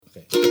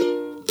Okay.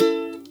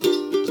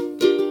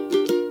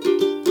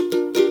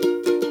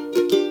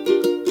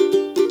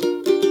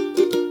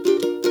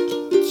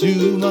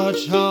 Too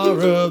much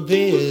horror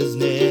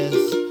business,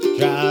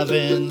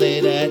 driving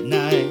late at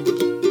night.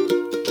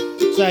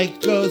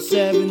 Psycho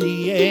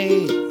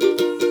 78,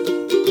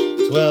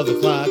 12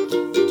 o'clock,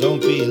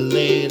 don't be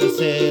late. I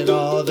said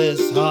all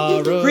this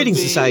horror. Greetings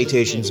and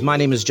salutations. My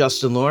name is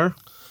Justin Lohr.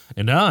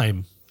 And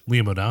I'm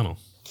Liam O'Donnell.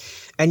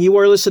 And you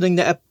are listening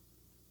to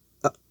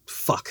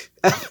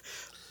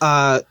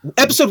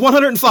episode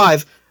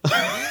 105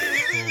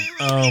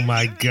 Oh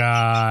my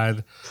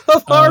God.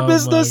 of Horror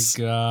Business.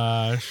 Oh my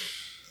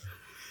gosh.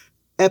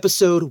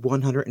 Episode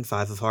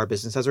 105 of Horror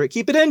Business. That's right.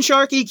 Keep it in,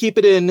 Sharky. Keep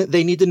it in.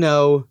 They need to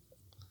know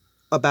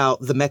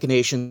about the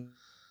machinations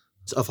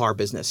of Horror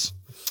Business.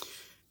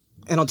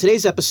 And on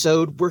today's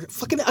episode, we're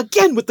fucking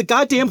again with the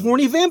goddamn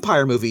horny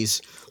vampire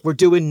movies. We're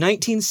doing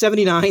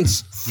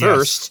 1979's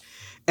Thirst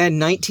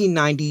and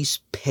 1990's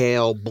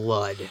Pale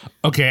Blood.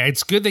 Okay,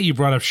 it's good that you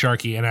brought up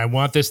Sharky, and I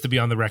want this to be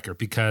on the record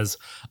because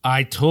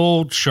I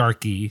told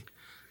Sharky,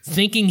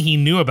 thinking he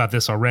knew about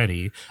this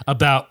already,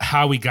 about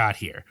how we got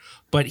here.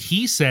 But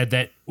he said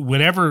that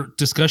whatever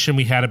discussion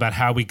we had about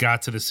how we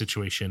got to this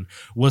situation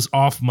was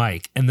off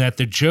mic, and that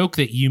the joke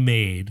that you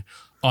made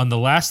on the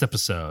last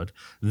episode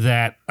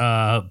that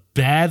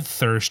bad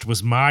thirst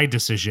was my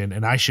decision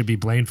and I should be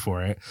blamed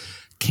for it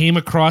came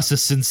across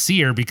as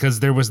sincere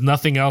because there was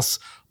nothing else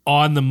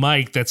on the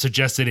mic that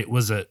suggested it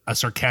was a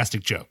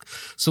sarcastic joke.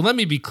 So let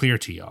me be clear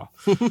to y'all.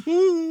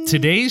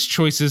 Today's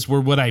choices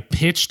were what I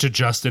pitched to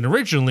Justin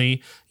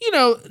originally. You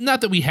know, not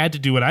that we had to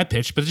do what I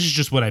pitched, but this is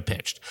just what I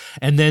pitched.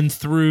 And then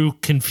through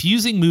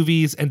confusing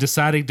movies and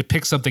deciding to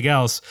pick something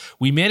else,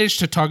 we managed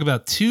to talk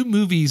about two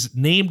movies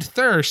named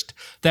Thirst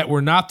that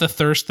were not the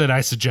Thirst that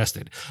I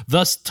suggested,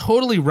 thus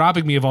totally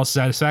robbing me of all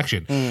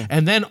satisfaction.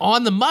 And then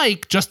on the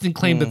mic, Justin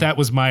claimed that that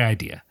was my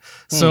idea.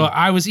 So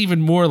I was even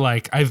more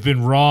like, I've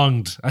been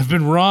wronged. I've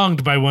been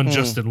wronged by one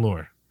Justin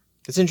Lohr.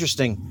 It's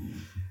interesting.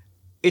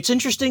 It's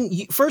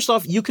interesting. First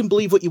off, you can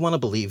believe what you want to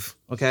believe,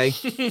 okay?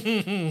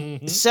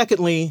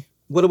 Secondly,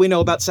 what do we know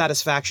about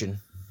satisfaction?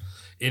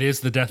 It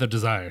is the death of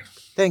desire.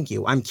 Thank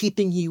you. I'm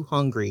keeping you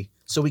hungry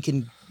so we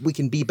can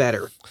be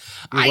better.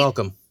 You're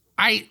welcome.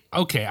 I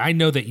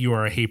know that you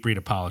are a Hatebreed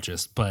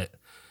apologist, but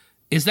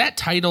is that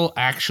title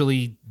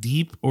actually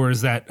deep or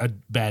is that a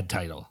bad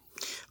title?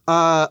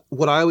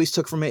 What I always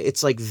took from it,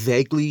 it's like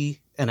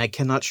vaguely, and I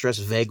cannot stress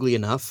vaguely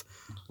enough,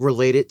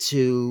 related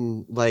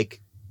to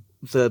like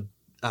the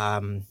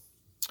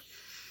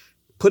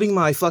putting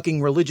my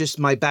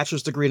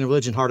bachelor's degree in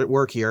religion hard at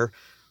work here.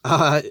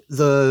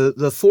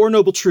 The Four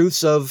Noble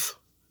Truths of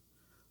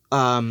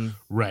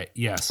right.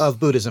 Yes. Of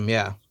Buddhism.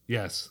 Yeah.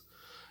 Yes.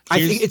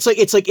 I think it's like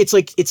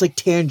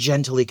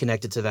tangentially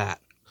connected to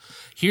that.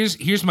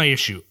 Here's my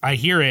issue. I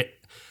hear it.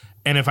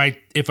 And if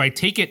I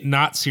take it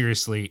not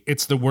seriously,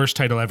 it's the worst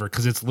title ever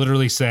because it's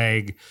literally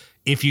saying,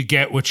 if you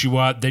get what you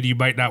want, then you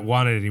might not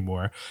want it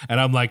anymore. And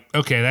I'm like,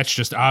 okay, that's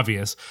just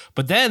obvious.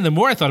 But then the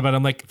more I thought about it,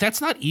 I'm like, that's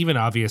not even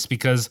obvious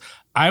because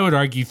I would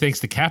argue, thanks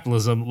to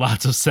capitalism,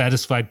 lots of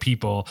satisfied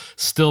people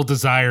still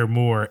desire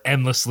more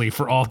endlessly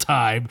for all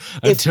time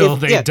until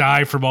they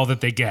die from all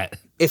that they get.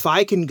 If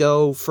I can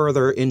go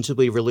further into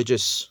the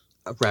religious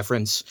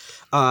reference,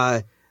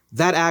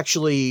 that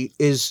actually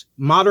is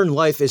modern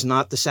life is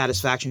not the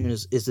satisfaction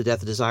is the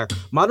death of desire.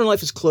 Modern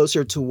life is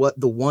closer to what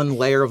the one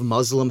layer of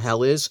Muslim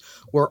hell is,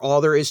 where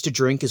all there is to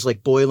drink is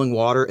like boiling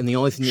water. And the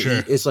only thing to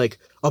eat is like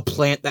a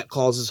plant that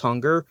causes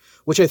hunger,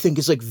 which I think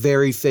is like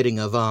very fitting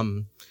of,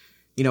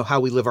 how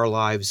we live our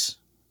lives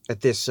at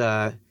this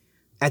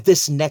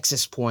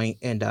nexus point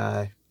and,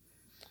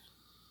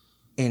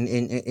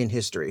 in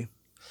history.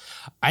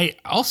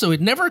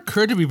 It never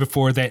occurred to me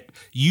before that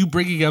you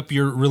bringing up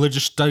your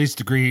religious studies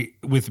degree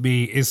with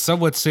me is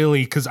somewhat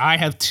silly because I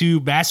have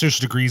 2 master's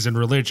degrees in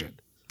religion.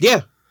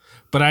 Yeah.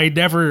 But I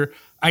never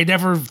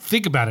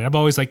think about it. I'm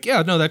always like,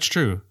 yeah, no, that's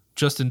true.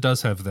 Justin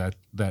does have that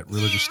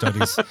religious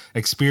studies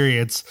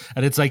experience.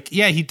 And it's like,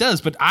 yeah, he does,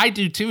 but I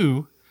do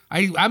too.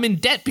 I'm in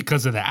debt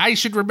because of that. I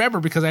should remember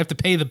because I have to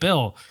pay the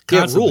bill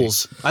constantly. Yeah,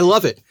 rules. I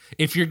love it.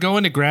 If you're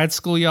going to grad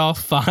school, y'all, a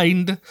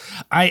friend of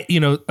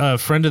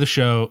the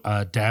show,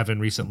 Davin,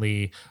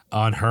 recently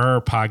on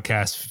her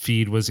podcast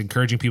feed was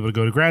encouraging people to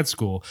go to grad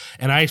school.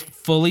 And I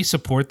fully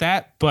support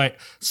that. But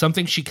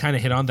something she kind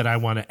of hit on that I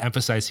want to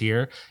emphasize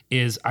here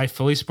is I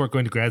fully support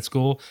going to grad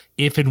school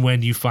if and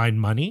when you find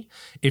money.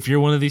 If you're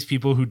one of these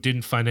people who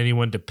didn't find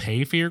anyone to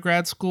pay for your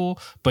grad school,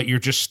 but you're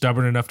just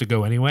stubborn enough to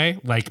go anyway,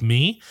 like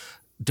me,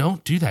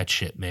 don't do that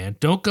shit, man.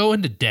 Don't go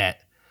into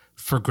debt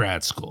for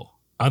grad school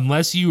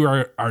unless you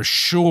are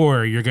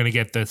sure you're going to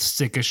get the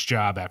sickest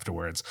job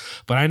afterwards.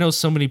 But I know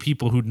so many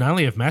people who not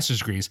only have master's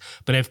degrees,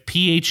 but have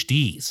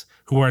PhDs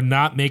who are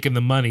not making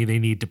the money they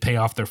need to pay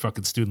off their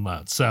fucking student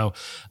loans. So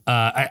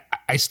I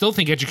still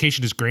think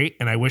education is great,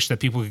 and I wish that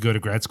people could go to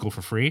grad school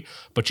for free,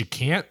 but you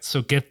can't.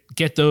 So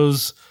get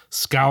those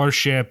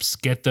scholarships,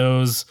 get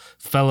those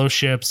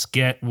fellowships,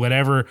 get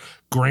whatever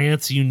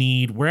grants you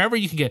need, wherever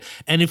you can get.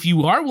 And if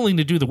you are willing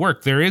to do the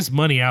work, there is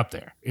money out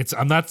there.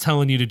 I'm not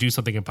telling you to do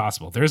something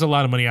impossible. There's a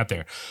lot of money out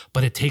there,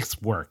 but it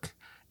takes work.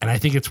 And I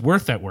think it's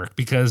worth that work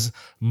because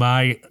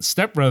my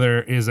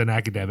stepbrother is an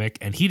academic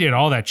and he did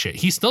all that shit.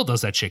 He still does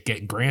that shit,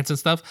 getting grants and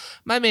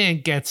stuff. My man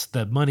gets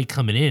the money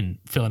coming in,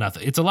 filling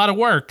out. It's a lot of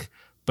work,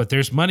 but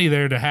there's money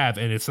there to have,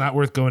 and it's not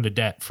worth going to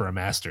debt for a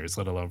master's,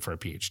 let alone for a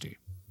PhD.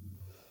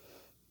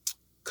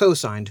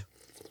 Co-signed.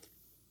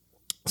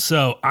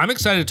 So I'm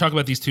excited to talk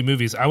about these two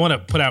movies. I want to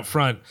put out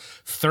front,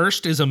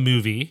 Thirst is a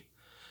movie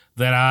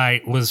that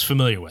I was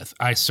familiar with.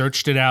 I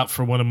searched it out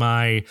for one of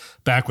my,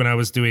 back when I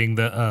was doing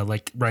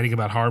the writing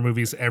about horror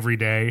movies every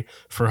day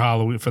for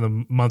Halloween, for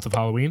the month of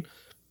Halloween.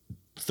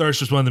 Thirst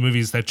was one of the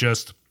movies that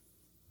just,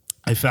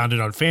 I found it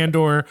on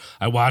Fandor.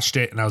 I watched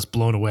it and I was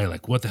blown away.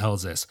 Like, what the hell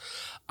is this?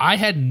 I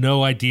had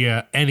no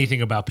idea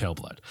anything about Pale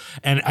Blood.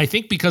 And I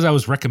think because I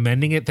was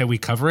recommending it that we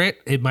cover it,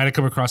 it might have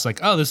come across like,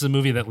 oh, this is a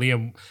movie that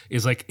Liam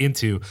is like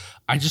into.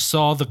 I just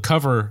saw the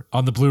cover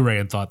on the Blu-ray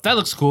and thought, that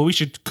looks cool. We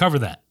should cover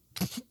that.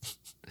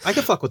 I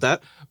can fuck with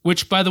that.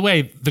 Which, by the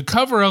way, the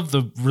cover of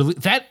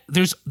that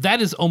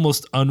is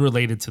almost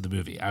unrelated to the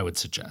movie, I would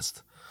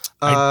suggest.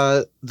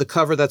 The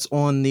cover that's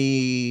on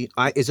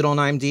is it on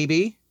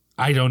IMDb?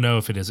 I don't know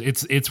if it is.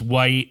 It's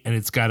white and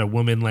it's got a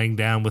woman laying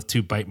down with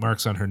 2 bite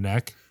marks on her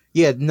neck.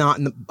 Yeah, not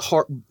in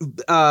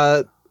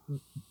the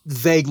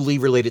vaguely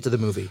related to the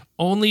movie.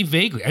 Only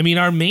vaguely. I mean,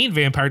 our main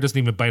vampire doesn't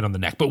even bite on the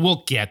neck, but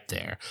we'll get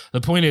there.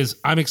 The point is,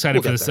 I'm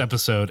excited for this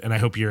episode, and I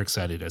hope you're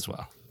excited as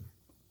well.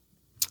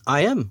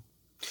 I am.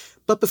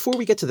 But before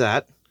we get to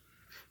that,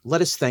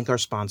 let us thank our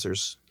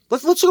sponsors.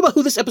 Let's talk about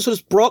who this episode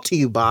is brought to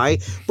you by.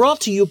 Brought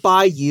to you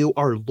by you,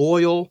 our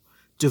loyal,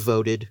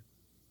 devoted,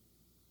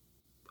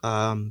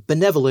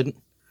 benevolent,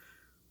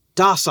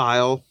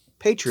 docile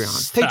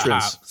patrons.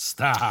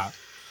 Stop.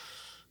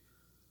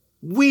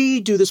 We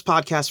do this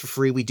podcast for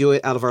free. We do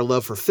it out of our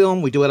love for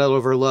film. We do it out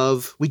of our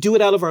love. We do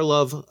it out of our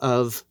love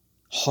of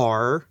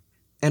horror,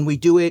 and we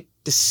do it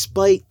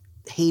despite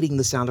hating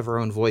the sound of our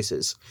own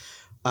voices.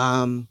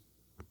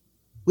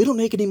 We don't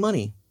make any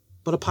money,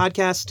 but a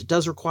podcast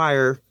does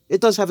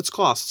have its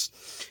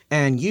costs,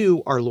 and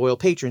you, our loyal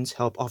patrons,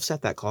 help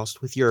offset that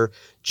cost with your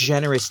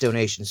generous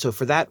donation. So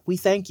for that, we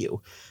thank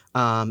you.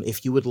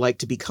 If you would like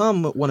to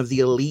become one of the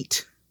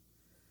elite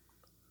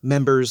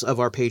members of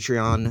our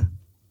Patreon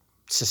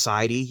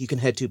society, you can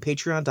head to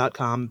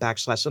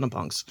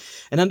patreon.com/Cinepunks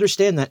and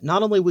understand that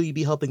not only will you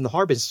be helping the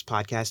Horror Business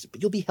Podcast,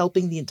 but you'll be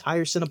helping the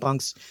entire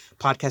Cinepunks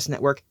podcast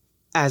network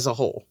as a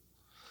whole.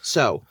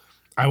 So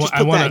I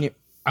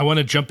want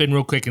to jump in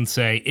real quick and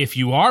say, if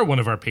you are one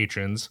of our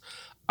patrons,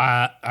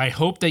 I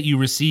hope that you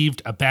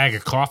received a bag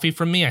of coffee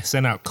from me. I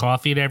sent out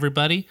coffee to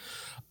everybody.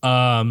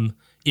 If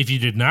you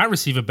did not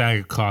receive a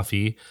bag of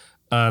coffee,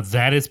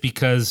 that is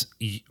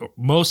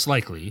most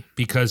likely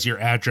because your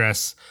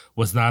address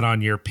was not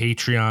on your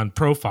Patreon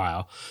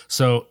profile.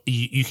 So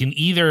you can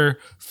either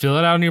fill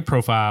it out on your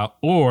profile,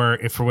 or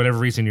if for whatever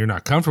reason you're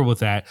not comfortable with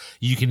that,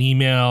 you can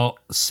email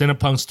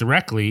Cinepunks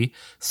directly,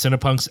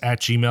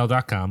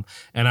 cinepunks@gmail.com,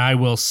 and I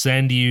will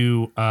send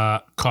you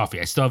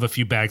coffee. I still have a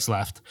few bags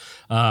left.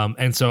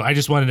 And so I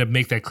just wanted to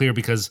make that clear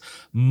because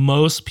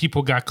most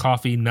people got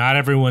coffee. Not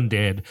everyone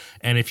did.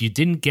 And if you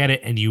didn't get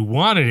it and you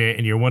wanted it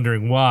and you're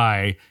wondering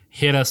why,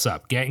 hit us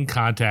up. Get in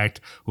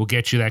contact. We'll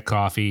get you that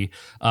coffee.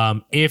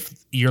 If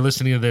you're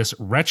listening to this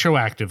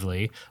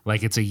retroactively,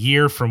 like it's a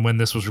year from when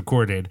this was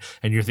recorded,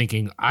 and you're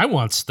thinking, I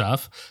want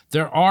stuff,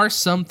 there are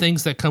some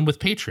things that come with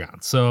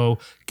Patreon. So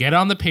get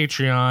on the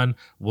Patreon.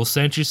 We'll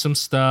send you some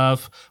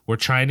stuff. We're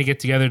trying to get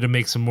together to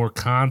make some more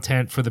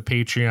content for the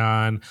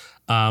Patreon.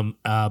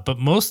 But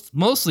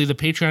mostly the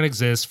Patreon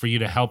exists for you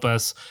to help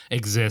us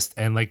exist.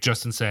 And like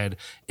Justin said,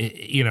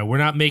 we're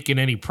not making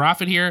any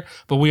profit here,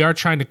 but we are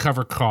trying to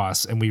cover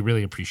costs, and we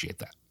really appreciate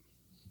that.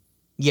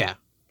 Yeah.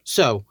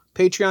 So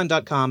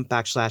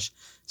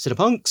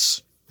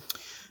patreon.com/Cinepunks.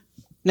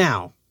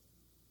 Now,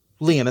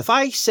 Liam, if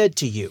I said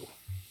to you,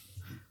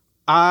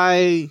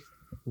 I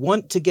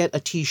want to get a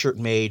t-shirt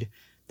made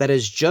that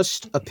is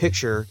just a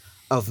picture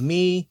of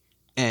me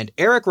and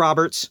Eric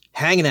Roberts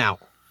hanging out,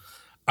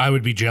 I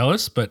would be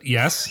jealous, but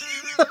yes.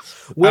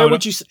 Where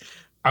would you...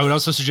 I would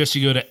also suggest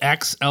you go to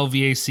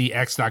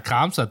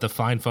xlvacx.com, so that the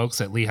fine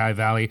folks at Lehigh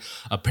Valley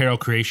Apparel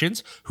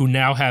Creations, who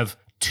now have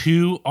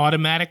 2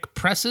 automatic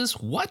presses.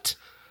 What?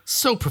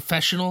 So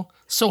professional,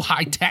 so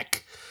high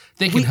tech.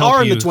 They can help you. We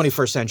are in the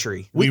 21st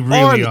century. We really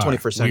are in the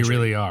 21st century. We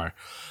really are.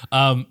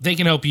 They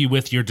can help you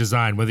with your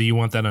design, whether you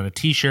want that on a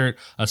t-shirt,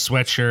 a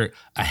sweatshirt,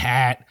 a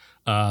hat,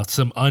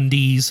 some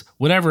undies,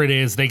 whatever it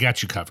is, they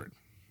got you covered.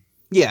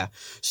 Yeah.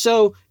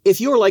 So if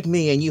you're like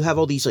me and you have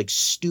all these like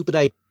stupid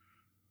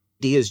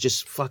ideas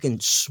just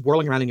fucking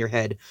swirling around in your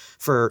head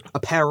for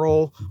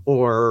apparel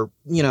or,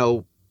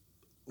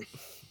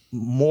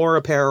 more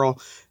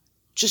apparel,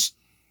 just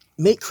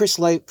make Chris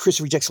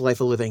Reject's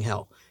life a living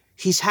hell.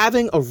 He's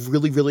having a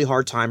really, really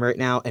hard time right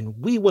now, and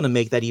we want to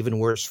make that even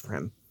worse for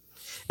him.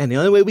 And the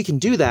only way we can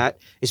do that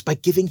is by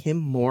giving him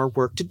more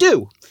work to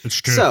do. It's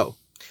true. So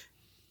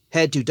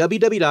head to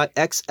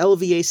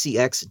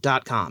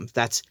www.xlvacx.com.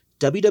 That's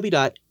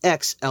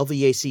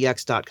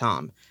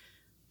www.xlvacx.com.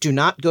 Do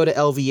not go to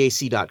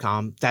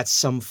lvac.com. That's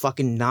some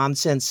fucking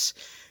nonsense,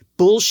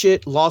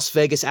 bullshit Las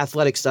Vegas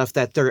athletic stuff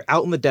that they're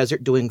out in the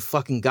desert doing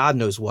fucking God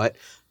knows what.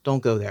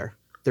 Don't go there.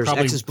 There's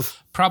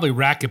probably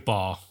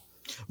racquetball.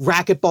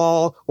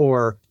 Racquetball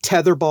or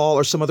tetherball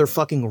or some other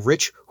fucking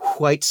rich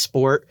white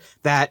sport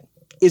that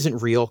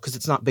isn't real because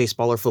it's not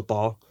baseball or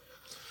football.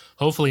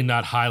 Hopefully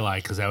not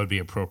highlight, because that would be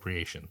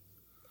appropriation.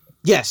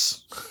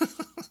 Yes.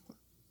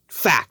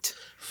 Fact.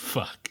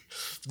 Fuck.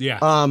 Yeah.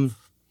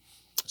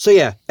 So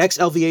yeah,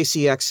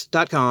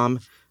 xlvacx.com.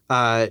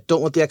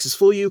 Don't let the X's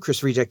fool you.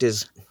 Chris Reject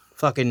is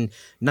fucking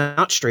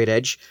not straight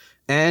edge,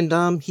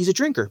 and he's a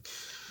drinker.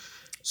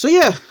 So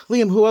yeah,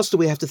 Liam, who else do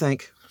we have to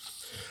thank?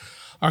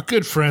 Our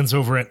good friends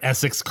over at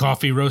Essex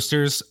Coffee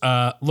Roasters.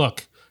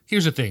 Look,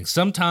 here's the thing.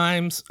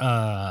 Sometimes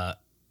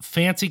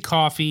fancy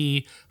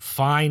coffee,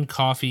 fine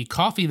coffee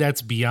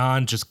that's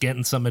beyond just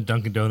getting some at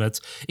Dunkin'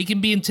 Donuts, it can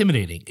be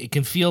intimidating. It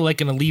can feel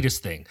like an elitist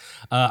thing.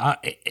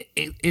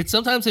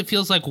 Sometimes it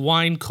feels like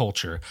wine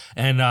culture.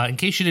 And in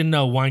case you didn't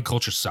know, wine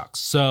culture sucks.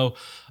 So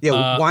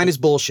yeah, wine is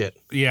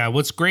bullshit. Yeah,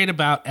 what's great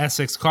about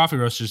Essex Coffee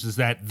Roasters is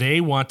that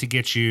they want to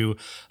get you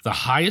the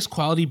highest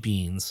quality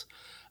beans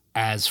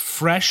as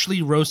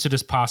freshly roasted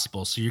as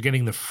possible. So you're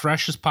getting the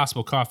freshest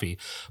possible coffee,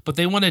 but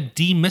they want to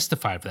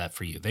demystify that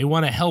for you. They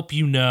want to help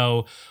you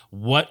know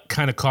what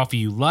kind of coffee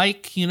you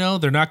like. You know,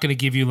 they're not going to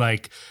give you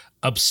like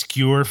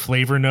obscure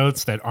flavor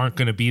notes that aren't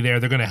going to be there.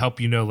 They're going to help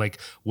you know, like,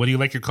 what do you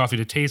like your coffee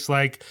to taste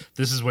like?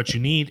 This is what you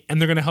need. And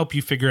they're going to help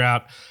you figure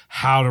out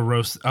how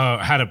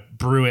to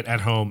brew it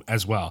at home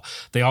as well.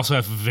 They also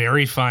have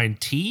very fine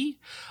tea.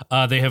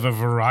 They have a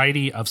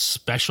variety of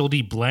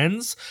specialty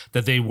blends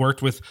that they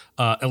worked with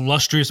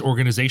illustrious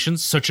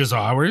organizations such as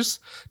ours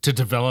to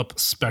develop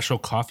special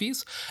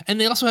coffees. And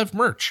they also have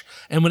merch.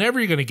 And whatever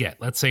you're going to get,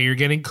 let's say you're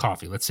getting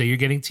coffee, let's say you're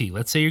getting tea,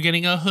 let's say you're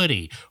getting a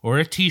hoodie or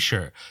a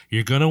t-shirt,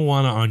 you're going to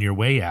want to, on your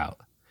way out,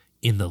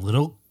 in the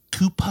little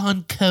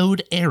coupon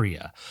code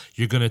area,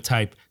 you're going to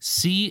type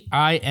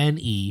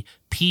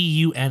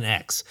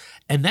CINEPUNX,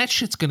 and that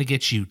shit's going to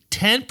get you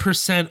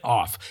 10%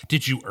 off.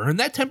 Did you earn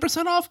that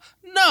 10% off?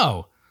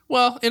 No.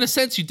 Well, in a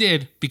sense you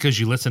did, because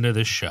you listened to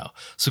this show.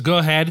 So go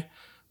ahead,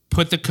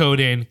 put the code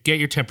in, get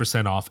your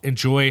 10% off.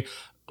 Enjoy,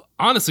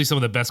 honestly, some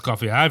of the best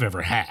coffee I've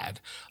ever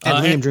had.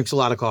 And Liam drinks a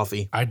lot of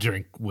coffee. I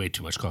drink way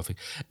too much coffee.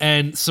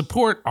 And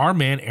support our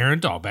man, Aaron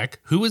Dahlbeck,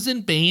 who was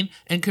in Bane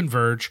and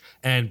Converge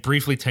and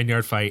briefly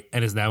 10-Yard Fight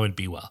and is now in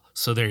Be Well.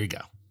 So there you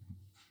go.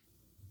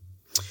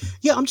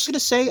 Yeah, I'm just going to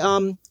say,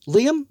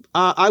 Liam,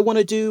 I want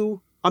to do,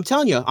 I'm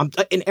telling you,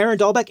 and Aaron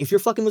Dahlbeck, if you're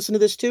fucking listening to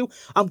this too,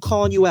 I'm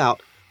calling you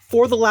out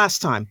for the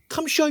last time.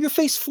 Come show your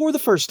face for the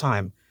first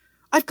time.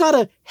 I've got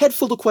a head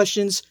full of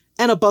questions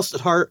and a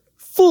busted heart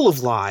full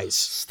of lies.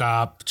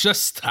 Stop.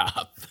 Just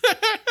stop.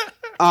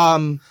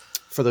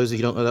 For those of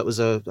you who don't know, that was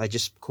I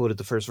just quoted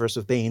the first verse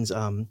of Bane's,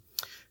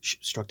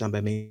 Struck Down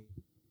by Me.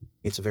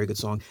 It's a very good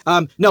song.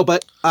 No,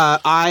 but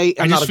I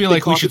just feel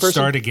like we should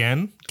start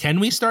again. Can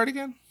we start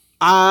again?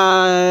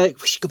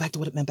 We should go back to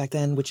what it meant back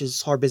then, which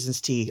is hard business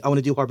tea. I want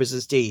to do hard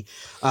business tea.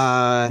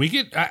 We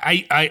could.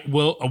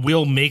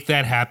 We'll make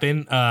that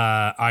happen.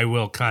 I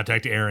will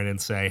contact Aaron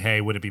and say, hey,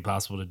 would it be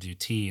possible to do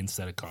tea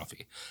instead of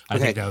coffee? I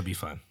think that would be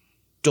fun.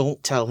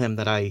 Don't tell him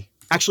that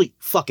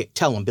fuck it.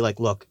 Tell him. Be like,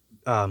 look,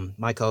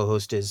 my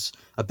co-host is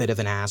a bit of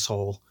an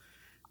asshole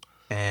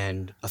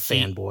and a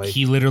fanboy.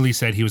 He literally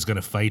said he was going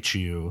to fight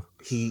you.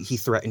 He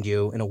threatened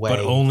you in a way. But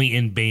only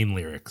in Bane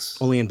lyrics.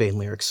 Only in Bane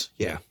lyrics.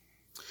 Yeah.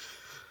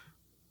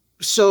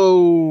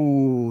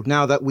 So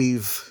now that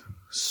we've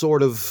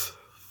sort of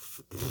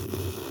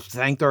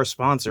thanked our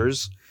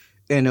sponsors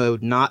in a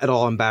not at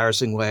all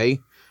embarrassing way,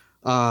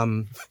 I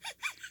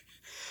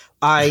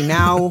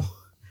am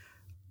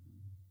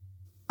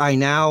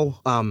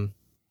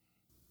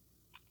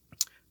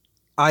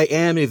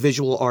a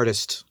visual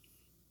artist.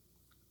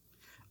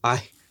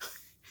 I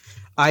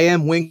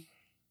am Wings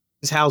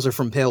Hauser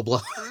from Pale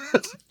Blood.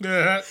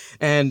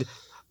 And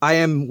I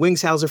am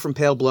Wings Hauser from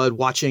Pale Blood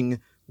watching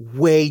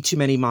way too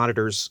many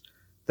monitors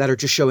that are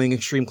just showing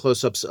extreme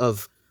close-ups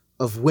of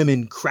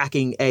women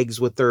cracking eggs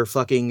with their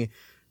fucking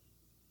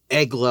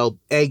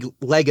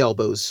leg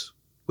elbows,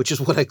 which is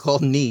what I call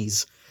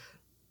knees.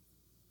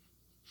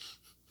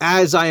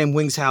 As I am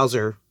Wings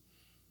Hauser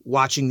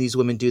watching these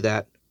women do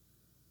that,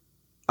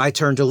 I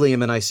turn to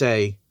Liam and I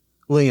say,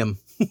 Liam,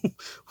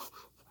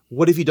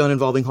 what have you done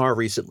involving horror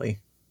recently?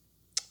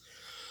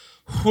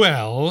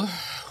 Well,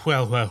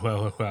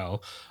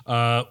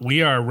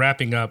 we are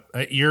wrapping up.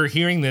 You're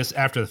hearing this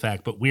after the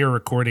fact, but we are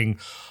recording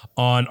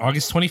on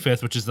August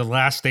 25th, which is the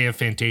last day of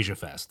Fantasia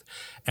Fest.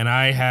 And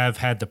I have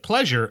had the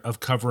pleasure of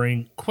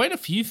covering quite a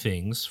few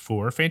things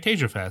for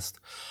Fantasia Fest.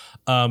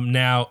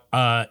 Now,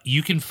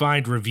 you can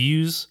find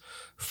reviews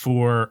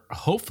for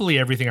hopefully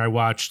everything I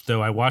watched,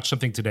 though I watched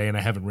something today and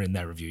I haven't written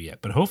that review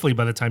yet. But hopefully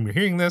by the time you're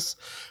hearing this,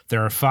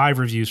 there are 5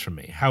 reviews from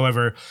me.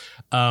 However,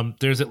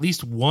 there's at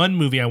least one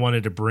movie I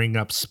wanted to bring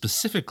up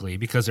specifically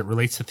because it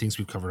relates to things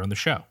we've covered on the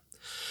show.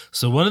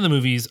 So one of the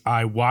movies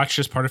I watched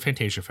as part of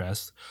Fantasia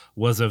Fest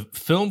was a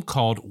film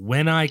called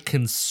When I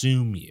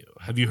Consume You.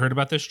 Have you heard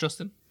about this,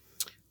 Justin?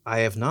 I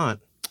have not.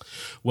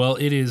 Well,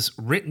 it is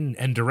written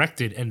and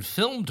directed and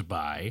filmed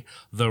by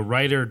the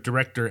writer,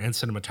 director, and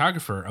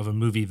cinematographer of a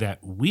movie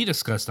that we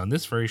discussed on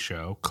this very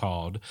show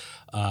called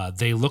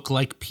They Look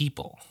Like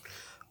People.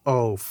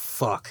 Oh,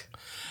 fuck.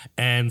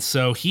 And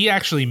so he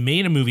actually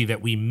made a movie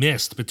that we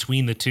missed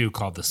between the two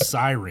called The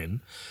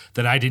Siren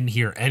that I didn't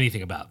hear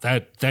anything about.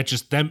 That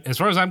just, them, as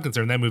far as I'm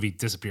concerned, that movie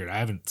disappeared. I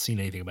haven't seen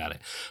anything about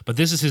it. But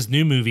this is his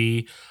new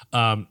movie.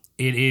 It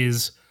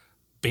is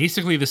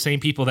basically the same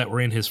people that were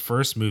in his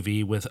first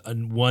movie with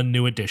one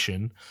new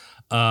addition.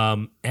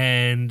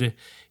 And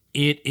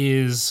it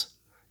is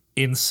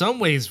in some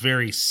ways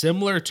very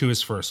similar to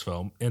his first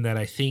film in that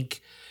I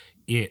think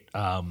it,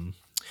 a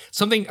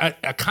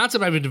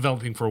concept I've been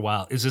developing for a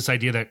while is this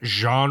idea that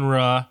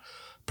genre,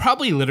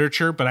 probably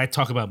literature, but I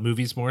talk about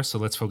movies more. So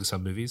let's focus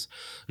on movies.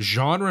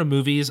 Genre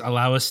movies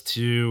allow us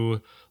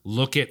to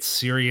look at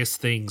serious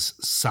things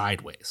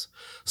sideways.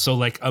 So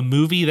like a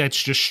movie that's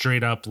just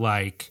straight up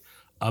like,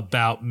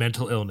 about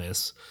mental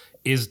illness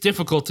is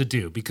difficult to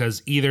do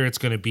because either it's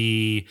going to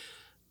be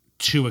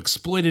too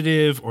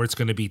exploitative or it's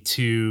going to be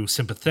too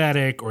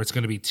sympathetic or it's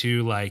going to be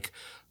too like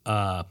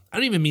I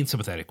don't even mean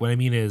sympathetic. What I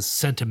mean is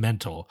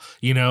sentimental,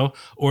 you know,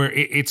 or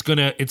it's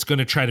gonna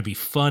try to be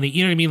funny.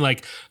 You know what I mean?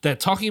 Like that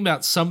talking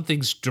about some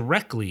things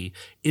directly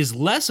is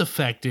less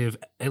effective,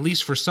 at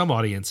least for some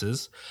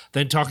audiences,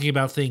 than talking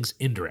about things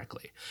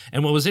indirectly.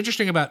 And what was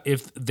interesting about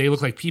If They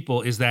Look Like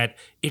People is that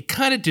it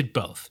kind of did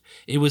both.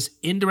 It was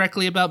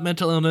indirectly about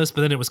mental illness,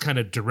 but then it was kind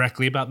of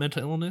directly about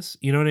mental illness.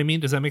 You know what I mean?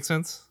 Does that make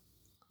sense?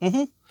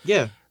 Mm-hmm.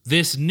 Yeah.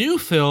 This new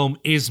film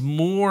is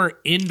more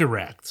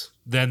indirect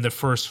than the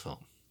first film.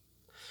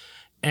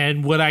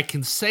 And what I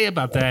can say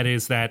about that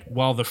is that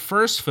while the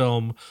first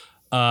film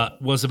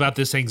was about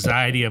this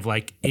anxiety of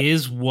like,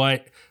 is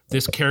what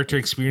this character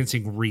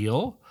experiencing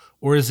real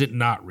or is it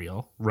not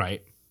real?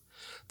 Right.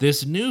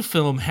 This new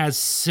film has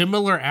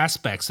similar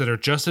aspects that are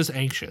just as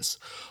anxious,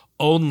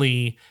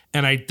 only,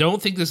 and I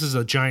don't think this is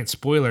a giant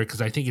spoiler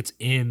because I think it's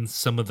in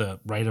some of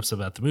the write-ups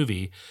about the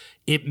movie,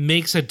 it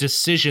makes a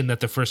decision that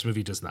the first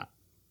movie does not,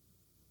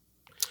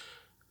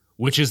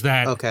 which is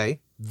that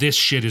this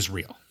shit is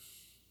real.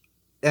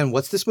 And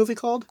what's this movie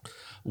called?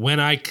 When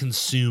I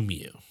Consume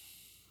You.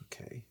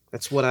 Okay.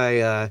 That's what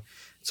I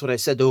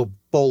said to a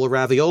bowl of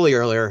ravioli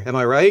earlier. Am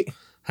I right?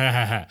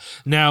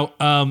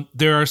 Now,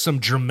 there are some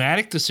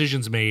dramatic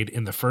decisions made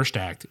in the first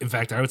act. In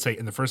fact, I would say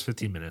in the first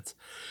 15 minutes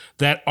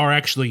that are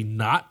actually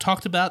not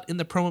talked about in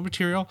the promo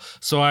material.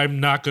 So I'm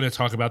not going to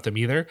talk about them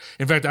either.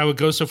 In fact, I would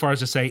go so far as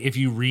to say, if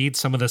you read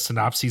some of the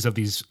synopses of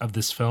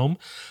this film,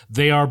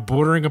 they are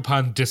bordering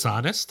upon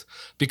dishonest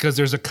because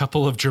there's a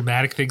couple of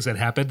dramatic things that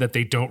happen that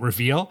they don't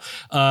reveal,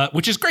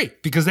 which is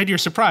great because then you're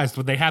surprised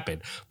when they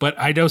happen. But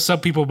I know some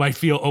people might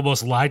feel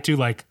almost lied to,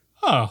 like,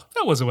 oh,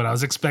 that wasn't what I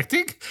was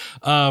expecting.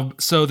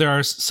 So there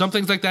are some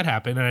things like that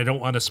happen, and I don't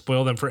want to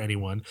spoil them for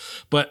anyone.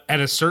 But at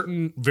a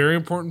certain very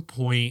important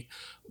point,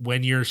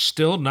 when you're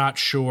still not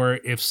sure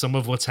if some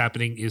of what's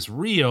happening is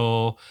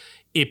real,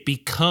 it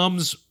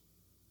becomes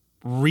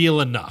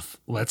real enough.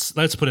 Let's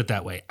put it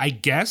that way. I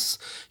guess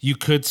you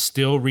could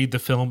still read the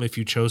film if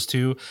you chose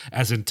to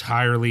as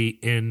entirely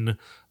in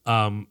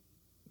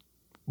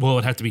well,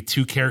 it'd have to be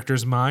two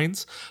characters'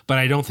 minds, but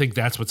I don't think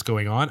that's what's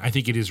going on. I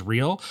think it is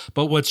real.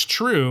 But what's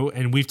true,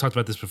 and we've talked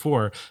about this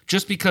before,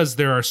 just because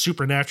there are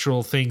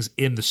supernatural things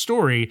in the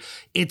story,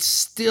 it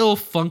still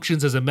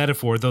functions as a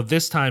metaphor, though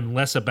this time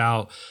less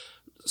about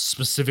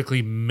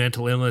specifically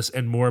mental illness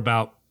and more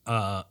about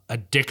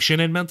addiction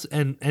and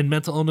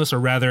mental illness, or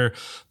rather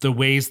the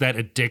ways that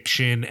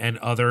addiction and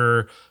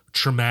other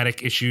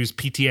traumatic issues,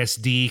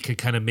 PTSD, can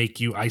kind of make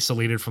you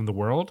isolated from the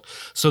world.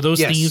 So those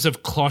themes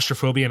of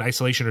claustrophobia and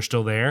isolation are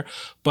still there,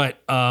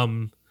 but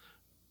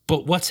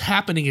what's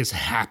happening is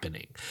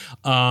happening.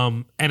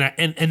 And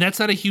that's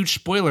not a huge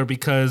spoiler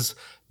because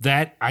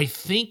that I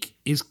think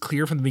is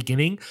clear from the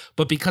beginning,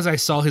 but because I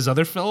saw his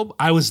other film,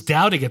 I was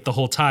doubting it the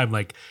whole time.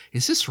 Like,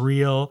 is this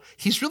real?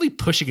 He's really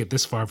pushing it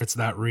this far if it's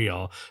not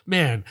real.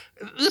 Man,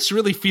 this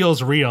really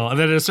feels real. And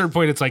then at a certain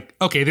point, it's like,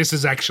 okay, this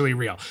is actually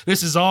real.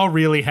 This is all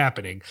really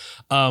happening.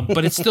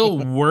 But it still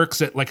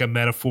works at like a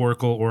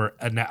metaphorical or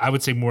I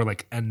would say more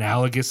like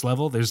analogous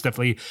level. There's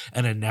definitely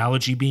an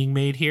analogy being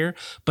made here,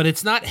 but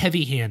it's not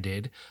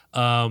heavy-handed.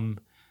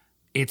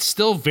 It's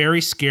still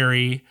very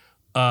scary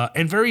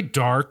and very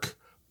dark,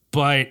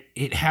 but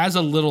it has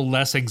a little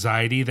less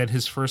anxiety than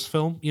his first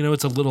film. You know,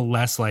 it's a little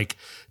less like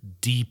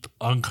deep,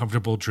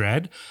 uncomfortable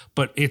dread,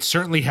 but it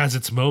certainly has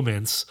its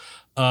moments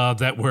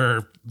that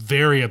were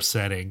very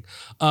upsetting.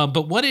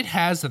 But what it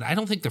has that I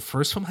don't think the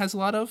first film has a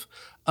lot of,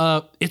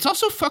 it's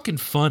also fucking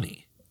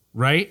funny.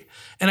 right?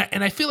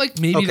 And I feel like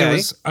maybe there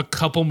was a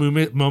couple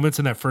moments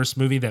in that first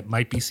movie that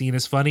might be seen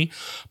as funny,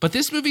 but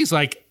this movie's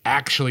like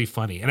actually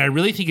funny. And I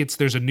really think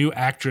there's a new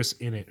actress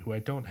in it who I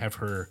don't have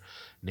her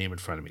name in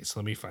front of me. So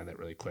let me find that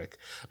really quick.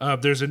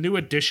 There's a new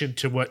addition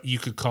to what you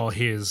could call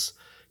his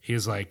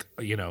like,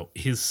 you know,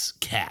 his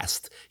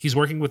cast. He's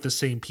working with the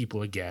same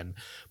people again,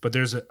 but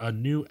there's a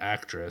new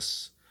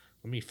actress.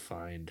 Let me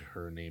find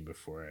her name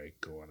before I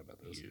go on about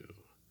this.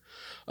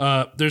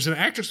 There's an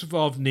actress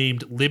involved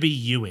named Libby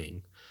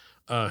Ewing,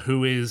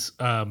 who is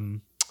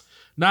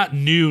not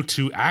new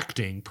to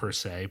acting per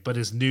se, but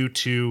is new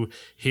to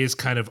his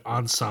kind of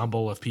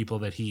ensemble of people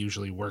that he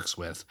usually works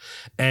with.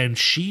 And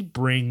she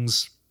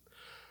brings,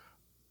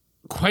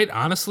 quite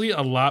honestly,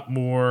 a lot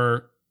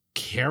more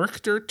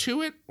character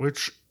to it,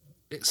 which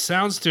it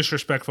sounds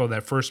disrespectful in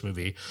that first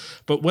movie.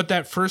 But what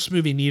that first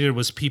movie needed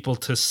was people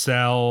to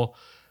sell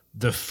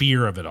the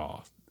fear of it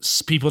all,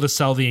 people to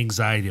sell the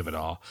anxiety of it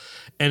all.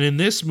 And in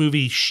this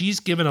movie, she's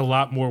given a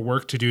lot more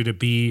work to do to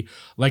be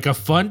like a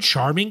fun,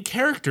 charming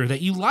character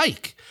that you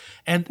like.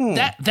 And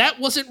that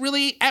wasn't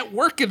really at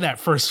work in that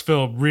first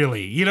film,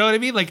 really. You know what I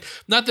mean? Like,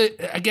 not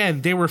that,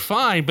 again, they were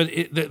fine, but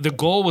the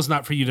goal was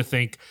not for you to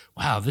think,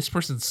 wow, this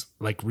person's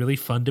like really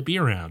fun to be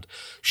around.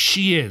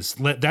 She is.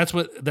 That's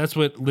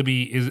what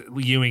Libby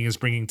Ewing is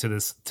bringing to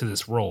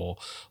this role,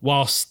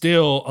 while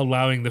still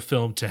allowing the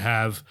film to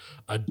have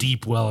a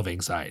deep well of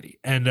anxiety.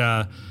 And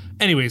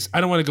anyways,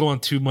 I don't want to go on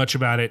too much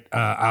about it.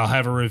 I'll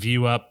have a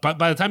review up. But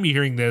by the time you're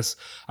hearing this,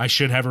 I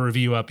should have a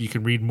review up. You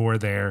can read more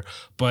there.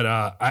 But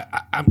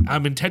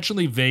I'm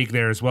intentionally vague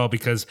there as well,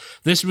 because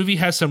this movie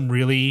has some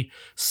really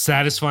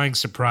satisfying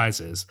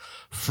surprises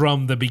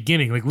from the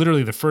beginning. Like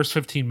literally the first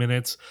 15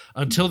 minutes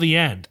until the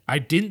end. I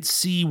didn't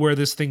see where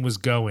this thing was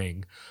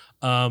going.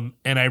 And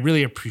I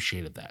really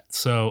appreciated that.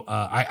 So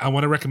I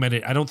want to recommend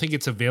it. I don't think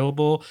it's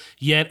available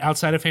yet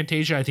outside of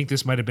Fantasia. I think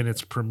this might have been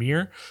its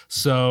premiere.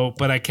 So,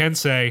 but I can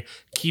say,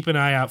 keep an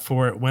eye out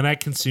for it. When I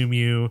Consume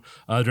You,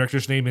 the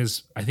director's name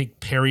is, I think,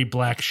 Perry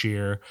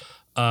Blackshear.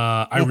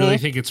 I really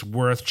think it's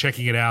worth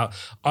checking it out.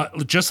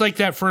 Just like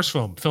that first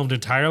film, filmed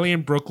entirely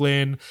in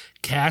Brooklyn.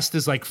 Cast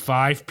is like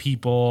 5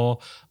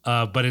 people,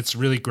 but it's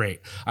really great.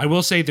 I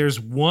will say there's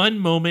one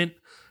moment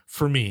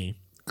for me.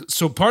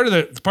 So part of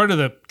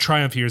the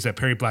triumph here is that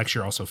Perry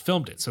Blackshear also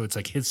filmed it. So it's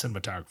like his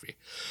cinematography.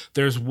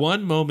 There's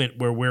one moment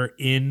where we're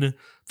in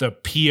the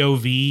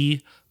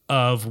POV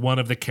of one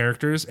of the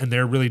characters and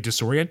they're really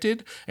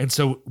disoriented. And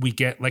so we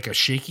get like a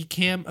shaky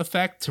cam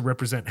effect to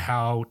represent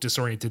how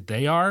disoriented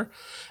they are.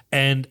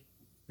 And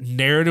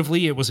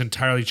narratively, it was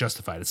entirely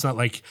justified. It's not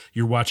like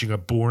you're watching a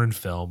Bourne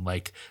film.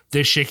 Like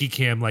this shaky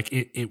cam, like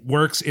it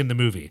works in the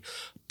movie.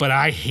 But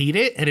I hate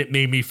it, and it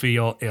made me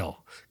feel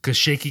ill because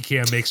shaky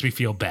cam makes me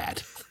feel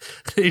bad.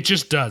 It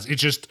just does.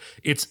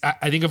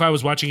 I think if I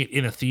was watching it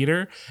in a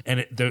theater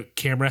and the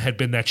camera had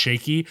been that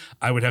shaky,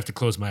 I would have to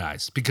close my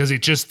eyes because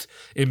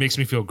it makes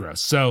me feel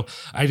gross. So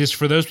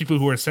for those people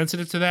who are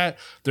sensitive to that,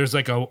 there's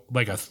like a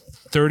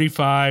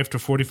 35 to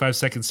 45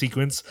 second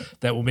sequence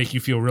that will make you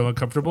feel real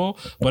uncomfortable.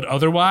 But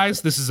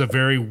otherwise, this is a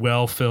very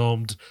well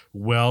filmed,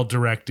 well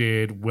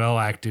directed, well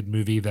acted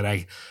movie that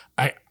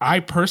I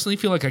personally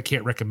feel like I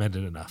can't recommend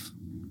it enough.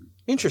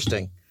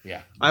 Interesting.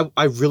 Yeah.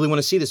 I really want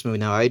to see this movie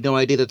now. I had no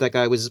idea that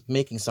guy was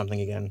making something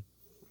again.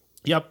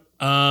 Yep.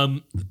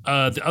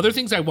 The other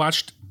things I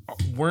watched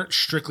weren't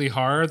strictly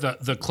horror.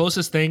 The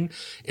closest thing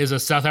is a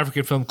South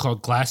African film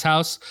called Glass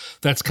House.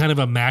 That's kind of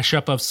a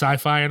mashup of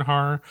sci-fi and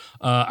horror.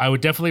 I would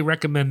definitely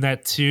recommend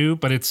that too,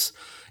 but it's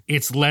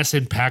less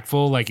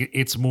impactful. Like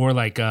it's more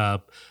like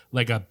a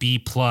B+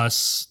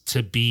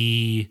 to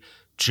B,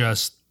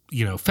 just,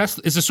 you know,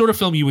 it's a sort of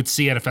film you would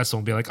see at a festival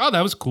and be like, oh,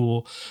 that was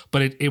cool,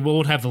 but it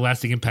won't have the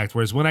lasting impact.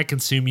 Whereas When I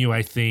Consume You,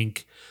 I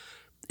think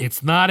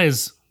it's not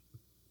as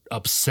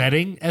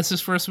upsetting as his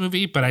first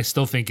movie, but I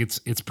still think it's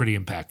pretty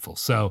impactful.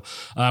 So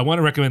I want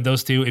to recommend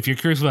those two. If you're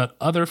curious about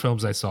other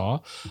films I saw,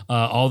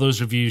 all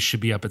those reviews should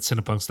be up at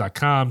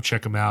cinepunks.com.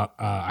 Check them out.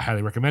 I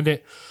highly recommend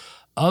it.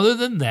 Other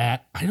than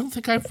that, I don't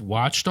think I've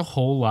watched a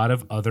whole lot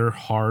of other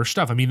horror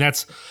stuff. I mean,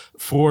 that's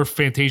for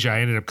Fantasia.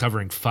 I ended up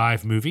covering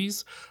 5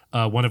 movies,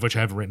 one of which I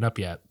haven't written up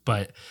yet.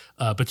 But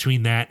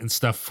between that and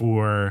stuff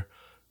for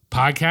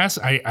podcasts,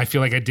 I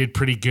feel like I did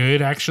pretty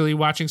good actually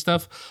watching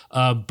stuff.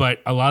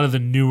 But a lot of the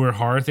newer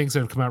horror things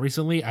that have come out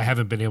recently, I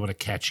haven't been able to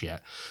catch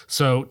yet.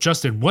 So,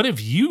 Justin, what have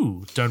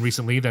you done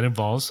recently that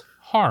involves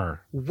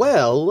horror?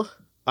 Well,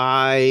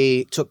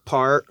 I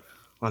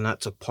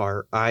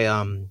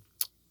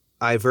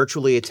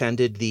virtually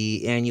attended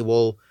the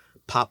annual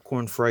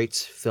Popcorn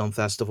Frights Film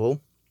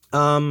Festival.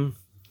 I'm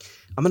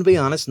going to be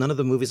honest, none of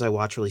the movies I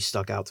watched really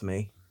stuck out to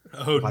me.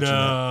 Oh,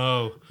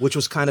 no. Which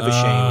was kind of a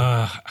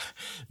shame.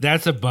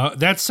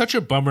 That's such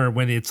a bummer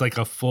when it's like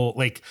a full,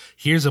 like,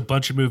 here's a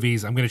bunch of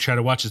movies. I'm going to try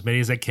to watch as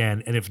many as I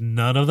can. And if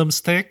none of them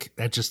stick,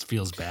 that just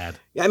feels bad.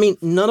 I mean,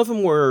 none of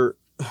them were,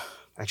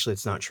 actually,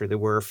 it's not true. There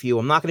were a few.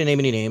 I'm not going to name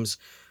any names.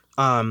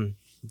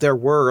 There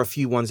were a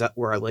few ones that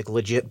were like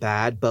legit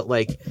bad, but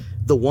like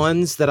the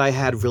ones that I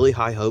had really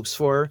high hopes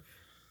for,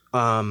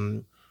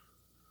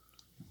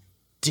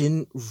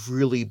 didn't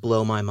really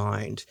blow my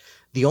mind.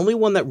 The only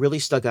one that really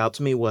stuck out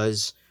to me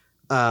was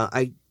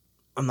I'm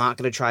not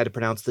going to try to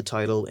pronounce the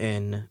title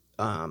in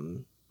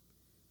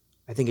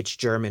I think it's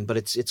German, but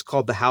it's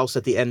called The House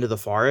at the End of the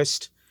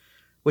Forest,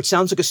 which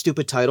sounds like a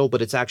stupid title,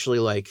 but it's actually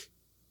you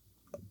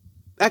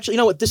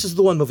know what? This is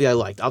the one movie I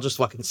liked. I'll just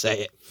fucking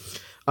say it.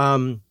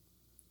 There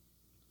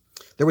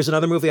was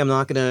another movie. I'm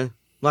not gonna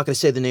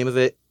say the name of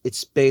it.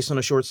 It's based on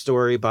a short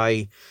story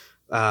by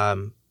a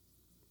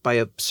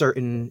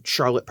certain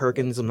Charlotte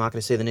Perkins. I'm not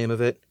gonna say the name of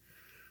it.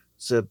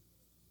 It's a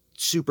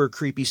super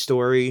creepy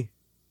story.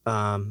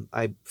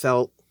 I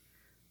felt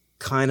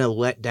kind of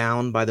let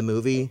down by the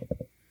movie.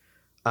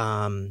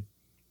 I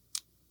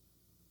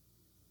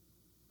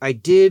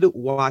did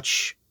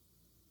watch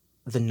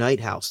The Night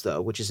House,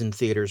 though, which is in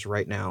theaters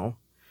right now.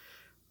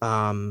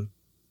 I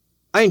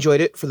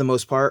enjoyed it for the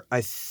most part.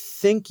 I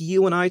think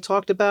you and I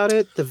talked about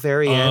it at the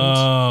very end.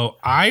 Oh,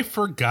 I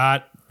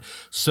forgot.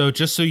 So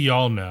just so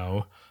y'all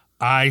know,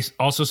 I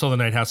also saw The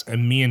Night House,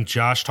 and me and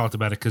Josh talked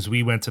about it because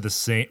we went to a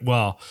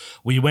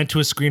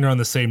screener on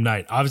the same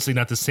night. Obviously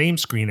not the same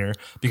screener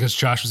because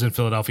Josh was in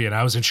Philadelphia and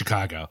I was in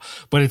Chicago,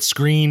 but it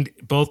screened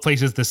both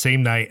places the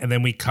same night, and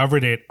then we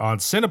covered it on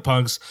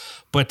Cinepunks.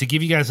 But to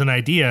give you guys an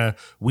idea,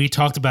 we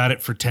talked about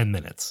it for 10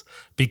 minutes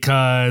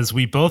because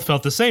we both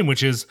felt the same,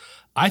 which is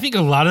I think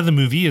a lot of the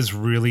movie is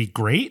really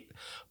great,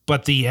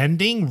 but the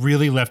ending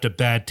really left a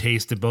bad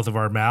taste in both of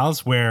our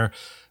mouths where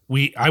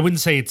I wouldn't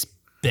say it's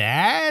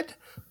bad,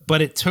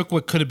 but it took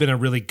what could have been a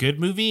really good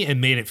movie and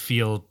made it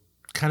feel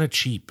kind of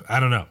cheap. I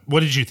don't know.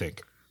 What did you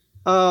think?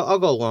 I'll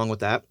go along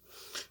with that.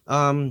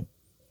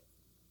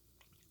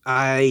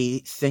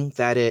 I think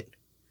that it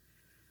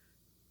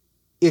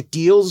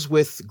deals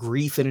with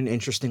grief in an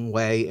interesting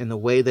way, in the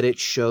way that it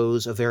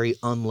shows a very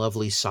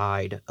unlovely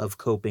side of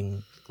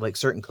coping, like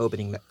certain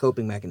coping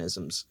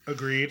mechanisms.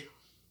 Agreed.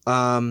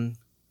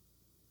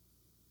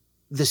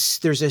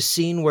 There's a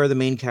scene where the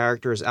main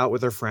character is out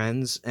with her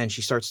friends and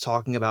she starts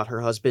talking about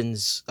her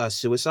husband's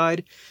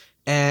suicide,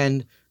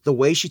 and the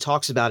way she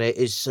talks about it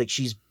is like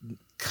she's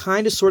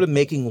kind of sort of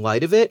making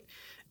light of it,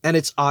 and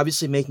it's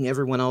obviously making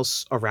everyone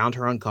else around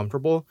her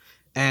uncomfortable.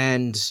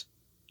 And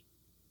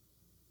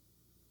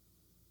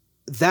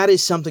that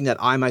is something that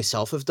I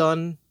myself have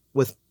done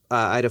with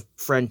I had a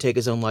friend take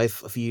his own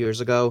life a few years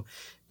ago,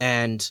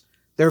 and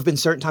there have been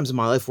certain times in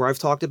my life where I've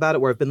talked about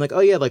it, where I've been like, oh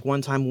yeah, like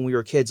one time when we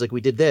were kids, like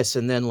we did this,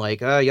 and then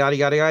like, yada,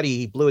 yada, yada,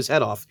 he blew his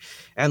head off.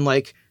 And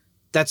like,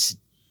 that's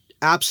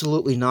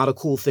absolutely not a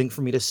cool thing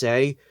for me to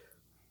say.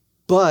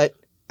 But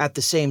at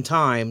the same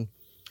time,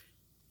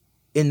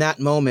 in that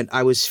moment,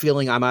 I was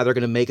feeling I'm either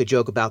going to make a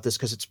joke about this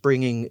because it's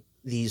bringing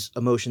these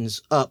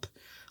emotions up.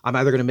 I'm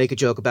either going to make a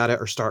joke about it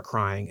or start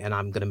crying, and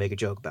I'm going to make a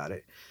joke about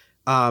it.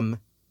 And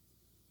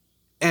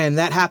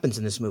that happens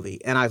in this movie.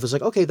 And I was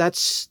like, okay,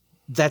 that's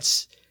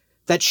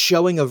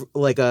showing of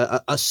like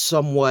a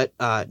somewhat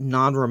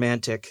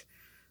non-romantic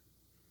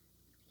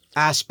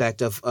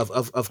aspect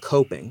of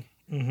coping,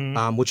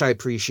 which I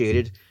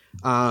appreciated.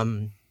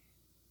 But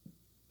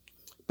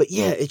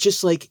yeah, it's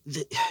just like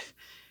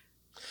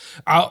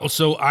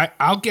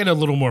I'll get a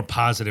little more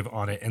positive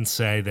on it and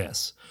say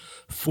this.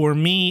 For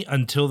me,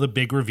 until the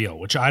big reveal,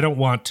 which I don't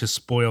want to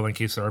spoil in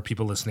case there are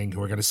people listening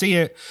who are going to see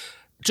it,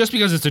 just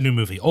because it's a new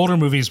movie. Older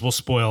movies will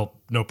spoil,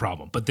 no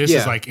problem. But this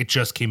is like, it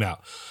just came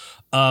out.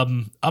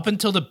 Up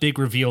until the big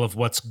reveal of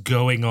what's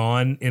going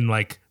on in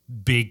like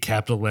big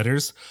capital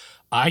letters,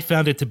 I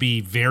found it to be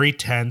very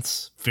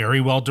tense,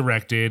 very well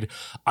directed.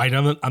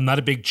 I'm not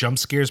a big jump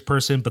scares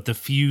person, but the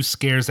few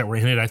scares that were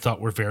in it I thought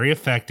were very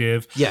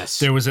effective. Yes.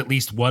 There was at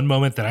least one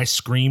moment that I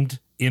screamed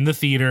in the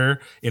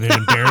theater in an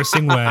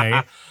embarrassing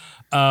way.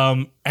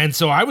 And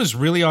so I was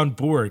really on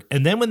board.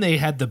 And then when they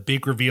had the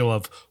big reveal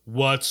of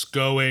what's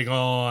going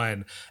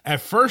on,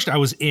 at first I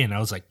was in. I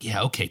was like,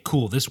 yeah, okay,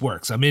 cool, this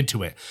works. I'm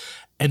into it.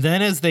 And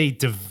then as they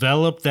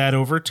developed that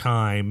over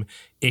time,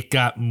 it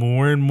got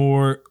more and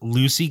more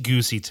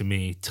loosey-goosey to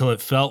me till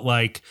it felt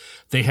like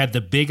they had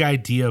the big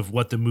idea of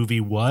what the movie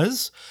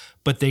was,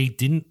 but they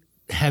didn't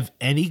have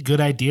any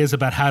good ideas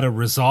about how to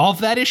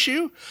resolve that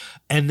issue.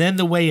 And then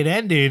the way it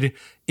ended,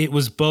 it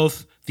was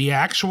both the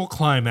actual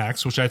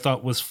climax, which I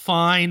thought was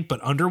fine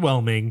but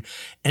underwhelming,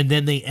 and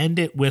then they end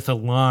it with a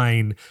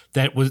line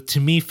that was, to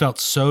me, felt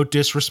so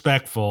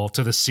disrespectful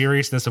to the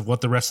seriousness of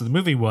what the rest of the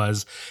movie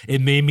was. It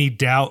made me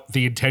doubt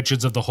the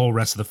intentions of the whole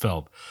rest of the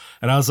film.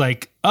 And I was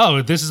like,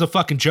 oh, this is a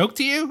fucking joke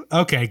to you?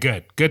 Okay,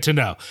 good to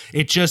know.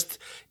 It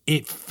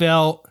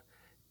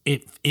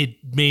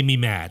made me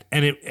mad.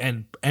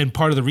 And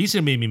part of the reason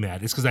it made me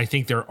mad is because I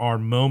think there are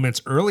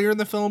moments earlier in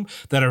the film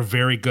that are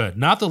very good.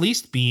 Not the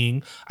least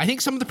being, I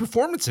think some of the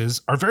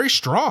performances are very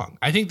strong.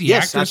 I think the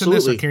actors in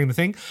this are carrying the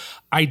thing.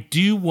 I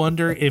do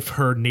wonder if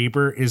her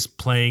neighbor is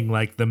playing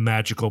like the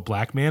magical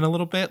black man a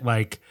little bit.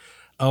 Like,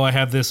 oh, I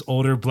have this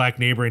older black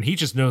neighbor and he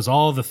just knows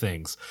all the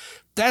things.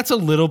 That's a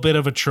little bit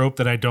of a trope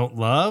that I don't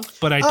love,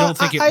 but I don't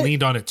think it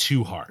leaned on it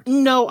too hard.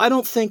 No, I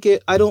don't think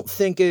it.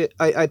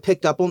 I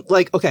picked up on,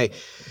 like, okay,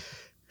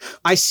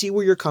 I see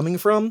where you're coming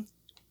from,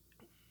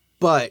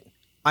 but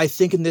I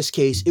think in this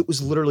case, it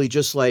was literally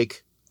just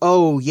like,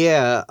 oh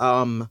yeah,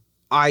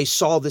 I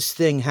saw this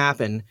thing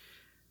happen.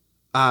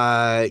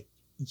 I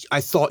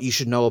thought you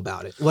should know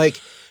about it. Like,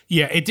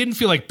 yeah, it didn't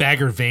feel like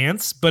Bagger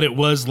Vance, but it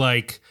was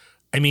like,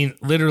 I mean,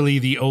 literally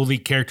the only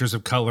characters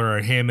of color are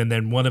him and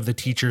then one of the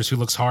teachers who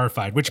looks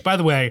horrified, which, by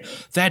the way,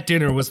 that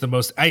dinner was the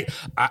most, I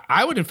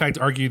would in fact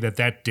argue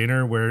that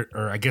dinner where,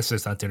 or I guess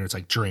it's not dinner, it's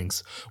like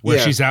drinks, where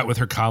she's out with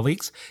her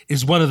colleagues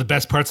is one of the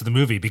best parts of the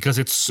movie because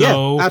it's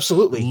so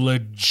absolutely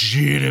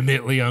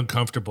legitimately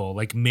uncomfortable,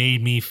 like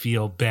made me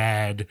feel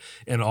bad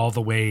in all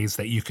the ways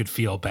that you could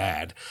feel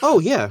bad. Oh,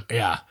 yeah.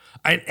 Yeah.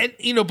 And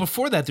you know,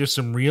 before that, there's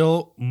some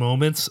real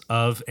moments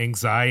of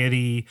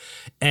anxiety.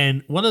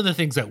 And one of the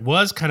things that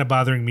was kind of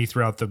bothering me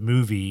throughout the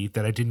movie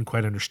that I didn't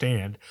quite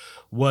understand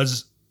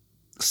was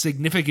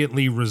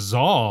significantly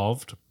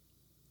resolved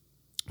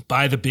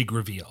by the big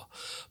reveal.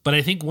 But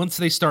I think once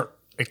they start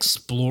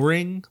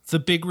exploring the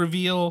big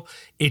reveal,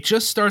 it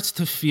just starts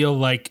to feel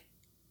like,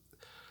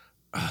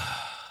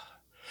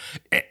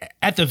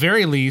 at the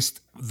very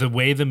least, the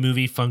way the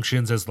movie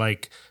functions as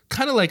like,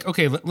 kind of like,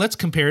 okay, let's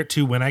compare it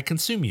to When I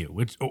Consume You,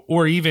 which,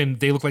 or even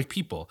They Look Like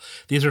People.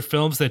 These are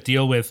films that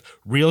deal with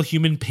real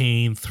human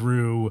pain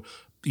through,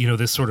 you know,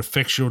 this sort of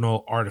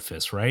fictional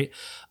artifice, right?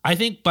 I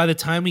think by the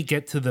time we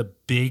get to the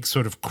big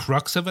sort of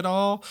crux of it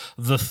all,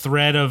 the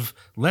thread of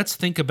let's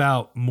think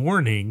about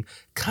mourning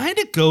kind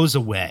of goes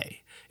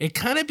away. It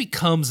kind of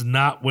becomes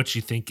not what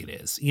you think it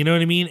is. You know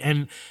what I mean?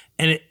 And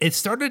it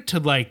started to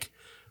like,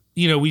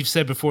 you know, we've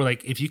said before,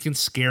 like, if you can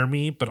scare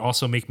me, but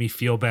also make me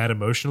feel bad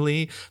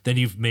emotionally, then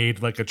you've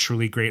made like a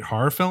truly great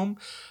horror film.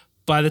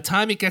 By the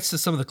time it gets to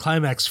some of the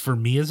climax for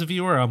me as a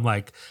viewer, I'm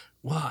like,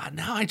 well,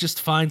 now I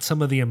just find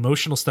some of the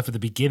emotional stuff at the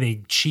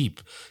beginning cheap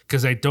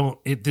because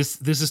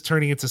this is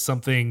turning into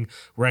something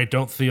where I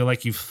don't feel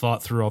like you've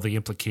thought through all the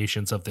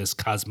implications of this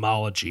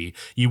cosmology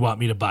you want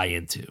me to buy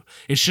into.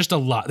 It's just a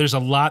lot. There's a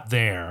lot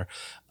there.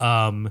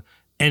 And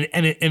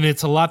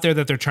it's a lot there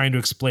that they're trying to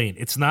explain.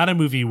 It's not a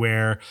movie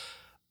where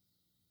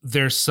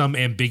there's some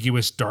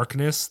ambiguous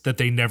darkness that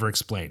they never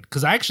explain.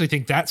 Because I actually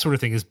think that sort of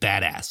thing is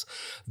badass.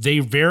 They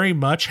very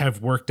much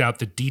have worked out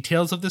the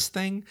details of this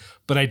thing,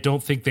 but I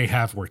don't think they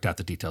have worked out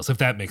the details, if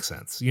that makes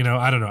sense. You know,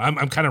 I don't know.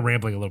 I'm kind of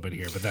rambling a little bit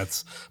here, but I'm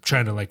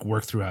trying to like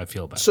work through how I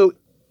feel about it. So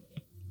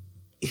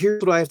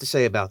here's what I have to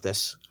say about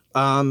this.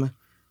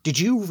 Did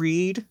you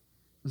read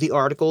the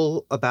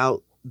article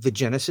about the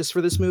genesis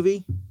for this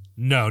movie?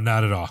 No,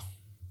 not at all.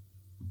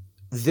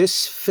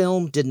 This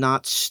film did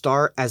not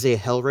start as a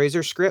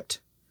Hellraiser script,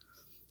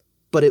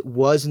 but it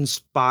was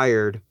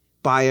inspired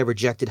by a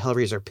rejected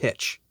Hellraiser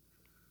pitch.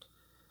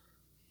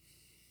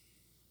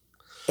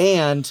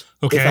 And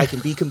if I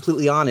can be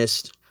completely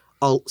honest,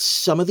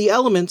 some of the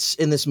elements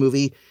in this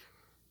movie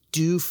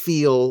do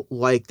feel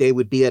like they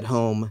would be at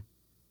home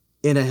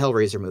in a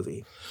Hellraiser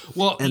movie.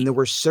 Well, and there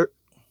were certain...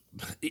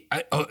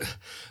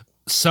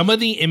 some of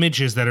the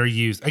images that are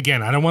used,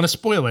 again, I don't want to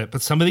spoil it,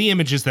 but some of the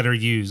images that are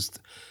used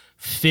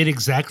fit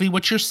exactly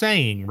what you're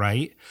saying,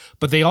 right?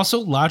 But they also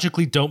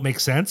logically don't make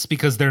sense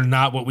because they're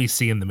not what we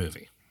see in the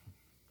movie.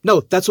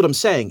 No, that's what I'm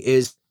saying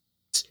is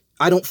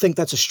I don't think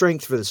that's a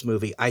strength for this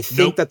movie. I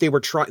think that they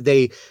were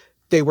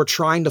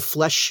trying to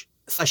flesh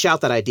out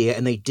that idea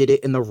and they did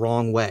it in the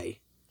wrong way.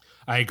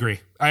 I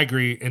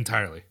agree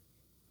entirely.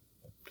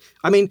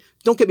 I mean,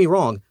 don't get me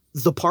wrong.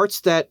 The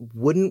parts that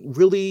wouldn't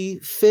really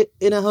fit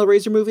in a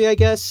Hellraiser movie, I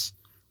guess,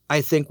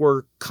 I think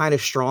were kind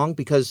of strong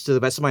because to the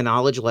best of my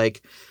knowledge,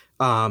 like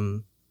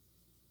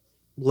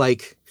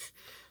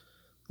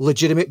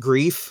legitimate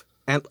grief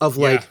and of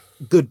like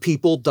good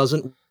people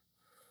don't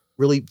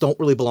really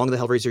belong in the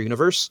Hellraiser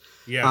universe.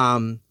 Yeah.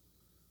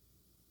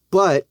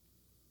 But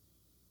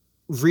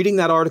reading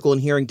that article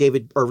and hearing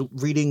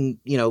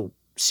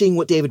seeing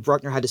what David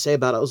Bruckner had to say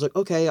about it, I was like,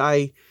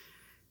 okay,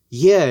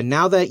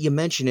 now that you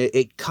mention it,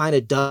 it kind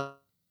of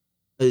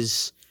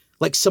does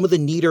like some of the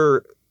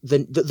neater,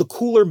 the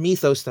cooler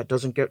mythos that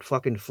doesn't get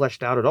fucking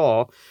fleshed out at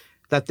all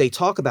that they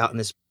talk about in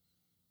this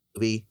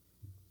movie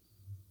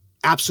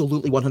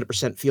absolutely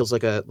 100% feels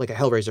like a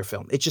Hellraiser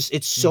film.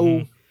 It's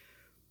so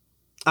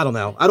I don't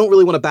know. I don't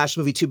really want to bash the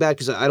movie too bad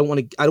because I don't want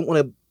it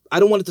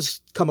to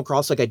come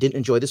across like I didn't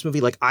enjoy this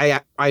movie. Like I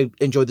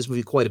enjoyed this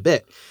movie quite a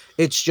bit.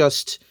 It's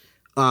just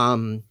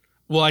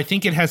well, I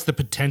think it has the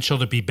potential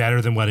to be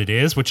better than what it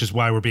is, which is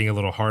why we're being a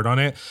little hard on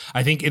it.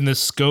 I think in the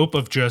scope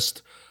of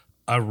just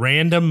a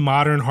random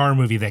modern horror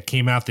movie that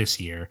came out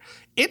this year,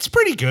 it's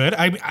pretty good.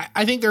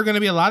 I think there are going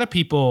to be a lot of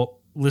people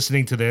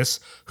listening to this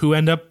who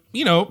end up,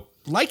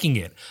 liking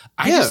it.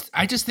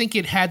 I just think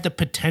it had the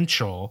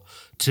potential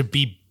to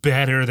be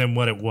better than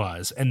what it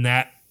was. And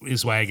that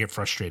is why I get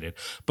frustrated.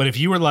 But if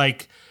you were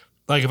like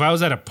if I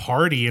was at a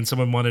party and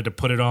someone wanted to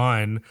put it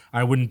on,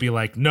 I wouldn't be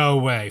like, no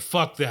way,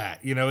 fuck that.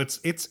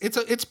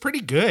 It's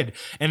pretty good.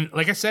 And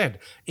like I said,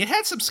 it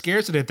had some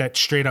scares in it that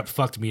straight up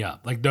fucked me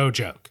up. Like no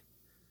joke.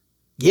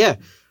 Yeah.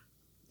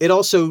 It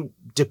also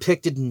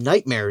depicted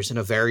nightmares in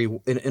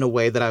a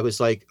way that I was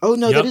like, oh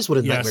no, that is what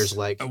a nightmare's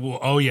like.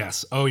 Oh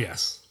yes.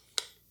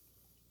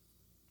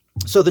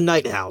 So the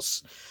Night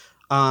House.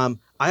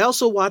 I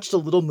also watched a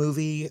little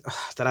movie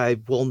that I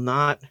will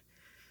not.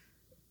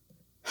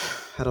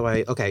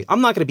 Okay, I'm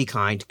not going to be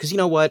kind because you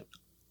know what?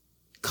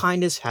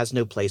 Kindness has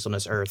no place on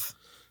this earth.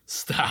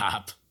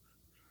 Stop.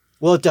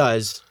 Well, it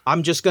does.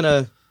 I'm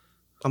gonna.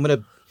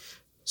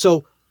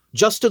 So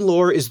Justin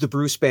Lore is the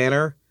Bruce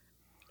Banner.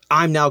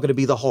 I'm now going to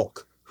be the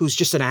Hulk, who's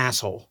just an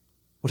asshole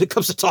when it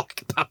comes to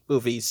talking about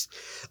movies.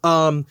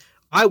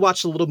 I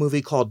watched a little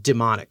movie called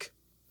Demonic,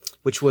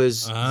 which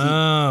was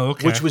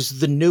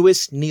the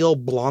newest Neil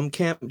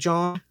Blomkamp.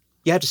 John,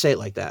 you have to say it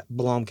like that,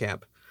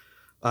 Blomkamp.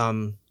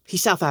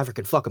 He's South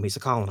African. Fuck him. He's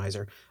a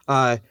colonizer.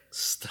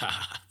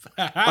 Stop.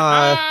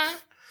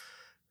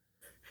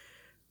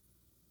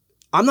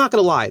 I'm not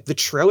gonna lie. The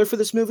trailer for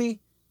this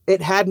movie,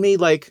 it had me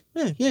like,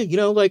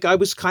 like I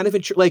was kind of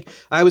this is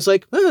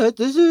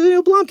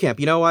Neil Blomkamp.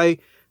 You know, I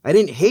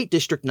didn't hate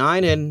District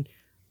 9 and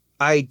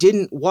I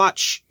didn't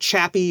watch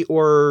Chappie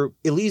or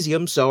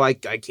Elysium, so I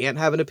can't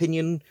have an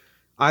opinion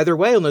either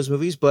way on those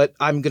movies. But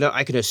I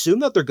can assume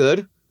that they're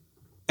good.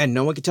 And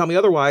no one can tell me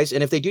otherwise.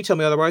 And if they do tell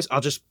me otherwise,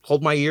 I'll just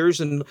hold my ears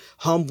and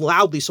hum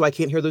loudly so I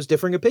can't hear those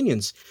differing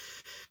opinions.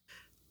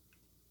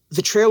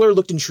 The trailer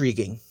looked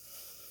intriguing.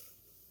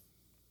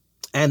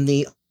 And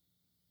the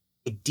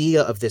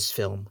idea of this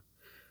film,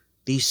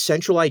 the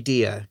central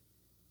idea,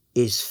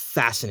 is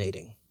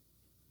fascinating.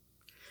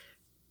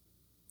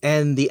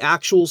 And the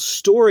actual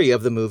story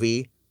of the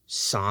movie,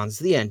 sans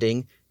the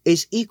ending,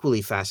 is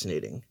equally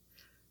fascinating.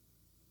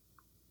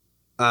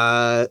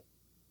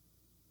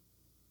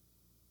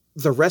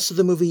 The rest of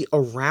the movie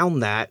around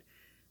that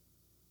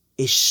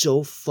is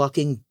so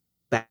fucking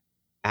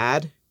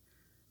bad.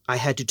 I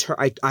had to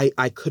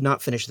I could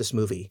not finish this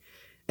movie.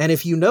 And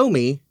if you know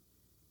me,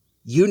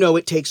 you know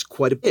it takes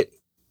quite a bit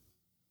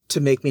to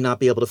make me not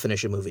be able to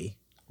finish a movie.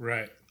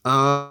 Right.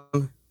 I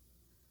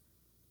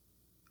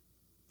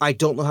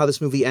don't know how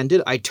this movie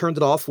ended. I turned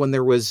it off when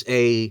there was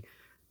a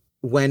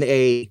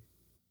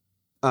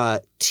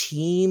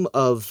team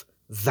of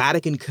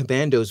Vatican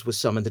commandos was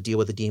summoned to deal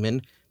with the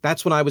demon.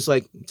 That's when I was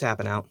like,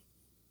 tapping out.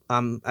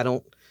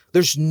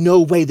 There's no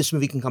way this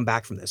movie can come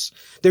back from this.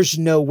 There's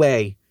no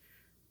way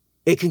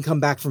it can come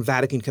back from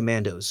Vatican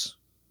commandos.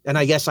 And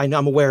I guess I'm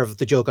aware of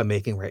the joke I'm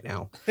making right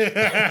now.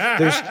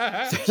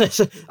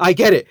 I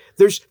get it.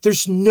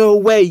 There's no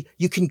way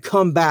you can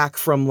come back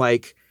from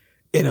like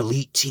an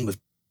elite team of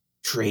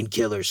trained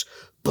killers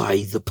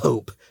by the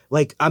Pope.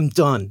 Like, I'm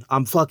done.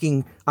 I'm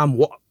walking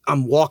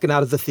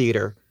out of the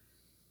theater.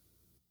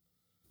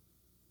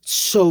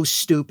 So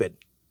stupid.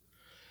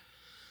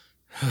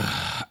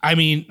 I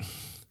mean,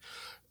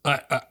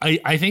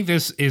 I think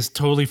this is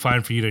totally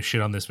fine for you to shit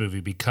on this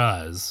movie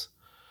because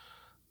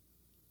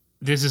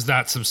this is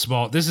not some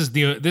small. This is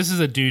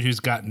a dude who's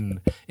gotten,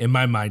 in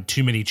my mind,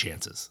 too many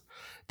chances.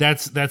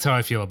 That's how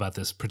I feel about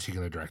this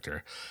particular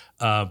director.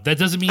 That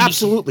doesn't mean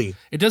absolutely.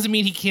 It doesn't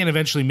mean he can't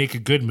eventually make a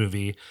good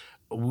movie.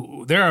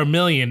 There are a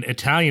million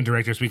Italian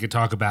directors we could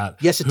talk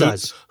about. Yes, it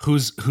does.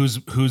 Whose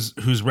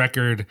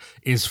record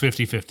is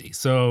 50-50.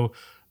 So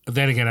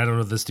then again, I don't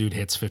know if this dude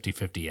hits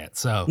 50-50 yet.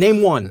 So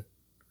name one.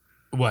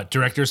 What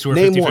directors who are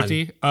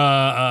 50-50?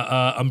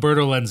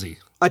 Umberto Lenzi.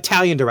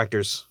 Italian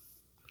directors.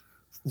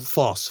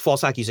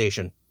 False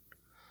accusation.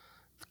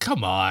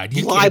 Come on,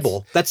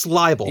 libel. That's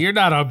libel. You're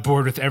not on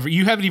board with every.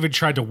 You haven't even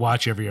tried to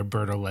watch every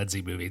Umberto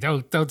Lenzi movie.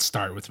 Don't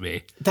start with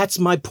me. That's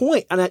my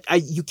point, and I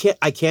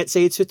can't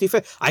say it's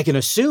 50-50. I can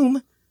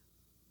assume,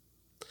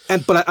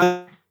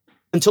 but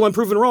until I'm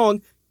proven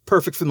wrong,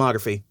 perfect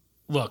filmography.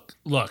 Look.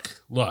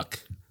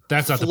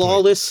 That's not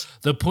flawless.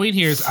 The point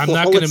here is I'm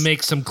not going to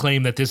make some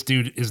claim that this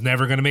dude is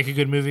never going to make a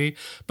good movie,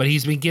 but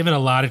he's been given a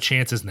lot of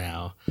chances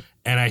now.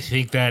 And I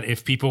think that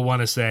if people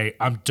want to say,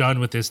 I'm done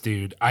with this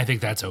dude, I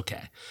think that's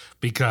okay.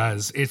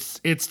 Because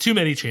it's too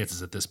many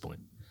chances at this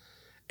point.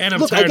 And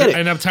I'm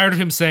tired of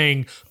him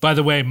saying, by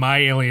the way, my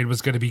Alien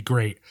was going to be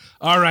great.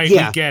 All right, we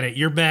get it.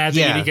 You're mad that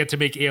you didn't get to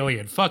make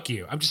Alien. Fuck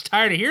you. I'm just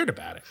tired of hearing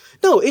about it.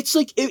 No, it's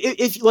like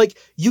if like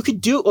you could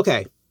do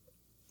okay.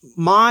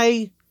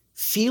 My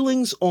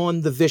feelings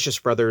on the Vicious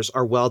Brothers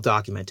are well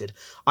documented.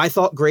 I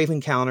thought Grave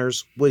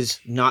Encounters was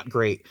not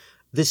great.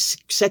 This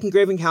second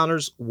Grave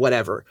Encounters,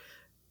 whatever.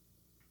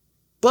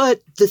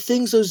 But the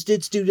things those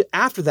dudes do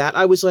after that,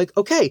 I was like,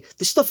 okay,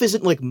 this stuff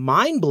isn't like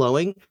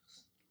mind-blowing,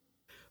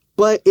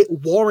 but it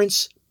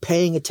warrants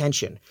paying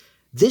attention.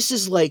 This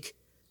is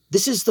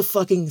the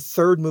fucking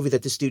third movie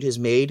that this dude has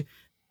made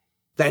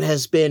that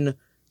has been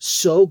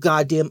so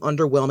goddamn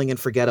underwhelming and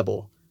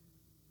forgettable.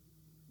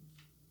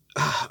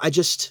 I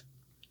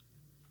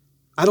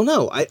don't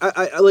know.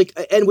 I like,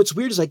 and what's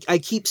weird is like, I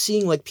keep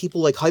seeing like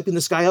people like hyping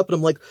this guy up and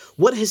I'm like,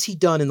 what has he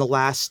done in the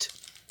last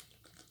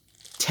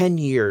 10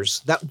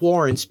 years that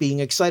warrants being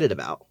excited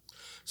about?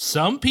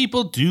 Some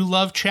people do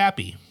love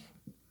Chappie.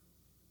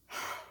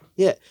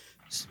 Yeah.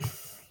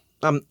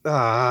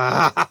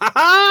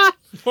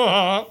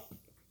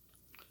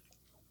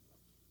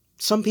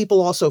 Some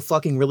people also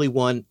fucking really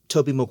want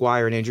Tobey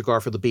Maguire and Andrew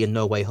Garfield to be in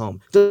No Way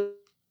Home. Doesn't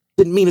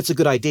mean it's a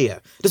good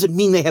idea. Doesn't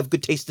mean they have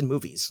good taste in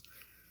movies.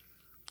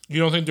 You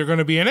don't think they're going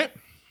to be in it?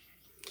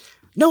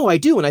 No, I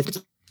do, and I think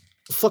it's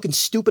fucking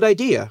stupid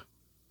idea.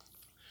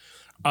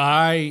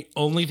 I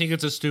only think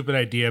it's a stupid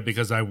idea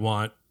because I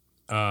want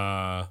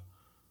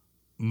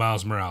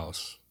Miles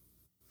Morales.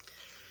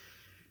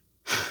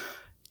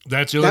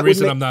 That's the only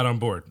reason I'm not on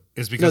board.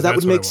 Is because that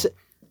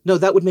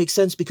would make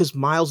sense because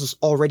Miles is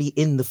already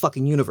in the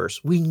fucking universe.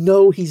 We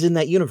know he's in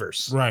that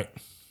universe. Right.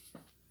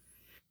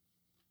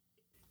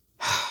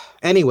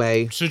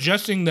 Anyway,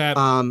 suggesting that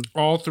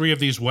all three of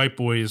these white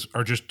boys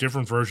are just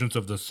different versions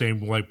of the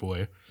same white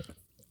boy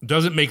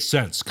doesn't make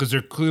sense because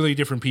they're clearly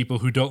different people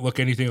who don't look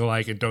anything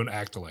alike and don't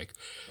act alike.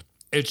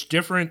 It's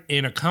different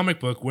in a comic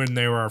book when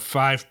there are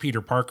 5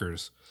 Peter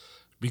Parkers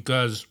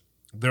because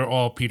they're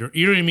all Peter.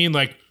 You know what I mean?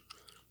 Like,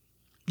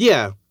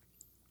 yeah.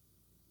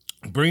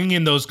 Bringing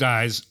in those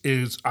guys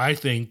is, I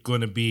think,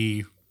 going to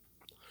be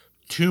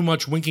too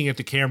much winking at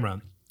the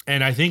camera.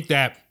 And I think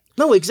that...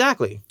 No,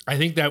 exactly. I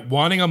think that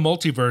wanting a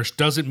multiverse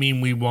doesn't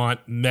mean we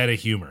want meta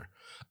humor.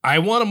 I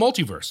want a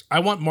multiverse. I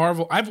want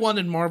Marvel. I've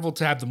wanted Marvel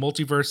to have the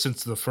multiverse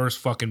since the first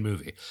fucking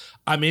movie.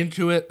 I'm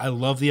into it. I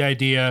love the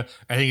idea.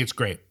 I think it's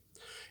great.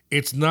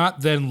 It's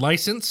not then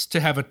licensed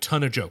to have a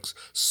ton of jokes.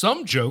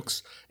 Some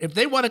jokes, if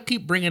they want to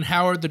keep bringing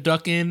Howard the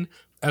Duck in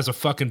as a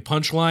fucking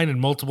punchline in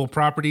multiple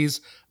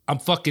properties, I'm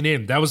fucking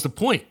in. That was the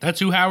point. That's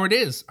who Howard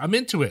is. I'm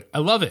into it. I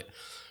love it.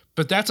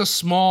 But that's a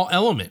small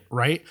element,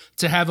 right?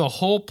 To have a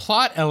whole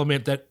plot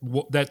element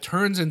that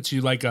turns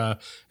into like a,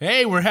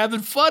 hey, we're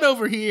having fun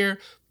over here,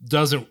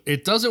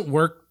 doesn't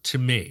work to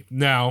me.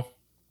 Now,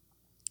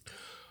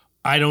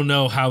 I don't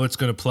know how it's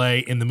going to play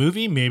in the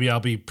movie. Maybe I'll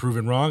be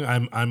proven wrong.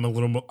 I'm a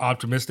little more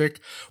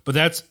optimistic, but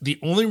that's the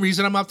only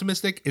reason I'm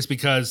optimistic is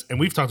because, and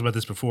we've talked about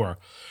this before,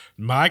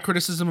 my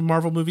criticism of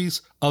Marvel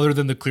movies, other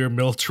than the clear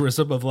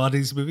militarism of a lot of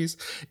these movies,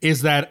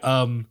 is that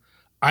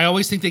I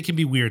always think they can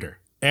be weirder.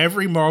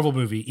 Every Marvel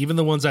movie, even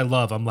the ones I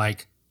love, I'm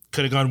like,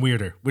 could have gone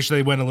weirder. Wish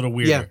they went a little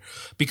weirder. Yeah.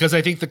 Because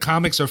I think the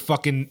comics are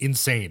fucking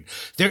insane.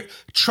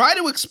 Try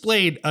to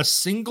explain a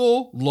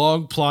single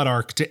long plot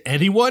arc to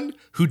anyone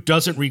who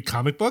doesn't read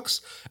comic books,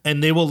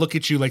 and they will look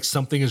at you like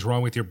something is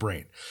wrong with your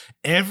brain.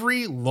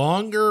 Every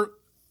longer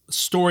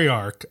story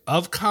arc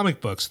of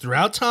comic books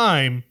throughout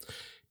time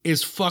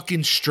is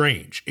fucking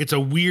strange. It's a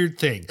weird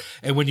thing.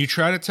 And when you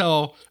try to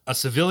tell a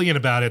civilian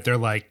about it, they're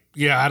like,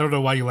 yeah, I don't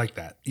know why you like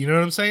that. You know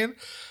what I'm saying?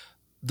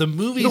 The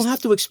movies... You don't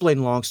have to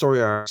explain long story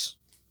arcs.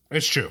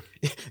 It's true.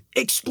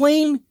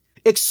 Explain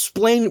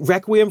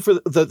Requiem for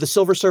the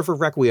Silver Surfer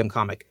Requiem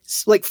comic.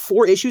 Like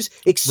 4 issues.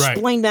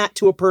 Explain that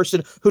to a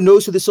person who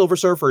knows who the Silver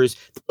Surfer is.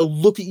 They'll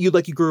look at you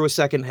like you grew a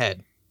second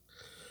head.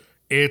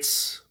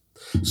 That's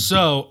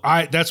what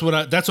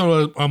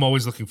I'm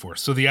always looking for.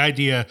 So the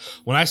idea,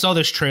 when I saw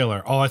this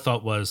trailer, all I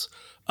thought was,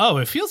 oh,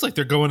 it feels like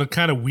they're going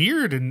kind of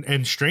weird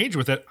and strange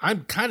with it.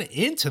 I'm kind of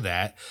into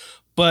that.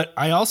 But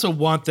I also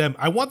want them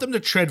to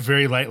tread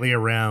very lightly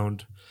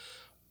around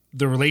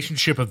the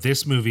relationship of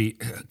this movie.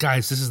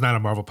 Guys, this is not a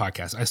Marvel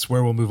podcast. I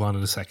swear we'll move on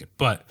in a second.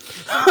 But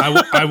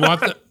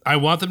I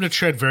want them to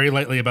tread very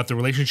lightly about the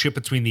relationship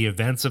between the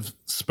events of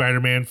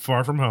Spider-Man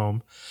Far From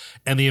Home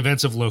and the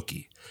events of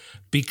Loki.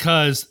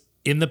 Because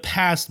in the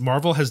past,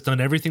 Marvel has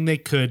done everything they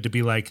could to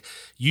be like,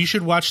 you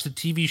should watch the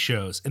TV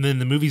shows. And then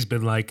the movie's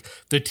been like,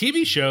 the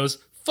TV shows,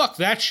 fuck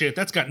that shit.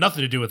 That's got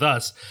nothing to do with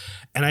us.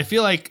 And I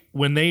feel like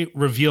when they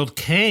revealed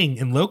Kang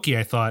in Loki,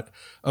 I thought,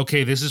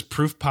 okay, this is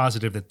proof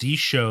positive that these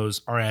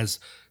shows are as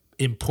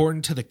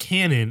important to the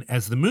canon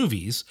as the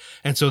movies,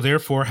 and so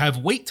therefore have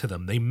weight to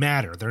them. They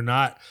matter. They're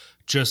not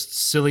just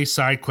silly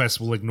side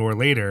quests we'll ignore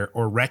later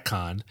or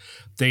retcon.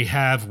 They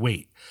have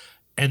weight.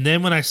 And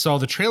then when I saw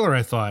the trailer,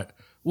 I thought,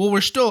 well,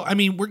 we're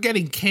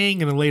getting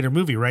Kang in a later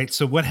movie, right?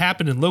 So what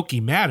happened in Loki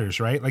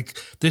matters, right? Like,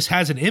 this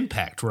has an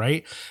impact,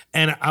 right?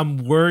 And I'm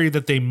worried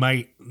that they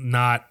might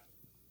not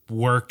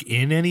work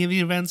in any of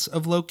the events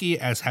of Loki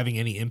as having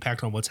any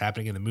impact on what's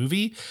happening in the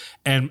movie.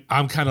 And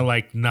I'm kind of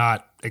like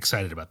not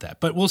excited about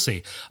that, but we'll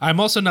see. I'm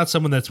also not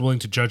someone that's willing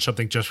to judge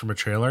something just from a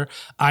trailer.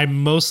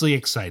 I'm mostly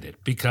excited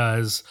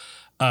because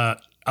other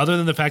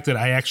than the fact that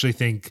I actually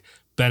think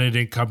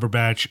Benedict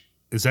Cumberbatch,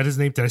 is that his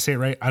name? Did I say it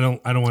right? I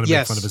don't want to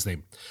make fun of his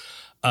name.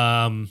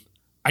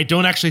 I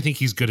don't actually think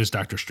he's good as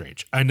Doctor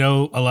Strange. I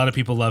know a lot of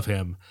people love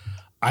him.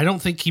 I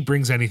don't think he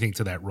brings anything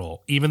to that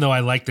role, even though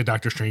I like the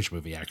Doctor Strange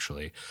movie,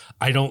 actually.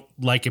 I don't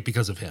like it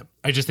because of him.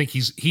 I just think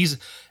he's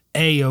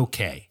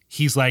A-okay.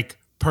 He's like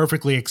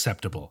perfectly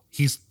acceptable.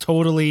 He's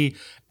totally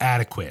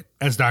adequate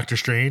as Doctor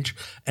Strange,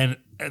 and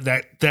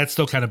that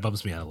still kind of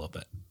bums me out a little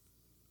bit.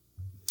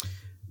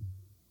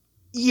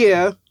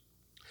 Yeah.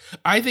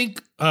 I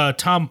think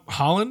Tom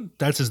Holland,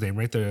 that's his name,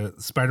 right? The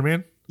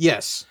Spider-Man?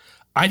 Yes.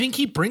 I think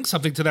he brings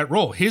something to that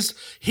role. His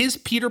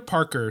Peter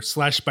Parker /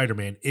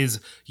 Spider-Man is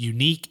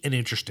unique and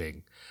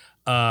interesting.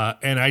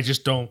 And I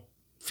just don't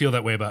feel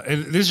that way about it.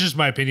 And this is just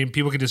my opinion.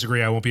 People can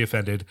disagree. I won't be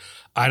offended.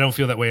 I don't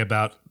feel that way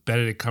about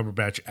Benedict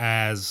Cumberbatch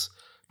as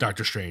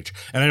Doctor Strange.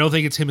 And I don't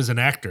think it's him as an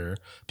actor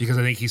because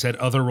I think he's had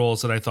other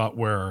roles that I thought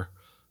were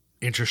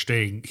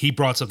interesting. He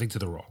brought something to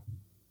the role.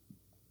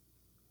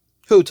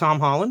 Who,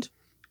 Tom Holland?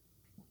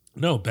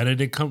 No,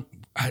 Benedict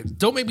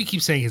Don't make me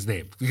keep saying his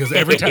name, because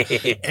every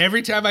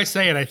time I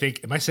say it, I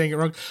think, am I saying it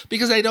wrong?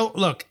 Because I don't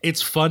look.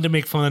 It's fun to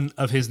make fun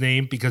of his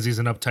name because he's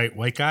an uptight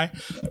white guy,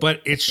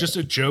 but it's just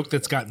a joke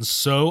that's gotten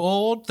so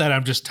old that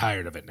I'm just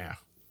tired of it now.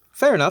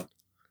 Fair enough.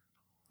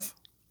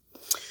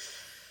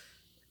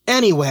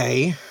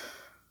 Anyway,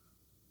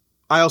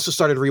 I also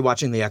started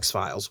rewatching The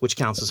X-Files, which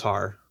counts as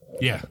horror.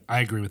 Yeah, I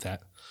agree with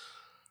that.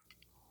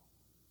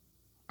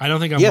 I don't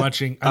think I'm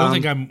watching. I don't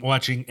think I'm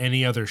watching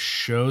any other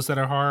shows that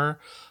are horror.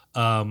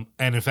 And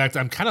in fact,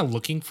 I'm kind of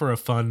looking for a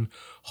fun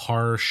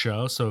horror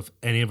show. So if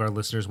any of our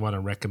listeners want to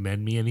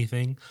recommend me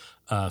anything,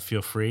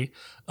 feel free.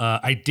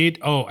 I did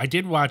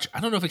watch, I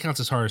don't know if it counts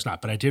as horror or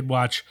not, but I did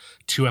watch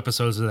 2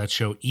 episodes of that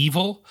show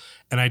Evil,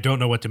 and I don't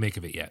know what to make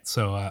of it yet.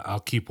 So I'll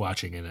keep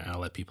watching and I'll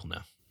let people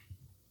know.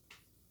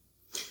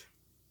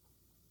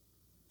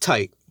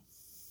 Tight.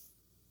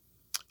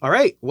 All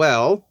right.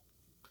 Well,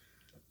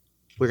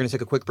 we're going to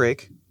take a quick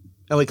break.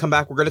 And when we come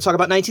back, we're going to talk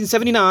about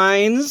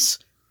 1979's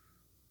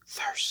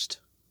Thirst.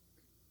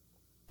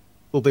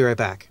 We'll be right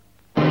back.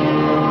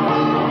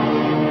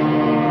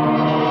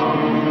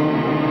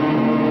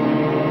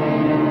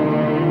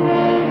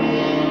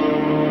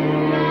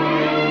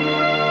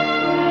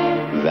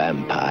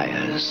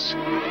 Vampires,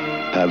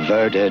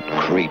 perverted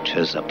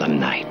creatures of the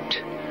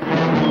night.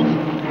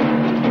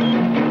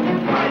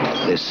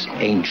 This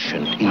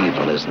ancient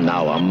evil is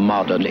now a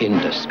modern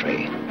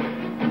industry,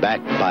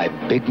 backed by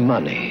big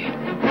money.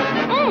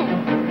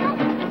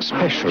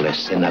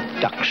 Specialists in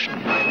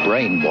abduction,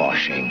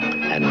 brainwashing,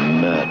 and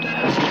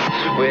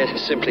murder. We're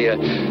simply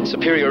a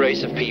superior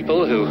race of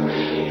people who,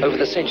 over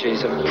the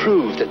centuries, have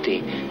proved that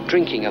the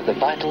drinking of the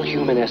vital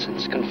human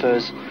essence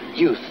confers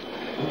youth,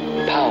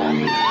 power.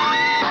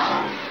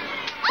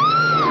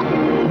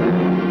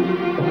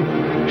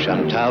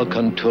 Chantal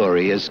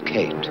Conturi is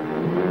Kate.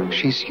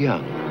 She's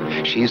young.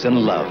 She's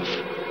in love.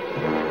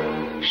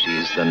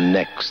 She's the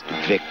next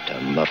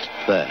victim of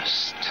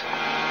thirst.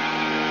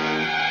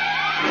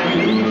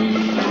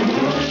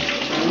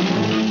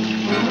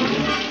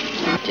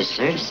 The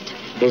thirst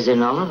is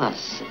in all of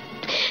us.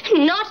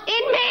 Not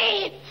in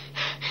me!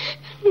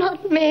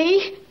 Not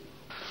me.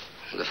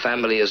 The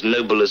family as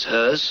noble as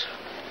hers,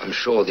 I'm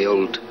sure the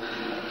old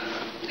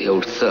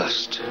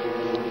thirst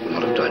will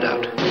not have died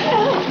out.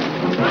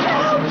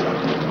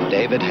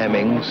 David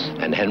Hemmings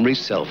and Henry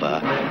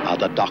Silver are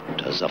the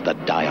doctors of the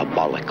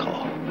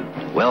diabolical.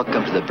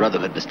 Welcome to the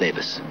Brotherhood, Miss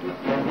Davis.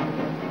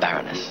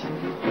 Baroness.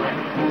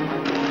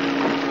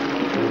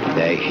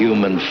 Their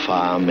human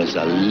farm is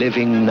a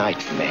living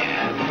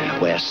nightmare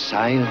where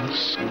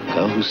science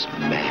goes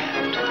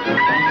mad.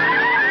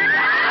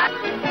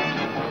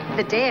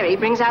 The dairy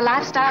brings our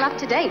lifestyle up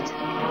to date.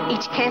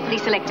 Each carefully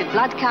selected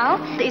blood cow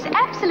is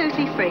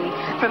absolutely free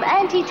from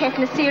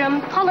anti-tetanus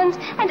serum, pollens,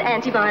 and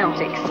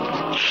antibiotics.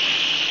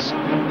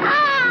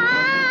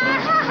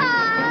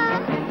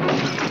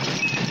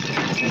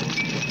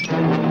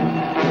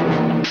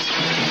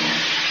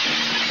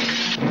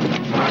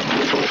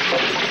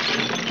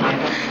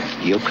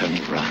 You can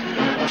run.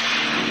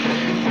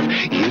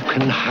 You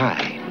can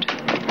hide.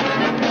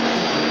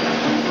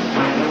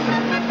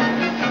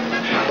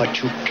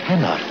 But you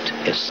cannot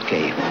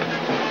escape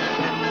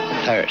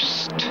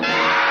thirst.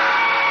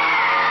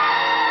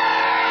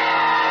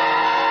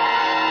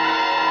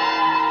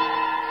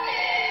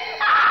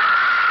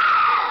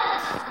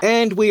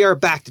 And we are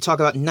back to talk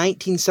about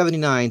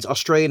 1979's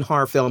Australian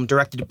horror film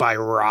directed by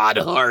Rod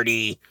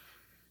Hardy.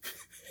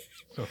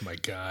 Oh my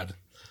God.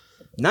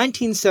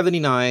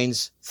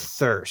 1979's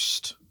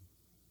Thirst.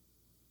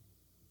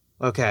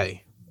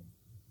 Okay.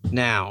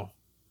 Now,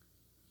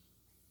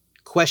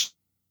 question,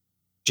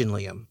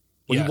 Liam.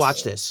 When Yes. you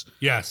watch this,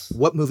 Yes.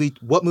 what movie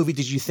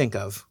did you think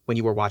of when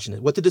you were watching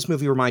it? What did this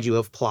movie remind you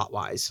of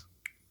plot-wise?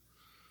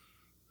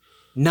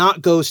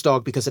 Not Ghost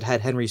Dog because it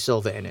had Henry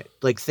Silva in it.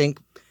 Like, think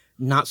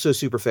not so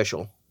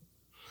superficial.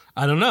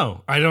 I don't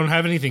know. I don't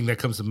have anything that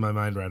comes to my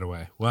mind right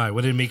away. Why?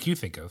 What did it make you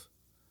think of?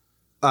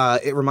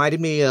 It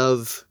reminded me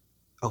of,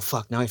 oh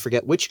fuck, now I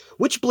forget which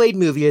Blade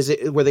movie is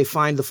it where they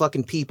find the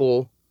fucking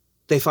people,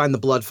 they find the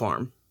blood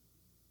farm.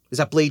 Is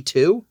that Blade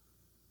 2?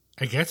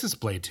 I guess it's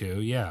Blade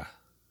 2, yeah.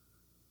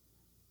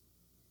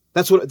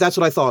 That's what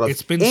I thought of.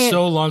 It's been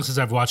so long since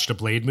I've watched a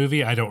Blade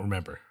movie, I don't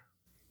remember.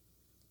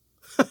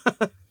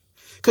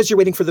 Because you're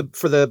waiting for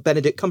the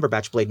Benedict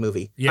Cumberbatch Blade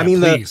movie. Yeah, I mean,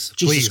 please.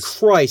 Jesus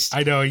Christ.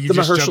 I know you the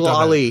just Mahershala jumped on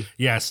Ali. that.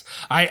 Yes,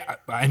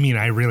 I mean,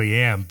 I really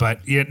am,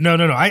 but yeah, no.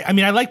 I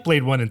mean, I like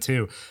Blade 1 and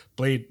 2.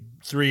 Blade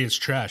 3 is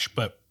trash,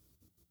 but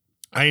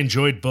I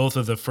enjoyed both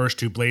of the first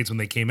 2 Blades when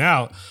they came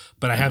out,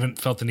 but I haven't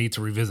felt the need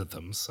to revisit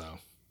them. So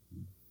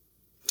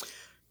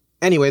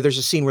anyway, there's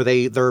a scene where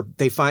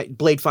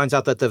Blade finds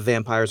out that the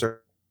vampires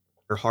are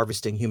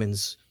harvesting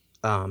humans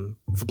for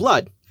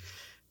blood.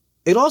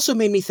 It also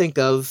made me think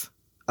of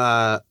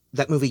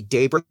that movie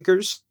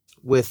Daybreakers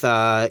with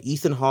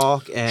Ethan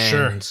Hawke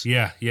and sure,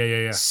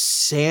 yeah.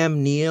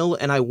 Sam Neill,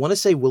 and I want to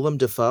say Willem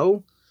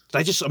Dafoe. Did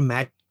I just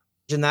imagine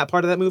that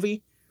part of that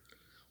movie?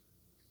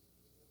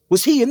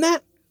 Was he in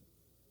that?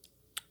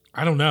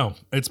 I don't know.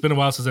 It's been a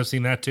while since I've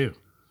seen that too.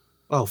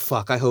 Oh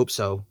fuck, I hope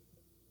so.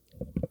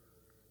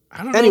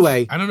 I don't know.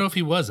 Anyway. I don't know if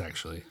he was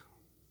actually.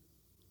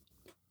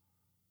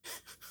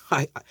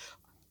 I'm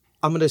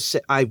gonna say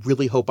I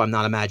really hope I'm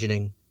not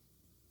imagining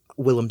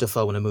Willem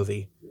Dafoe in a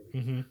movie.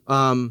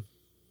 Mm-hmm.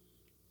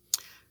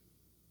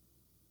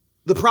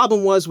 The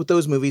problem was with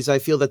those movies, I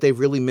feel that they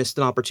really missed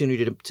an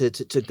opportunity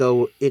to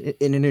go in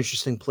an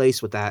interesting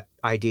place with that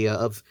idea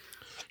of.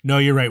 No,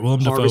 you're right.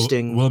 Willem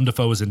harvesting.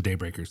 Dafoe was in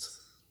Daybreakers.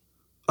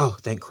 Oh,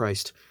 thank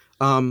Christ.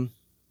 I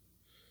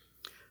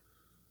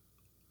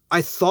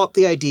thought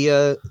the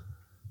idea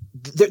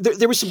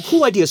there were some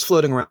cool ideas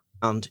floating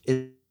around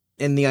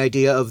in the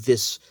idea of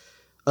these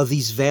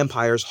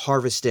vampires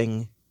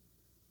harvesting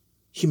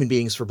human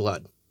beings for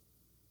blood.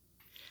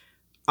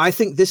 I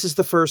think this is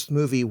the first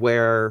movie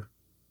where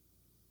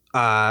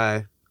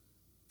that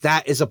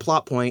is a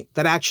plot point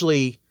that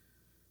actually,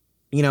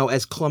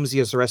 as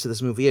clumsy as the rest of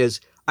this movie is,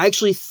 I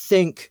actually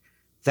think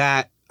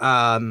that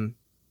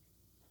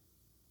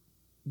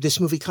this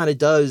movie kind of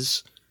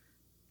does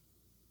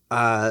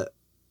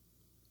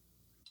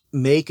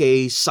make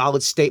a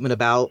solid statement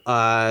about,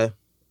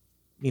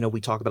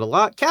 we talk about a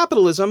lot,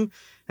 capitalism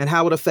and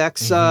how it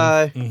affects,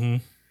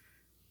 and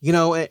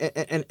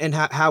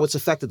how it's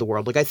affected the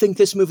world. Like, I think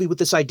this movie with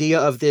this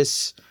idea of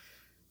this,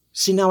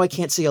 see, now I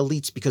can't say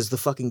elites because the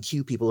fucking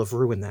Q people have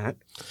ruined that.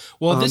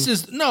 Well, I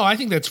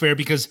think that's fair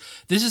because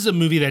this is a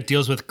movie that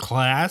deals with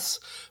class,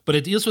 but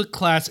it deals with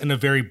class in a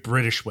very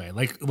British way.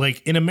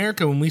 Like in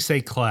America, when we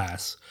say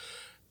class,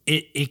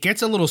 it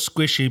gets a little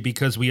squishy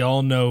because we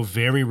all know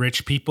very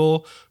rich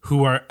people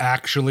who are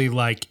actually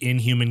like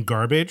inhuman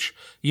garbage.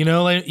 You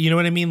know what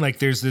I mean? Like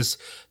there's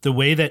the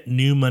way that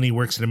new money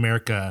works in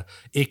America,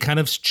 it kind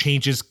of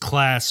changes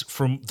class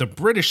from the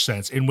British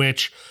sense in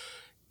which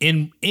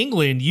in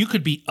England, you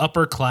could be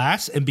upper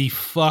class and be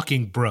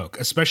fucking broke,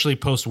 especially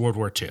post World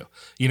War II.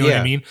 You know what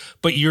I mean?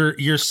 But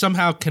you're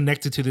somehow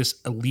connected to this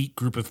elite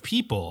group of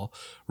people,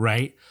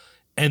 right?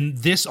 And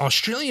this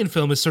Australian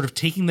film is sort of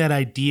taking that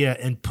idea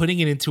and putting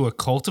it into a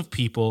cult of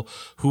people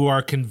who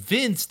are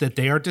convinced that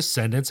they are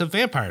descendants of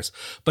vampires.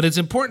 But it's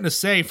important to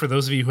say, for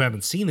those of you who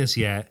haven't seen this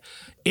yet,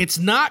 it's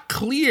not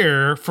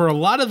clear for a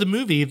lot of the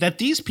movie that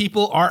these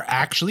people are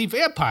actually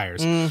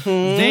vampires.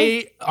 Mm-hmm.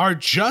 They are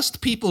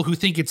just people who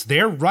think it's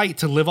their right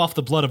to live off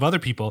the blood of other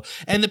people.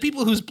 And the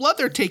people whose blood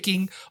they're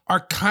taking are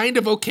kind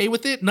of okay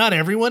with it. Not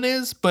everyone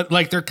is, but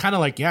like they're kind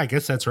of like, yeah, I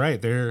guess that's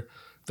right. They're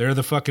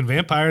the fucking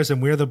vampires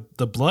and we're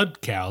the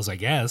blood cows, I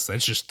guess.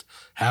 That's just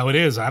how it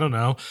is. I don't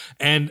know.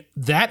 And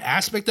that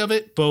aspect of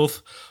it,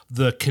 both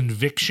the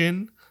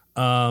conviction,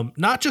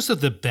 not just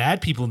of the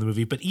bad people in the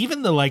movie, but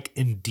even the like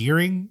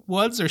endearing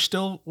ones are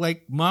still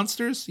like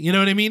monsters. You know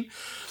what I mean?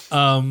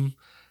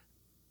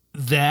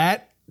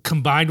 That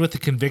combined with the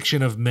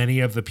conviction of many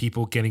of the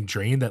people getting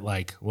drained that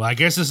like, well, I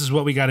guess this is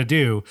what we got to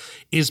do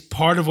is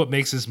part of what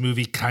makes this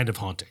movie kind of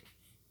haunting.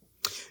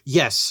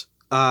 Yes.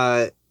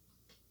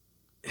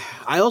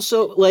 I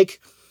also like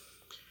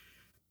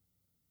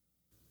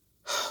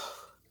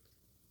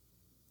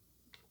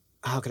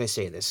how can I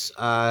say this?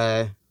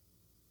 One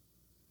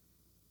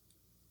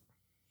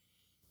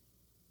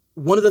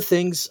of the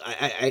things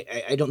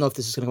I don't know if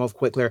this is going to come off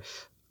quite clear.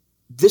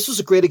 This was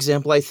a great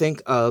example, I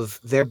think, of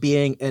there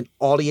being an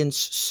audience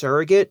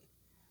surrogate.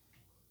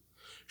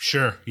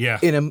 Sure, yeah.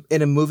 In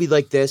a movie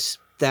like this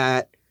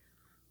that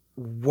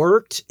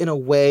worked in a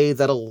way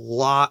that a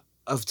lot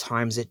of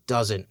times it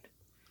doesn't.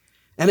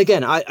 And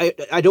again,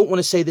 I don't want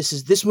to say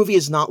this movie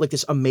is not like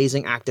this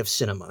amazing act of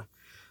cinema.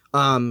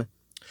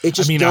 It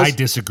just I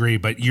disagree,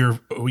 but you're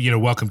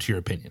welcome to your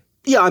opinion.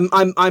 Yeah,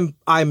 I'm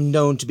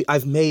known to be.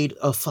 I've made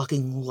a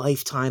fucking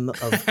lifetime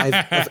of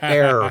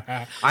error.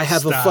 I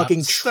have a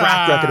fucking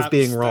track record of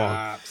being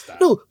wrong.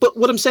 No, but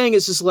what I'm saying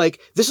is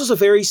like this is a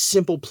very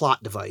simple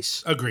plot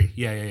device. Agree.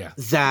 Yeah.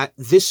 That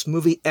this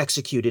movie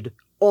executed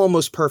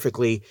almost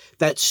perfectly.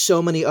 That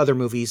so many other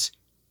movies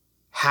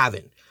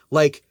haven't.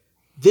 Like.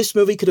 This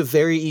movie could have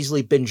very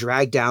easily been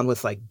dragged down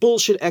with like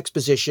bullshit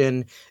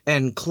exposition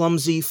and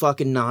clumsy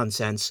fucking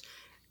nonsense.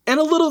 And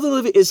a little bit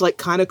of it is like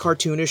kind of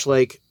cartoonish.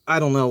 Like, I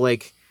don't know,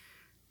 like,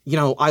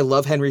 I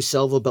love Henry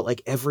Silva, but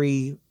like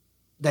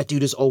that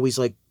dude is always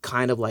like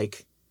kind of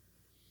like,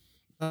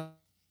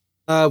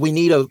 we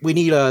need a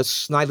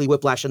Snidely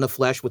Whiplash in the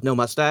flesh with no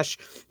mustache.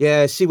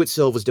 Yeah. See what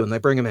Silva's doing. They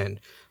bring him in.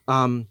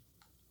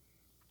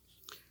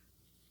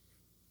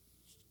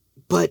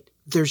 But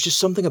there's just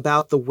something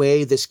about the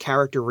way this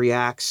character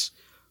reacts,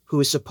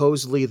 who is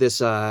supposedly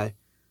this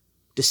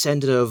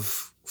descendant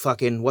of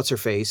fucking what's her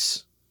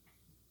face,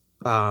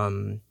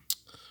 Lady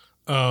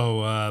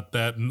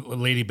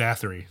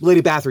Bathory.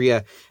 Lady Bathory,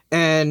 yeah.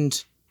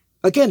 And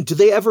again, do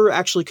they ever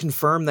actually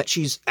confirm that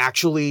she's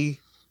actually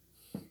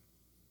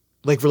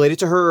like related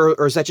to her,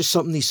 or is that just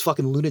something these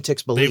fucking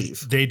lunatics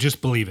believe? They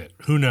just believe it.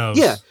 Who knows?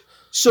 Yeah.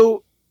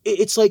 So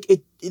it's like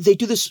they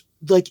do this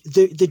like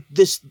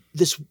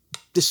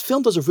this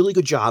film does a really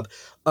good job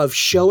of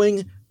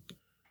showing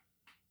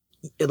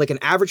like an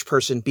average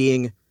person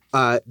being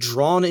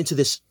drawn into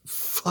this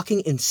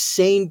fucking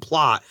insane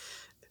plot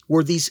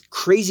where these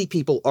crazy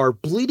people are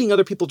bleeding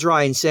other people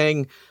dry and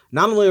saying,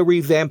 not only are we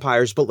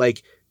vampires, but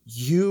like,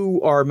 you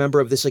are a member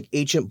of this like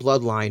ancient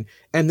bloodline.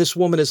 And this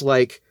woman is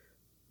like,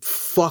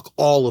 fuck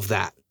all of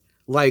that.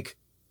 Like,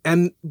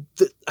 and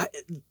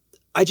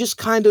I just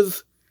kind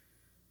of,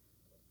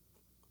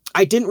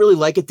 I didn't really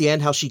like at the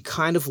end how she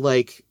kind of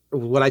like,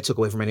 what I took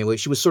away from it anyway,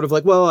 she was sort of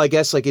like, well, I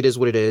guess like it is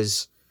what it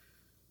is.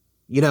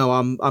 You know,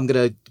 I'm going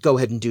to go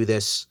ahead and do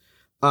this.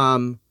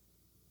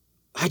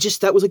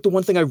 That was like the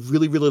one thing I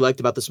really, really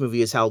liked about this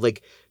movie is how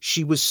like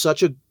she was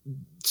it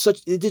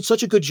did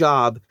such a good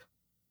job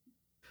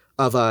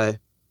of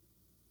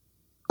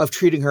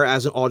treating her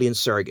as an audience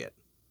surrogate.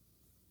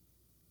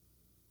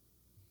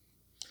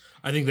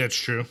 I think that's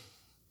true.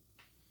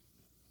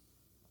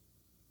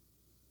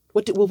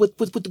 What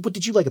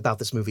did you like about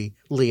this movie,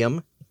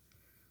 Liam?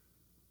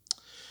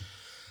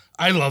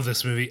 I love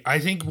this movie. I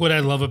think what I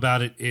love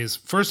about it is,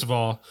 first of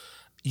all,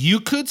 you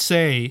could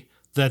say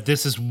that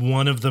this is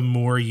one of the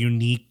more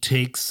unique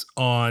takes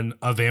on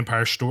a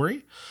vampire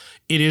story.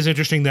 It is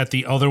interesting that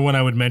the other one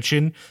I would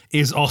mention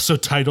is also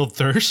titled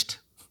Thirst.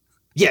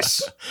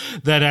 Yes.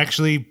 That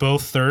actually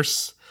both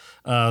Thirsts,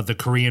 the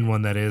Korean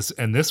one that is,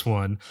 and this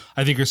one,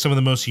 I think are some of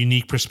the most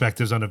unique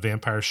perspectives on a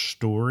vampire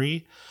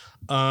story.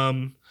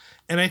 And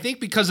I think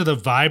because of the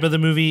vibe of the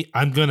movie,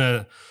 I'm going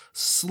to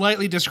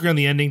slightly disagree on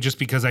the ending just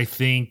because I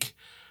think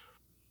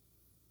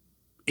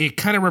it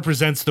kind of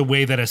represents the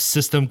way that a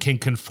system can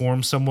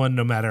conform someone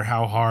no matter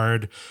how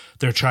hard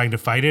they're trying to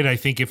fight it. I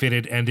think if it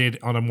had ended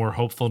on a more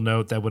hopeful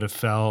note, that would have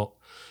felt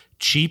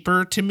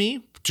cheaper to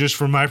me. Just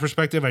from my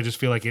perspective, I just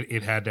feel like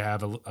it had to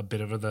have a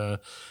bit of the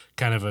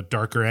kind of a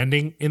darker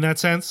ending in that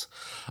sense.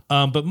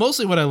 But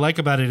mostly what I like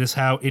about it is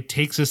how it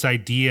takes this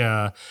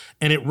idea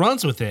and it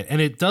runs with it.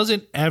 And it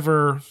doesn't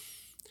ever,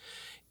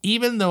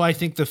 even though I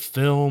think the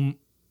film,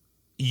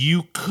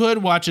 you could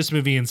watch this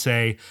movie and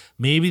say,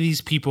 maybe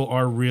these people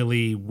are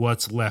really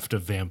what's left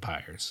of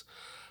vampires.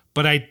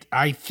 But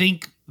I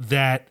think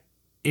that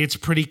it's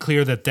pretty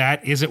clear that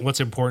that isn't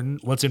what's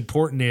important. What's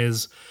important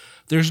is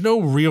there's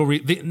no real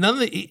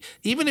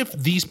even if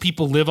these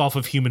people live off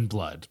of human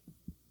blood,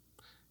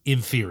 in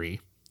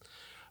theory,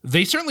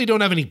 they certainly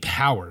don't have any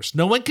powers.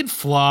 No one can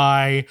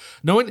fly.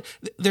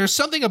 There's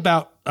something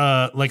about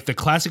like the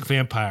classic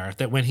vampire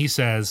that when he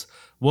says,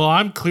 well,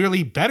 I'm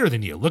clearly better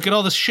than you. Look at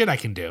all this shit I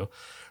can do.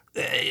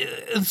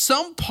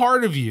 Some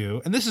part of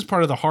you, and this is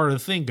part of the heart of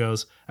the thing,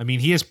 goes, I mean,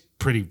 he is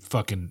pretty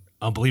fucking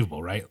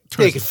unbelievable, right?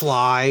 He can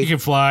fly. He can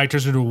fly,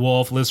 turns into a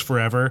wolf, lives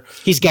forever.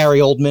 He's Gary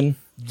Oldman.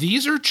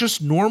 These are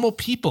just normal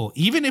people.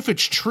 Even if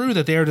it's true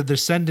that they are the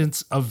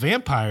descendants of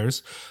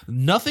vampires,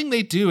 nothing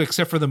they do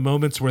except for the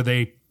moments where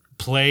they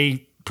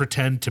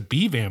pretend to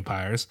be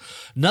vampires,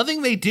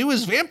 nothing they do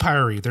is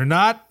vampire-y. They're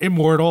not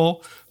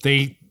immortal.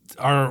 They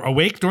are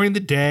awake during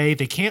the day.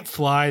 They can't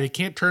fly. They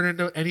can't turn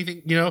into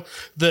anything, you know,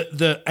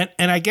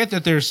 and I get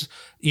that there's,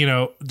 you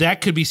know,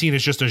 that could be seen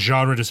as just a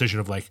genre decision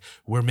of like,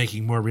 we're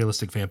making more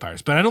realistic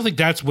vampires, but I don't think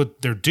that's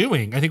what they're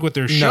doing. I think what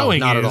they're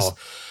showing is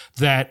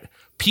that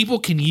people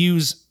can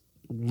use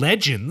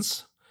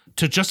legends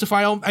to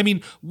justify all. I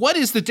mean, what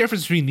is the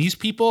difference between these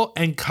people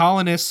and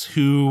colonists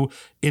who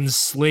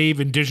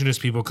enslave indigenous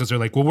people because they're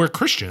like, well, we're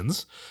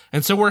Christians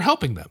and so we're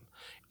helping them?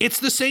 It's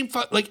the same.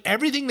 Like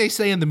everything they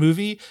say in the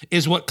movie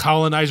is what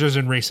colonizers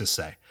and racists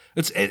say.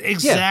 It's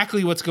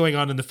exactly what's going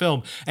on in the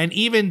film. And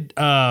even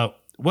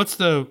what's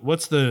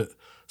the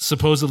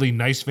supposedly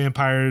nice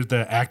vampire,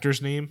 the actor's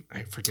name?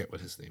 I forget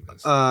what his name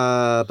is.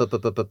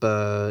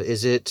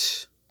 Is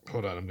it?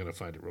 Hold on, I'm gonna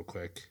find it real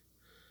quick.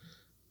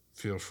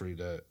 Feel free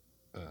to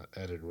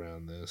edit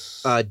around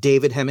this.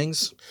 David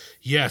Hemmings.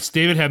 Yes,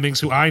 David Hemmings,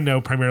 who I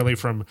know primarily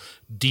from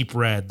Deep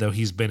Red, though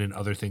he's been in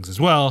other things as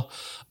well.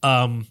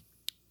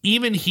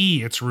 Even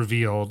he, it's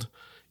revealed,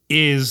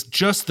 is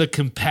just the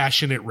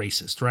compassionate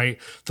racist, right?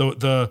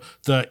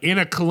 The in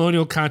a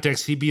colonial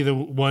context, he'd be the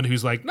one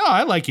who's like, no,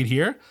 I like it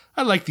here.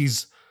 I like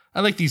these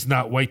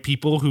not white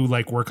people who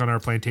like work on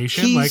our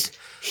plantation.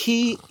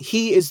 He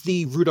is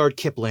the Rudyard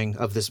Kipling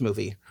of this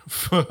movie.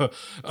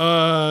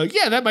 Yeah,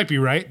 that might be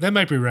right.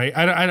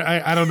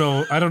 I don't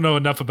know. I don't know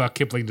enough about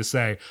Kipling to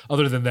say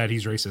other than that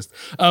he's racist.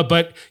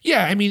 But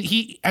yeah, I mean,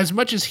 he, as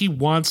much as he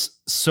wants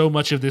so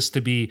much of this to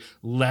be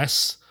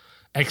less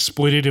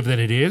exploitative than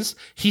it is,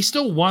 he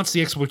still wants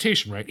the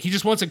exploitation, right? He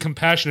just wants a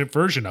compassionate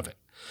version of it.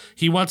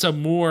 He wants a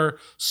more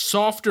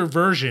softer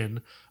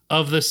version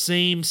of the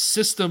same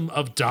system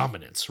of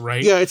dominance,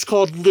 right? Yeah, it's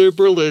called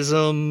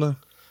liberalism.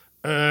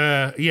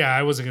 Yeah,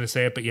 I wasn't going to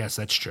say it, but yes,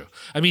 that's true.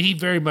 I mean, he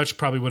very much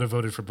probably would have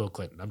voted for Bill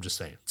Clinton. I'm just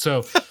saying.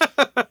 So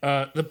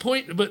the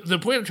point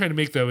I'm trying to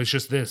make though is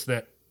just this,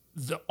 that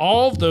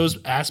all of those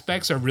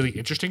aspects are really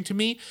interesting to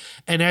me.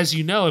 And as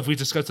you know, if we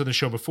discussed on the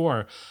show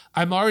before,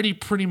 I'm already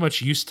pretty much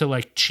used to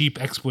like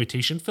cheap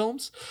exploitation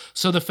films.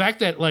 So the fact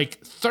that like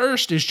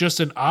Thirst is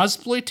just an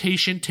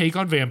Ozploitation take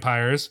on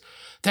vampires,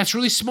 that's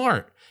really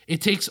smart.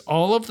 It takes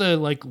all of the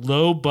like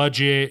low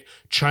budget,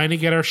 trying to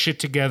get our shit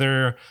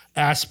together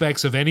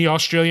aspects of any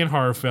Australian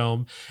horror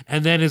film,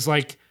 and then is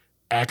like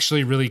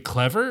actually really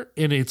clever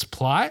in its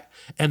plot,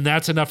 and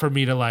that's enough for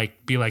me to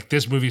like be like,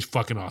 this movie's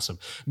fucking awesome.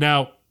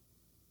 Now,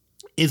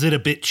 is it a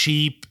bit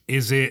cheap?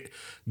 Is it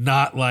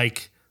not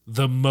like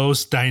the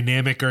most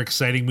dynamic or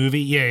exciting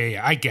movie?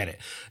 Yeah, I get it.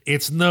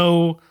 It's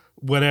no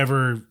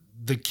whatever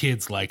the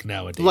kids like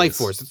nowadays. Life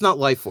Force. It's not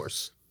Life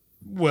Force.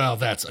 Well,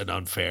 that's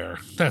unfair.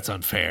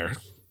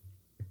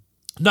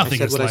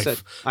 Nothing I is said what life. I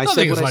said. I Nothing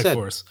said is what I Life said.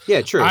 Force.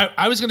 Yeah, true.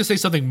 I was going to say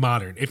something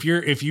modern. If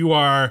you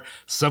are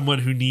someone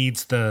who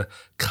needs the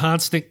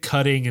constant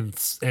cutting and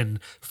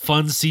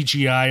fun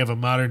CGI of a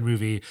modern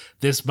movie,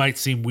 this might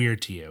seem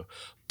weird to you.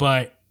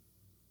 But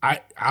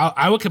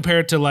I would compare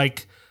it to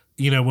like,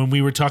 when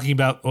we were talking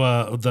about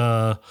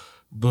the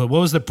what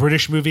was the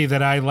British movie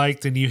that I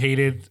liked and you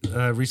hated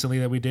recently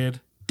that we did?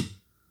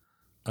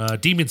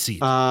 Demon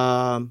Seed.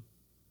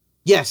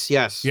 Yes.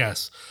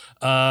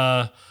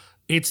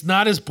 It's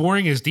not as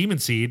boring as Demon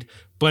Seed,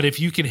 but if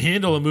you can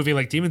handle a movie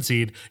like Demon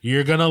Seed,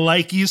 you're gonna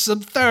like you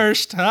some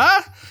Thirst,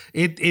 huh?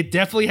 It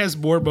definitely has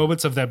more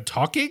moments of them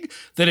talking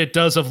than it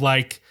does of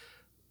like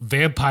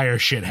vampire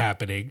shit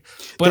happening.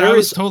 But I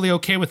was totally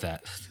okay with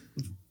that.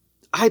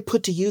 I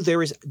put to you,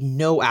 there is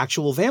no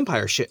actual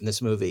vampire shit in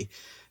this movie.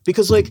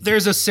 Because like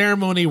there's a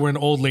ceremony where an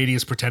old lady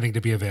is pretending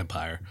to be a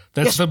vampire.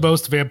 That's the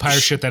most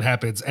vampire shit that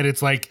happens. And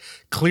it's like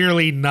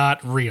clearly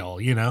not real,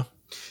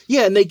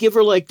 Yeah, and they give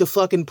her like the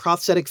fucking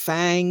prosthetic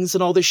fangs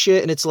and all this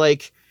shit, and it's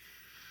like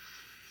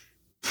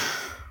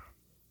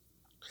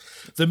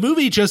the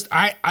movie just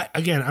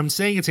I'm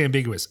saying it's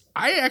ambiguous.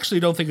 I actually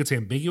don't think it's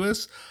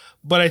ambiguous,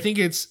 but I think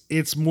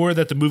it's more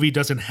that the movie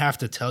doesn't have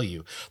to tell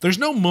you. There's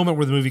no moment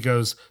where the movie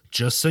goes,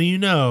 just so you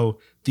know,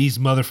 these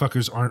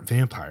motherfuckers aren't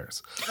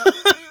vampires.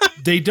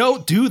 They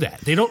don't do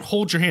that. They don't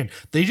hold your hand.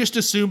 They just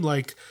assume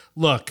like,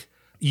 look,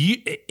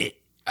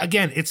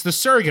 again, it's the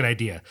surrogate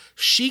idea.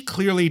 She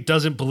clearly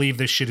doesn't believe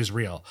this shit is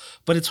real,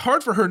 but it's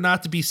hard for her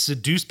not to be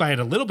seduced by it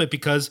a little bit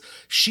because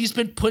she's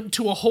been put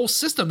into a whole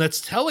system that's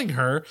telling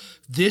her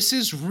this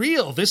is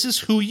real. This is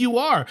who you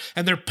are.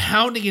 And they're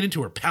pounding it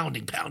into her,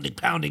 pounding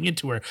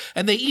into her.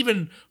 And they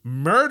even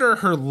murder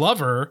her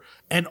lover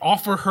and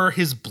offer her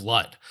his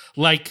blood.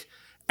 Like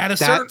at a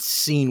certain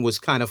scene was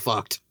kind of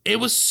fucked. It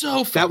was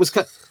so fucked. That was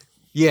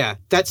yeah,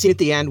 that scene at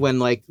the end when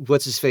like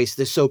what's his face,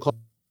 this so-called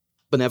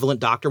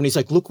benevolent doctor, when he's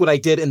like, look what I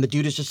did, and the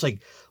dude is just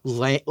like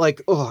I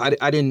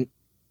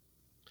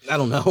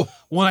don't know.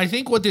 Well, I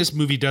think what this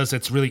movie does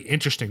that's really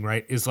interesting,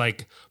 right, is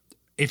like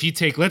if you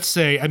take, let's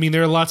say, I mean,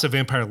 there are lots of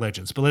vampire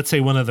legends, but let's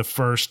say one of the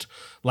first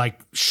like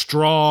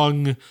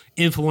strong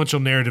influential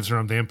narratives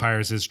around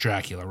vampires is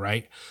Dracula,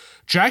 right?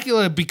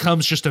 Dracula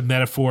becomes just a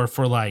metaphor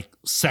for like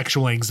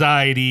sexual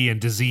anxiety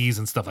and disease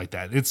and stuff like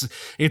that.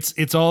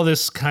 It's all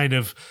this kind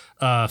of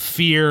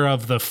fear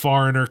of the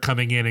foreigner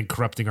coming in and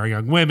corrupting our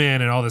young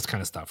women and all this kind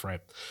of stuff,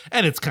 right?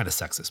 And it's kind of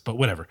sexist, but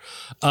whatever.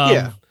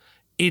 Yeah.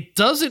 It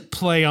doesn't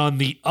play on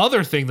the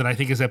other thing that I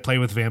think is at play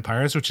with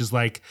vampires, which is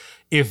like,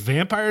 if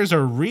vampires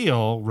are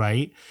real,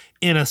 right,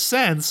 in a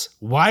sense,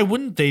 why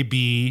wouldn't they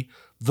be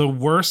the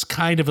worst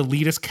kind of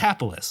elitist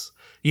capitalists?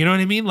 You know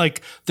what I mean?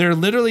 Like, they're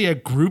literally a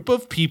group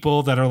of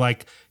people that are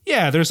like,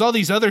 yeah, there's all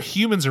these other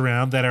humans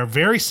around that are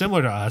very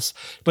similar to us,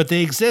 but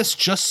they exist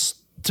just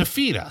to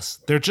feed us.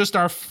 They're just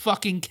our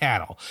fucking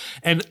cattle.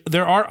 And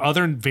there are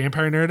other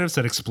vampire narratives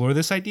that explore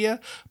this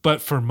idea,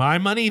 but for my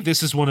money,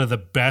 this is one of the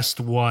best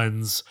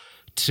ones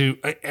to,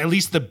 at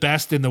least the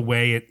best in the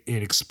way it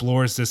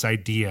explores this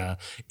idea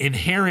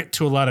inherent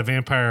to a lot of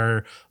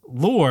vampire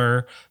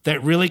lore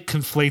that really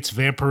conflates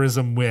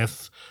vampirism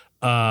with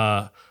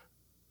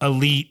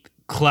elite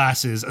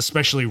classes,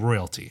 especially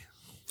royalty.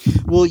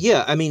 Well,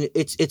 yeah, I mean,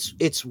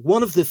 it's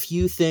one of the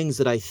few things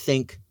that I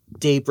think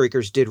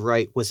Daybreakers did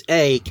right was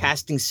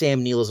casting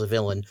Sam Neill as a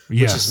villain,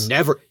 which is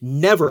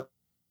never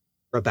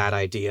a bad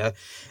idea.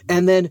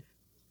 And then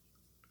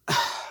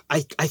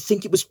I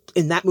think it was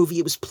in that movie,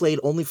 it was played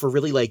only for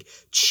really like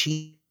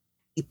cheap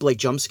like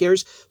jump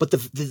scares. But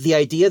the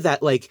idea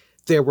that like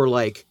there were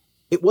like,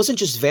 it wasn't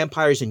just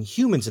vampires and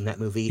humans in that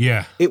movie.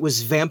 Yeah. It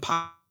was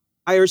vampires.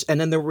 And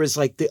then there was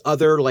like the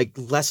other like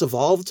less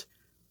evolved,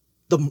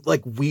 the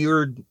like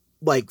weird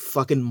like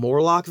fucking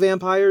Morlock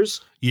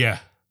vampires. Yeah.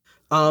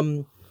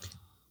 And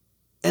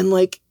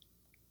like,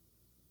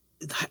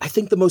 I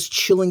think the most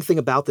chilling thing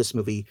about this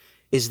movie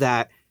is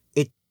that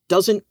it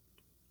doesn't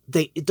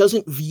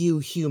view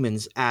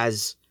humans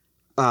as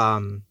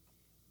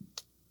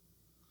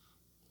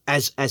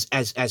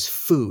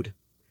food.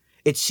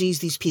 It sees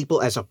these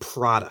people as a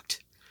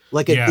product.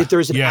 Like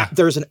there's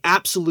an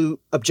absolute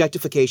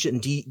objectification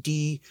and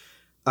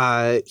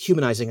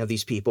humanizing of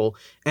these people.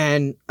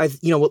 And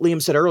what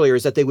Liam said earlier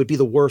is that they would be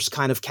the worst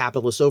kind of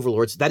capitalist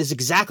overlords. That is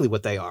exactly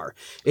what they are.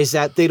 Is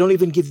that they don't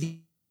even give these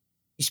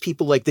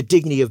people like the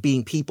dignity of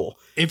being people.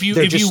 If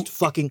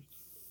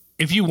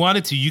you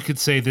wanted to, you could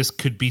say this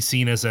could be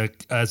seen as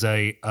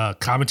a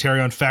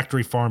commentary on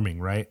factory farming,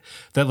 right?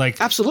 That like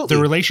absolutely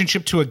the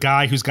relationship to a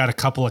guy who's got a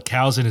couple of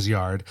cows in his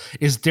yard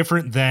is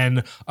different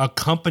than a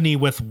company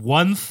with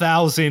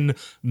 1,000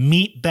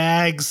 meat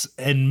bags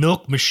and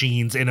milk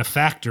machines in a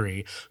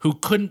factory who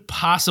couldn't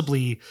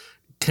possibly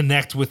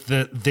connect with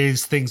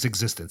these things'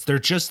 existence. They're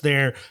just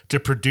there to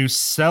produce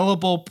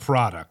sellable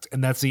product,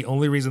 and that's the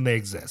only reason they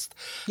exist.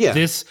 Yeah.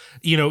 This,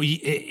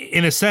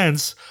 in a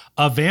sense,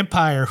 a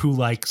vampire who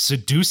like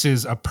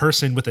seduces a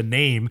person with a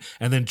name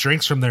and then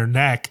drinks from their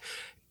neck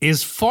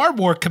is far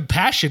more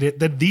compassionate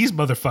than these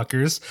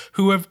motherfuckers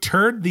who have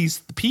turned these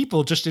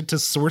people just into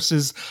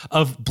sources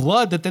of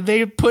blood that then they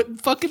have put in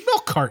fucking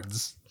milk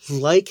cartons.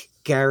 Like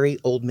Gary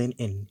Oldman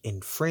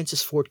in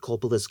Francis Ford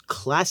Coppola's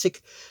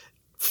classic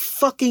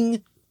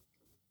fucking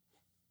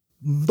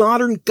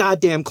modern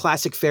goddamn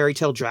classic fairy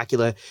tale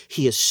Dracula,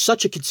 he is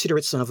such a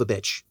considerate son of a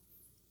bitch.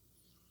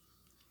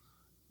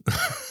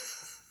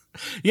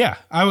 Yeah,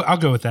 I'll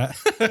go with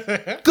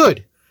that.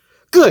 Good.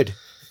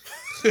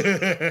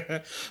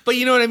 But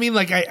you know what I mean?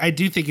 Like, I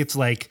do think it's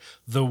like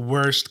the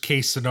worst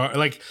case scenario.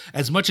 Like,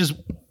 as much as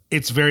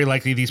it's very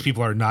likely these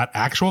people are not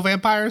actual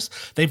vampires,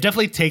 they've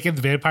definitely taken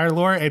the vampire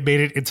lore and made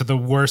it into the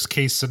worst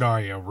case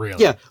scenario,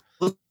 really. Yeah.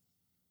 Let's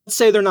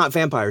say they're not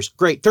vampires.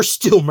 Great. They're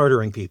still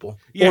murdering people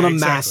on a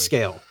mass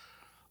scale.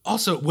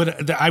 Also,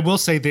 I will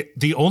say that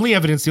the only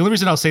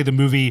reason I'll say the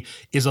movie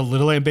is a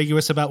little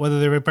ambiguous about whether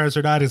they're vampires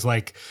or not is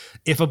like,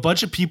 if a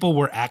bunch of people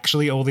were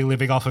actually only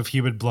living off of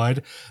human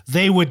blood,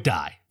 they would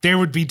die. There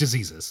would be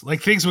diseases.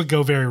 Like, things would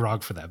go very wrong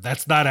for them.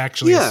 That's not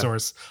actually a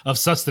source of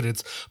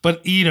sustenance.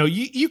 But,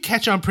 you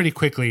catch on pretty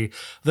quickly.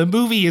 The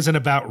movie isn't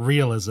about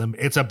realism.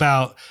 It's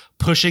about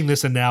pushing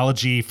this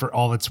analogy for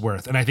all it's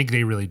worth. And I think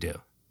they really do.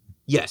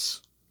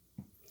 Yes.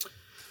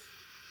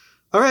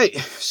 All right,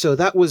 so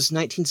that was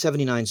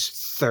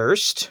 1979's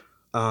Thirst.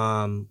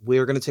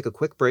 We're going to take a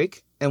quick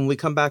break, and when we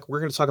come back, we're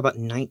going to talk about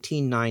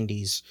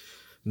 1990s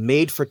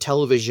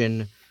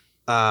made-for-television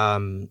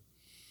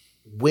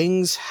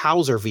Wings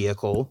Hauser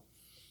vehicle,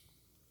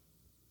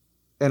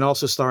 and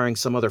also starring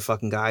some other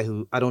fucking guy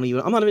who I'm not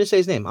even going to say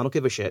his name. I don't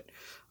give a shit.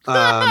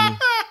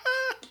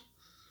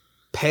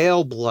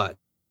 Pale Blood.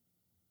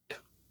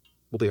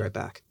 We'll be right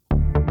back.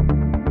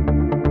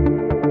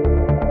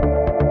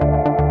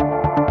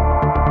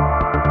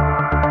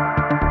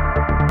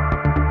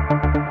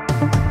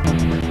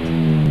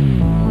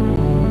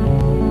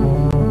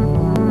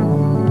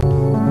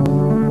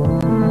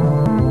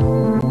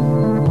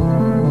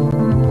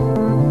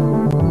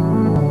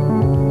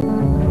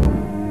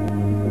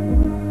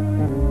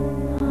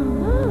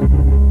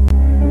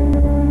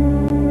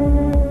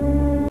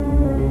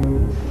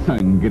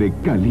 Sangre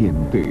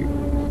Caliente,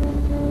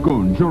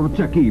 con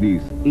George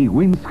Akiris y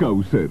Wings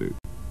Hauser.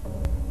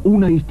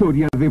 Una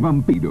historia de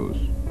vampiros,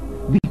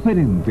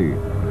 diferente,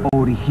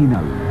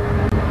 original.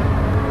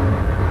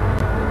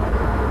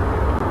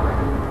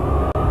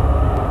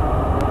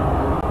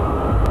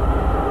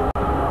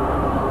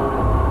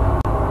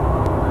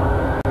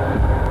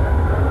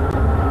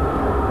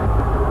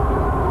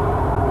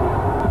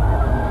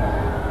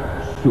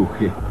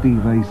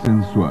 Sugestiva y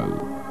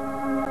sensual.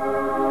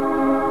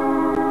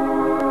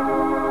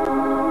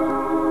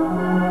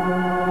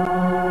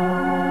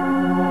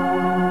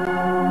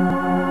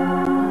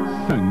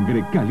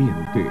 Sangre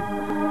Caliente.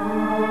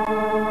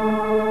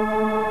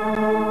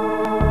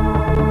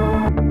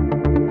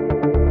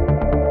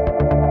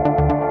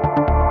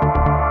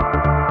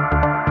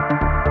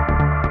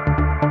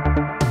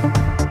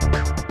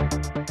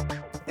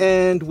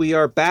 And we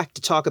are back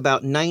to talk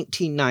about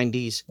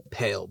 1990s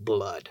Pale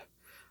Blood.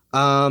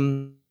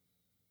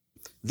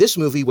 This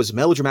movie was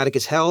melodramatic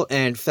as hell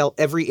and felt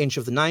every inch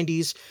of the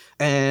 90s,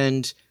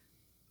 and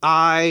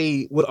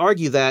I would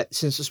argue that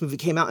since this movie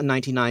came out in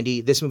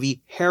 1990, this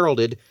movie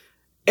heralded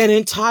an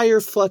entire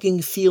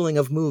fucking feeling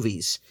of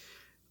movies.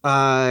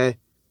 I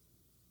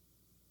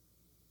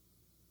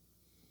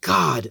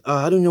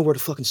don't know where to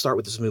fucking start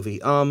with this movie.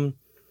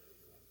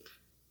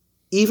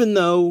 Even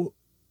though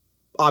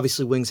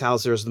obviously Wings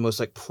Hauser is the most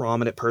like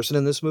prominent person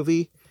in this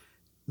movie,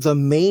 the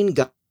main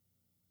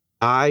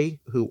guy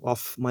who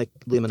off mic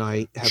Liam and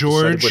I have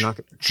decided we're not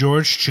gonna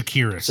George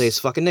Chakiris. Say his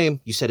fucking name.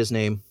 You said his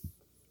name.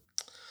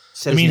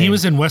 He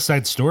was in West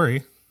Side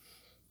Story.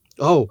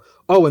 Oh,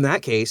 in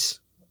that case.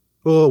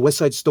 Oh, West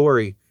Side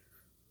Story.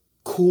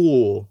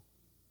 Cool.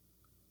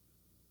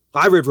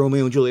 I read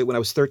Romeo and Juliet when I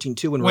was 13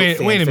 too and wrote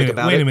fanfic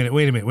about it.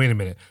 Wait a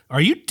minute.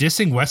 Are you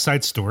dissing West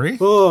Side Story?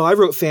 Oh, I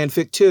wrote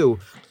fanfic too.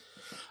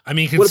 I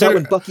mean, what about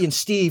when Bucky and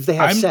Steve they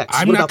have sex?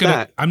 I'm not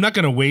even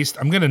going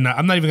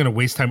to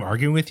waste time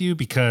arguing with you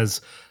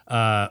because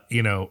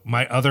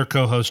my other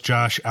co-host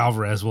Josh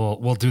Alvarez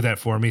will do that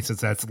for me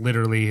since that's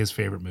literally his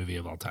favorite movie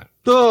of all time.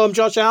 Oh, I'm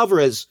Josh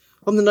Alvarez.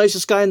 I'm the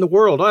nicest guy in the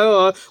world.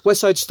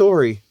 West Side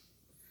Story.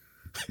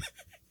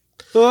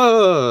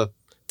 To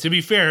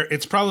be fair,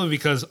 it's probably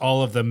because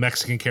all of the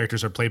Mexican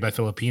characters are played by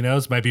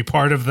Filipinos. Might be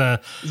part of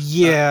the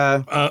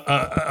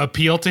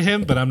appeal to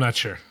him, but I'm not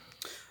sure.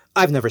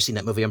 I've never seen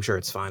that movie. I'm sure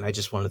it's fine. I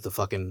just wanted to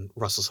fucking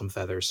rustle some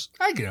feathers.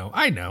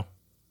 I know.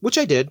 Which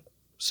I did.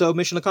 So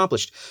mission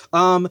accomplished.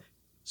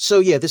 So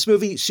yeah, this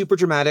movie, super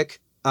dramatic.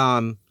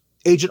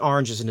 Agent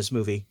Orange is in this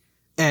movie,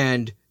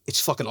 and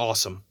it's fucking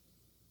awesome.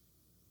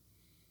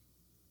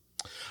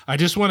 I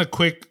just want to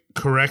quick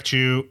correct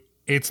you.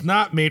 It's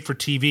not made for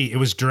TV. It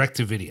was direct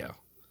to video.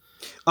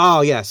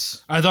 Oh,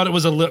 yes. I thought it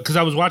was a little, because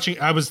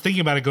I was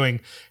thinking about it going,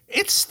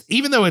 it's,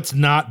 even though it's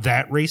not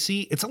that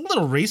racy, it's a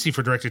little racy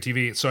for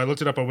direct-to-TV. So I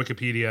looked it up on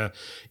Wikipedia.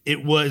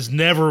 It was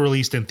never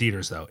released in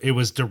theaters, though. It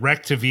was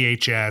direct to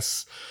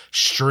VHS,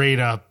 straight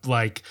up,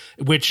 like,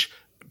 which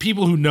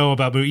people who know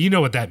about movie, you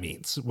know what that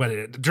means.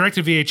 Direct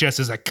to VHS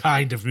is a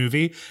kind of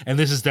movie, and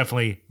this is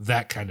definitely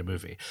that kind of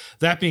movie.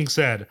 That being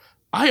said,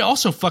 I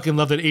also fucking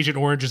love that Agent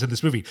Orange is in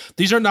this movie.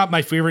 These are not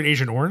my favorite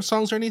Agent Orange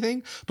songs or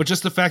anything, but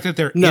just the fact that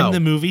they're in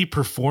the movie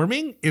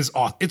performing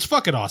it's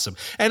fucking awesome.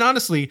 And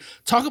honestly,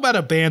 talk about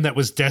a band that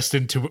was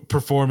destined to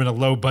perform in a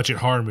low budget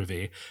horror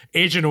movie.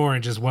 Agent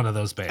Orange is one of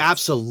those bands.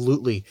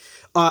 Absolutely.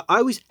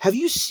 Have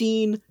you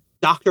seen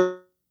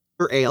Dr.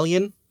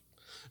 Alien?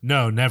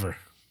 No, never.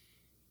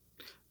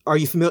 Are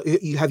you familiar?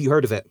 Have you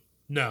heard of it?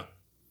 No.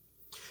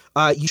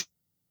 You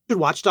should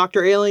watch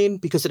Dr. Alien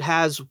because it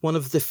has one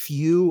of the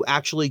few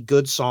actually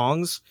good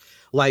songs,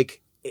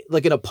 like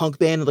in a punk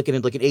band, like in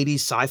an 80s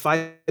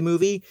sci-fi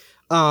movie.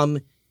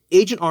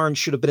 Agent Orange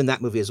should have been in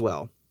that movie as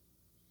well.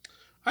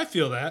 I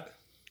feel that.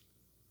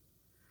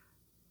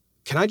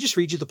 Can I just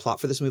read you the plot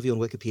for this movie on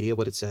Wikipedia,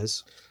 what it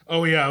says?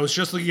 Oh, yeah. I was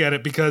just looking at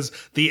it because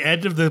the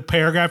end of the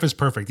paragraph is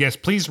perfect. Yes,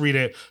 please read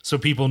it so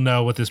people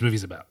know what this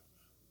movie's about.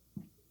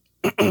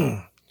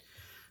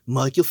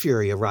 Michael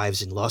Fury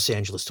arrives in Los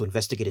Angeles to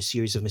investigate a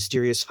series of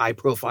mysterious,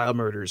 high-profile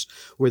murders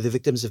where the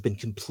victims have been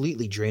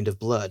completely drained of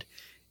blood.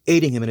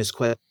 Aiding him in his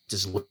quest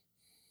is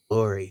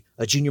Laurie,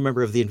 a junior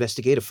member of the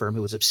investigative firm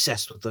who was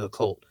obsessed with the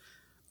occult.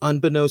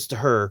 Unbeknownst to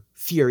her,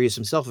 Fury is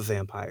himself a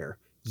vampire.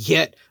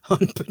 Yet,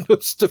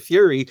 unbeknownst to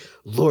Fury,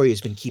 Laurie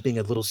has been keeping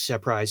a little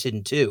surprise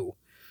hidden too.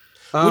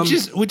 Which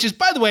is,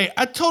 by the way,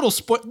 a total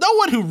spoil. No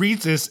one who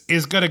reads this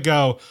is going to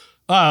go,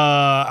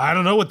 I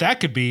don't know what that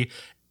could be.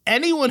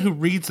 Anyone who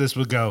reads this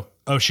would go,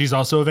 oh, she's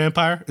also a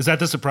vampire? Is that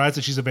the surprise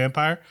that she's a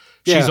vampire?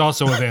 Yeah. She's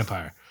also a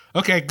vampire.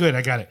 Okay, good.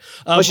 I got it.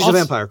 She's a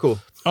vampire. Cool.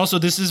 Also,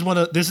 this is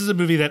a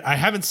movie that I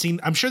haven't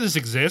seen. I'm sure this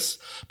exists,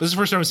 but this is the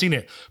first time I've seen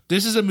it.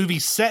 This is a movie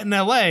set in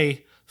LA,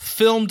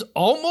 filmed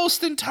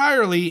almost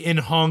entirely in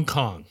Hong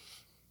Kong.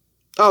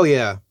 Oh,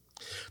 yeah.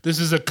 This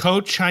is a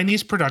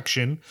co-Chinese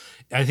production.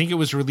 I think it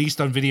was released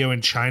on video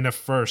in China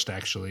first,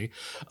 actually.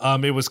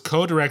 It was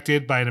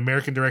co-directed by an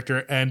American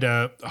director and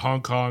a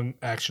Hong Kong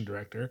action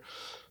director.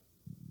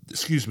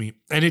 Excuse me.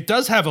 And it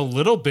does have a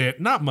little bit,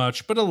 not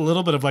much, but a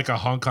little bit of like a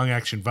Hong Kong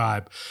action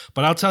vibe.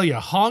 But I'll tell you,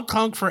 Hong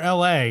Kong for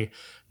LA,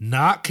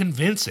 not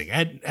convincing.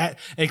 And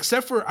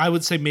except for, I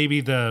would say maybe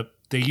they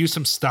used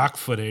some stock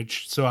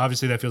footage, so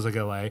obviously that feels like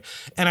LA.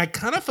 And I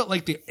kind of felt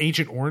like the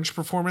Agent Orange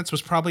performance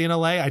was probably in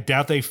LA. I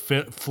doubt they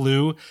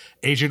flew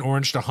Agent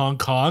Orange to Hong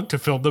Kong to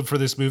film them for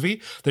this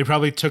movie. They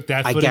probably took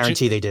that footage. I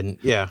guarantee they didn't,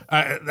 yeah.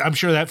 I'm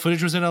sure that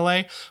footage was in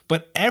LA.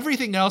 But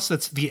everything else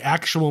that's the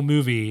actual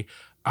movie,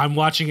 I'm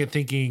watching it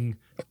thinking,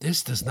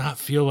 this does not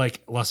feel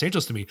like Los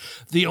Angeles to me.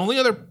 The only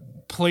other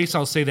place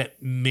I'll say that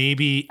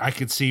maybe I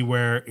could see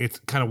where it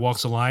kind of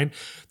walks a line,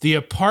 the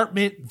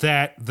apartment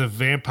that the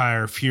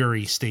vampire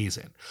Fury stays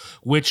in,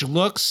 which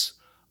looks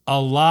a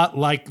lot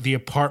like the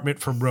apartment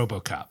from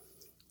RoboCop.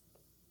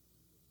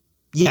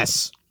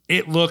 Yes.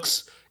 It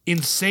looks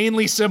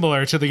insanely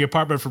similar to the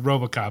apartment from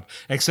RoboCop,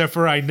 except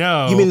for I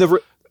know... You mean Go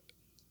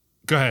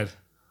ahead.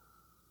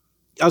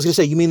 I was going to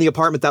say, you mean the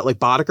apartment that like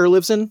Boddicker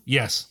lives in?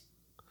 Yes.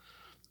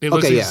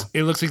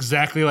 It looks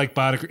exactly like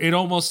Boddicker. It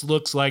almost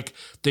looks like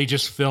they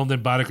just filmed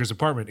in Boddicker's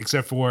apartment,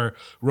 except for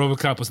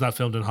RoboCop was not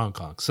filmed in Hong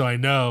Kong. So I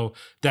know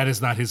that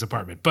is not his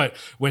apartment. But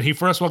when he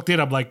first walked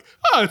in, I'm like,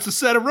 oh, it's the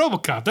set of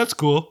RoboCop. That's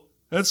cool.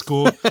 That's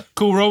cool.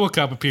 Cool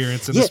RoboCop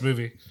appearance in this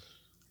movie.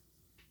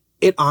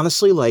 It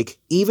honestly, like,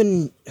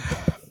 even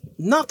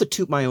not to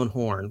toot my own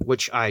horn,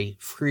 which I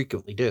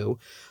frequently do.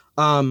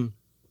 The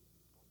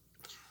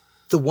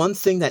one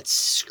thing that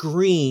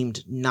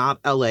screamed not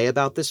LA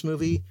about this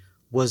movie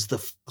was the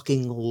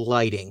fucking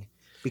lighting,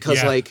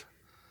 because like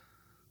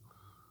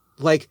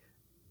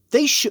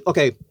they should,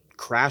 okay,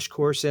 crash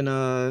course in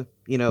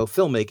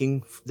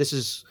filmmaking. This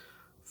is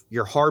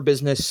your hard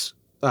business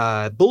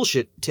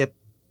bullshit tip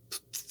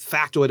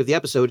factoid of the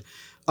episode.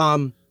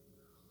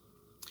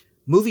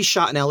 Movies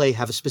shot in LA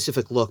have a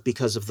specific look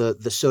because of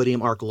the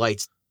sodium arc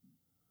lights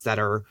that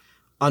are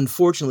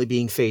unfortunately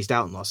being phased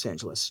out in Los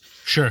Angeles.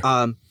 Sure.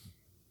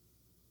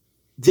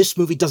 This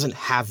movie doesn't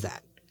have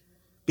that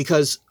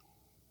because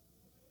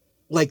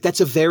like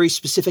that's a very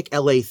specific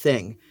LA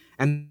thing.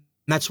 And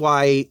that's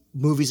why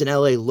movies in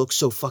LA look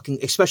so fucking,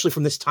 especially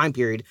from this time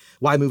period,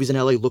 why movies in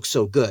LA look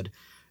so good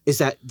is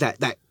that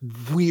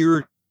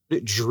weird,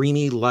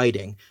 dreamy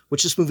lighting,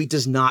 which this movie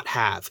does not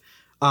have.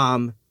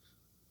 This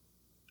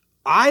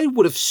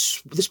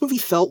movie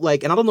felt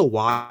like, and I don't know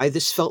why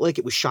this felt like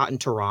it was shot in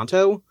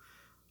Toronto,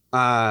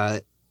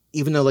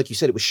 even though, like you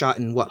said, it was shot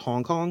in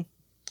Hong Kong?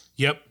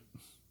 Yep.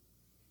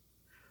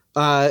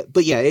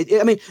 But yeah,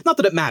 I mean, not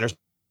that it matters.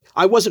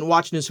 I wasn't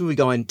watching this movie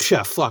going,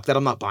 fuck that,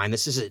 I'm not buying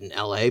this. This isn't in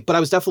LA. But I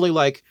was definitely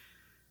like,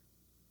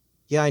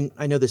 yeah,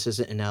 I know this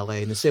isn't in LA.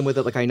 In the same way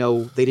that, like, I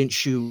know they didn't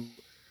shoot,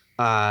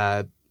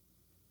 I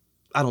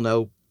don't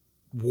know,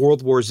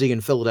 World War Z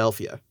in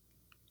Philadelphia.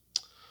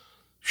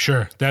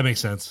 Sure, that makes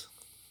sense.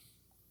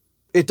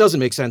 It doesn't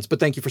make sense, but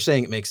thank you for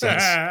saying it makes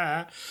sense.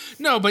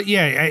 No, but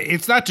yeah,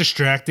 it's not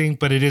distracting,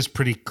 but it is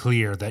pretty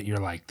clear that you're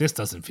like, this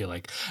doesn't feel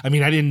like. I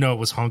mean, I didn't know it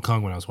was Hong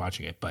Kong when I was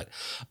watching it, but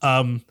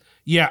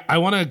yeah, I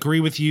want to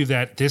agree with you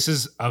that this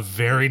is a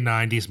very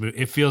 90s movie.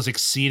 It feels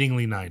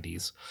exceedingly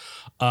 90s.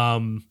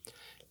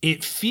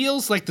 It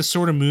feels like the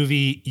sort of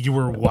movie you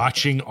were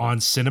watching on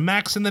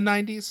Cinemax in the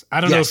 90s.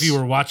 I don't know if you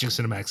were watching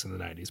Cinemax in the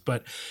 90s,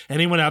 but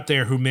anyone out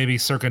there who maybe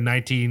circa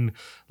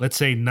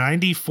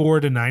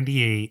 94 to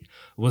 98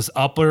 was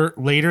up or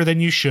later than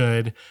you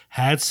should,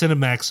 had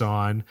Cinemax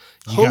on.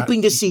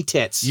 Hoping to see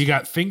tits. You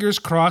got fingers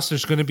crossed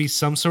there's going to be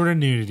some sort of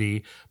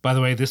nudity. By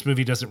the way, this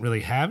movie doesn't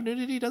really have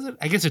nudity, does it?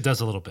 I guess it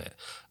does a little bit.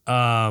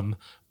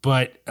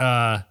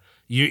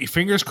 You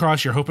fingers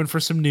crossed, you're hoping for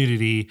some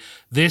nudity.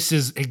 This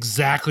is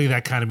exactly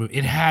that kind of movie.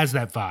 It has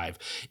that vibe.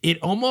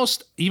 It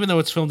almost, even though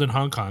it's filmed in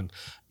Hong Kong,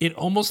 it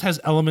almost has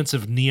elements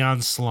of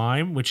Neon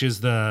Slime, which is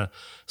the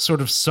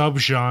sort of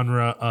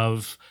subgenre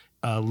of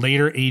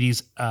later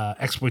 80s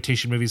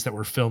exploitation movies that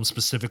were filmed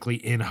specifically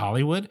in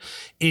Hollywood.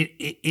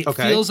 It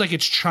feels like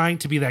it's trying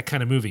to be that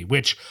kind of movie,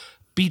 which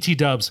BT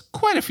dubs,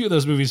 quite a few of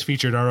those movies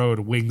featured our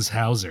own Wings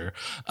Hauser.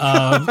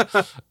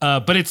 But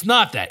it's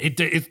not that.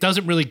 It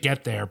doesn't really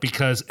get there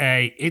because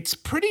it's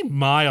pretty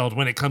mild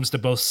when it comes to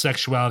both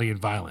sexuality and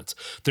violence.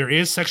 There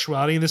is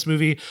sexuality in this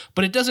movie,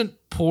 but it doesn't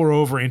pour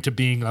over into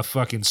being a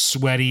fucking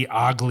sweaty,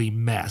 ugly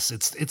mess.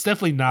 It's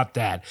definitely not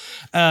that.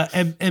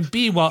 And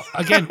B, well,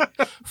 again,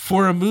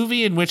 for a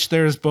movie in which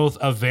there's both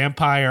a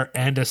vampire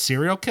and a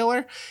serial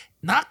killer,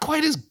 not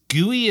quite as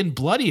gooey and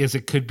bloody as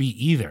it could be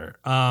either.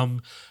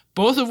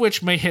 Both of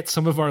which may hit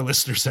some of our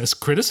listeners as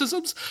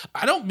criticisms.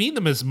 I don't mean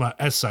them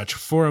as such.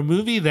 For a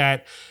movie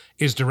that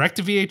is direct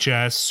to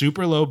VHS,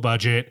 super low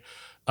budget,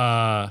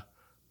 and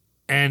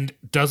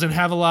doesn't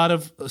have a lot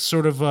of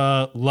sort of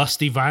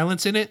lusty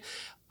violence in it,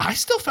 I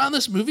still found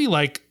this movie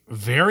like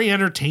very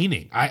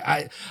entertaining.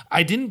 I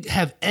didn't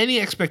have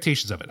any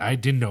expectations of it. I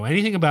didn't know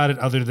anything about it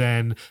other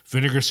than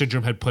Vinegar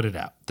Syndrome had put it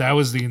out. That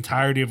was the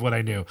entirety of what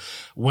I knew.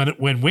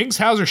 When Wings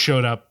Hauser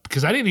showed up,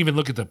 because I didn't even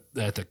look at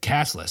the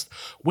cast list.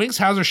 Wings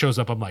Hauser shows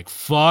up, I'm like,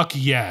 fuck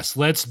yes,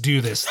 let's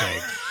do this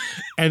thing.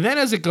 And then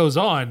as it goes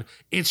on,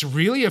 it's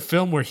really a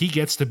film where he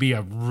gets to be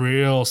a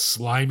real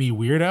slimy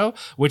weirdo,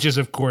 which is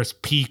of course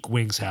peak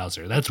Wings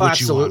Hauser. That's what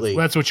you want.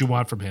 That's what you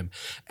want from him.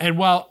 And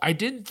while I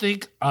didn't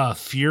think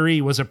Fury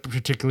was a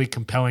particularly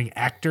compelling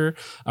actor,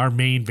 our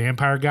main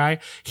vampire guy,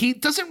 he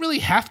doesn't really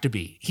have to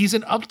be. He's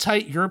an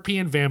uptight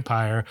European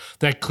vampire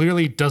that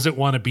clearly doesn't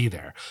want to be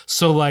there.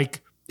 So like,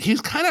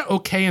 he's kind of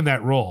okay in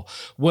that role.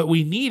 What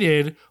we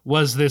needed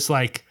was this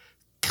like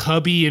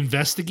cubby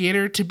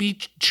investigator to be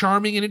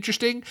charming and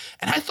interesting,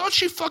 and I thought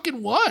she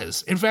fucking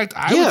was. In fact,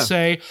 I would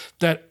say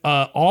that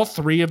all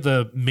three of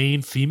the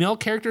main female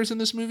characters in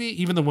this movie,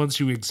 even the ones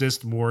who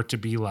exist more to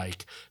be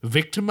like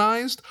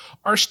victimized,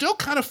 are still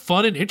kind of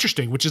fun and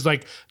interesting, which is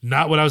like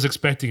not what I was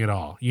expecting at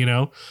all, you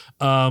know?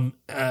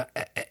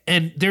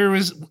 And there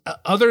was,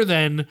 other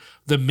than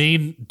the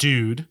main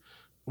dude,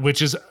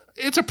 which is,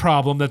 it's a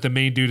problem that the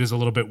main dude is a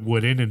little bit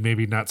wooden and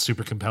maybe not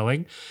super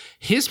compelling.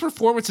 His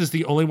performance is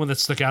the only one that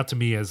stuck out to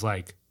me as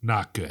like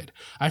not good.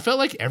 I felt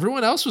like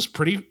everyone else was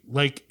pretty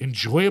like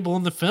enjoyable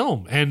in the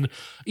film. And,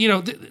 you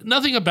know,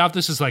 nothing about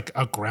this is like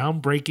a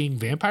groundbreaking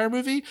vampire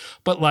movie,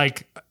 but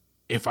like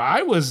if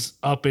I was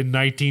up in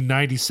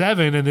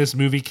 1997 and this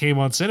movie came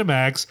on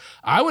Cinemax,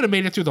 I would have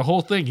made it through the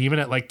whole thing, even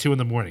at like 2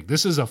 a.m.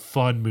 This is a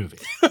fun movie.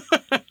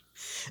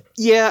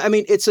 Yeah. I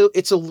mean, it's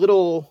a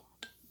little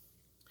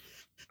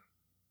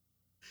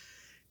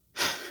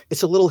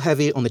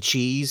heavy on the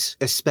cheese,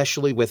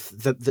 especially with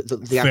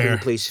the actor who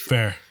plays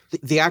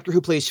the actor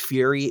who plays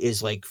Fury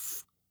is like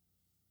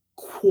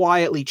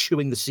quietly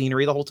chewing the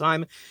scenery the whole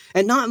time,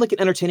 and not in like an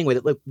entertaining way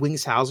that like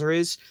Wings Hauser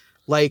is.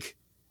 Like,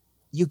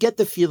 you get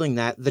the feeling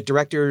that the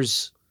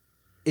director's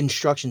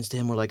instructions to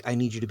him were like, I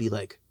need you to be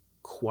like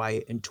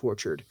quiet and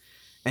tortured,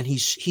 and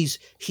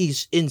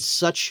he's in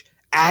such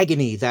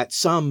agony that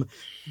some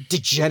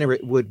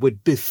degenerate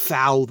would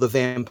befoul the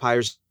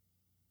vampire's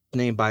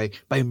name by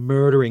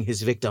murdering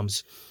his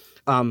victims.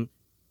 That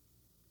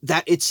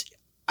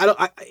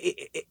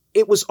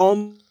it was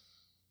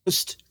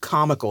almost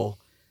comical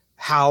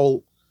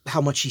how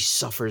much he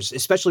suffers,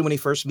 especially when he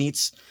first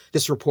meets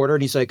this reporter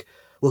and he's like,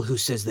 well, who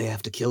says they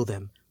have to kill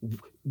them?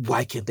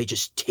 Why can't they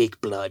just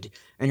take blood?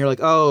 And you're like,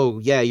 oh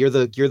yeah, you're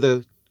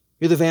the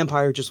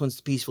vampire who just wants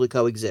to peacefully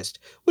coexist,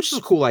 which is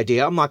a cool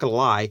idea, I'm not gonna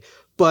lie,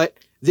 but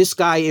this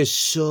guy is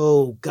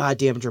so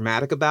goddamn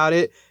dramatic about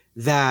it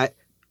that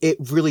it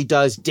really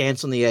does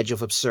dance on the edge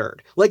of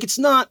absurd. Like, it's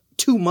not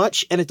too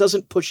much and it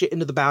doesn't push it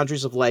into the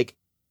boundaries of like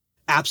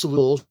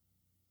absolute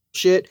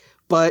shit,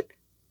 but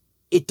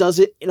it does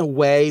it in a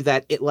way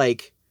that it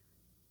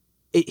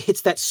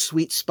hits that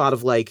sweet spot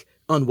of like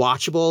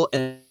unwatchable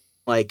and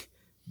like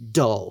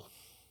dull,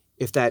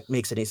 if that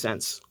makes any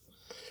sense.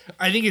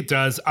 I think it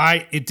does.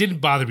 It didn't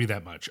bother me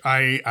that much.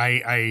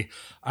 I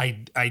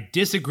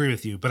disagree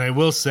with you, but I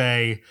will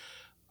say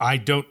I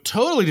don't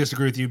totally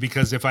disagree with you,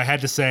 because if I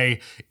had to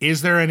say,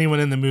 is there anyone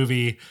in the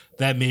movie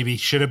that maybe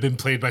should have been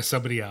played by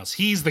somebody else?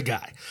 He's the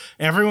guy.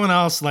 Everyone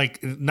else,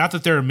 like, not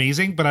that they're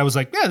amazing, but I was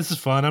like, yeah, this is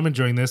fun. I'm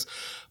enjoying this.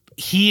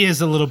 He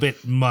is a little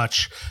bit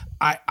much.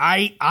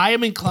 I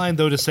am inclined,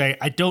 though, to say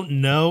I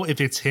don't know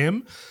if it's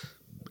him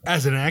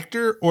as an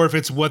actor or if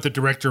it's what the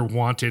director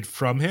wanted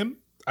from him.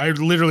 I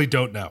literally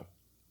don't know.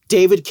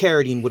 David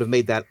Carradine would have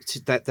made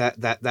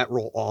that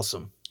role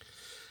awesome.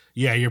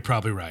 Yeah, you're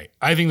probably right.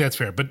 I think that's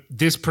fair. But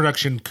this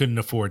production couldn't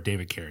afford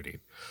David Carradine.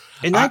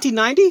 In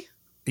 1990?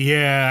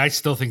 Yeah, I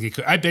still think it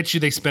could. I bet you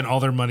they spent all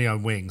their money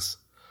on Wings.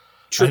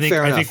 True,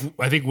 fair I enough.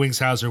 think Wings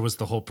Hauser was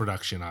the whole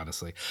production,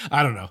 honestly.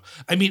 I don't know.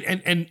 I mean,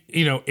 and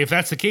you know, if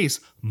that's the case,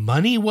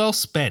 money well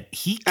spent.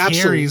 He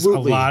carries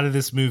Absolutely. a lot of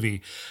this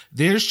movie.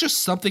 There's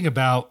just something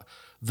about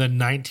the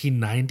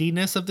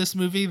 1990-ness of this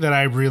movie that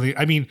I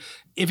mean,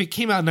 if it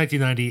came out in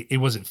 1990, it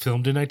wasn't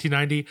filmed in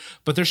 1990,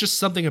 but there's just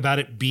something about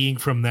it being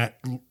from that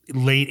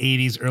late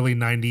 80s, early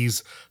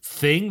 90s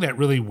thing that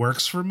really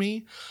works for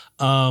me.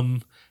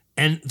 And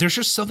there's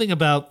just something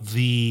about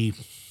the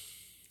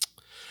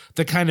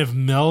kind of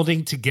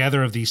melding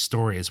together of these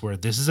stories where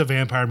this is a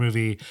vampire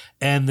movie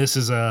and this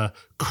is a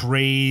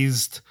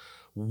crazed,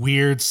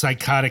 weird,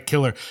 psychotic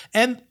killer.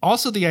 And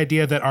also the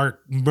idea that our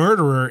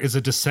murderer is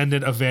a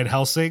descendant of Van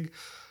Helsing.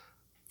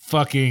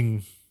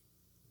 Fucking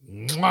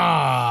mwah.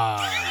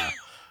 I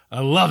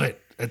love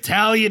it.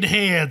 Italian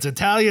hands,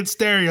 Italian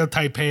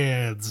stereotype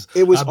hands.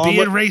 It was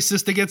being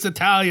racist against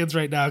Italians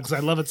right now because I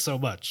love it so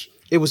much.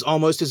 It was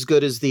almost as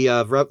good as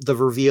the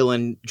reveal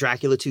in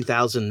Dracula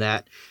 2000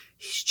 that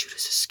he's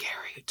Judas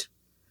Iscariot.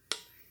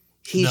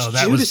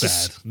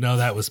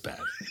 That was bad.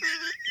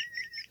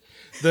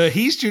 The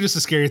he's Judas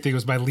Iscariot thing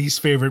was my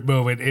least favorite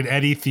moment in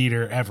any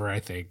theater ever, I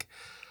think.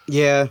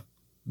 Yeah.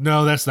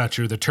 No, that's not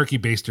true. The Turkey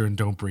Baster and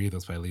Don't Breathe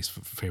was my least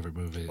favorite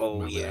movie.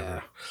 Oh,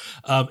 yeah.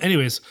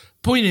 Anyways,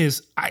 point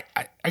is, I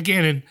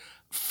again, and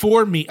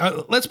for me,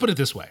 let's put it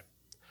this way.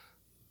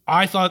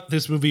 I thought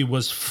this movie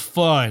was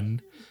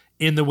fun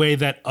in the way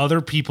that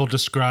other people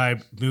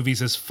describe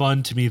movies as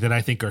fun to me that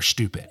I think are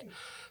stupid.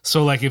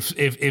 So like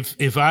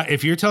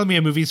if you're telling me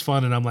a movie's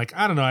fun and I'm like,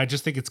 I don't know, I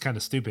just think it's kind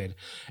of stupid.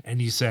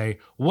 And you say,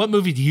 what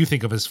movie do you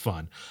think of as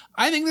fun?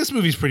 I think this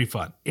movie's pretty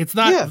fun. It's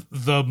not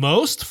the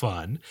most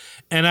fun.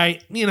 And I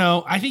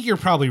think you're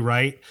probably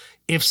right.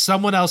 If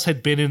someone else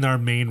had been in our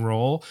main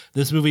role,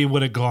 this movie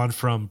would have gone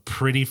from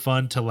pretty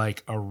fun to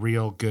like a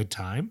real good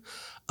time.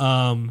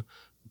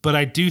 But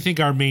I do think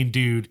our main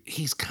dude,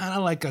 he's kind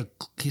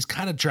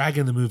of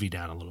dragging the movie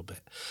down a little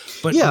bit.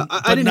 But yeah,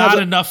 but not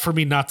enough for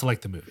me not to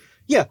like the movie.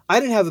 Yeah, I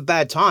didn't have a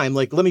bad time.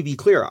 Like, let me be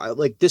clear.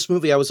 Like this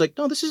movie, I was like,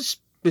 no, this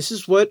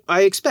is what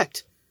I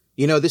expect.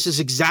 You know, this is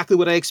exactly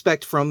what I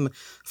expect from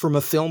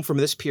a film from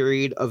this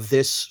period of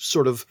this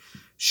sort of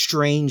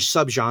strange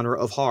subgenre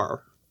of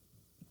horror.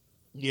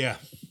 Yeah.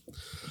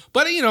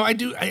 But,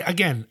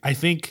 I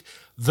think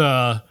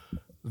the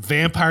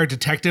vampire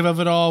detective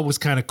of it all was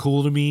kind of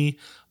cool to me.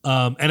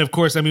 And of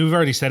course, I mean, we've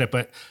already said it,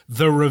 but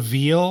the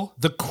reveal,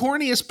 the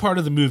corniest part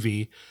of the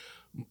movie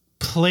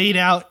played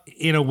out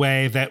in a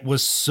way that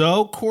was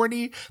so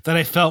corny that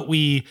I felt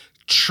we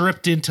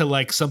tripped into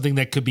like something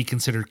that could be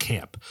considered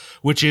camp,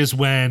 which is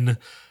when,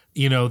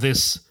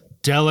 this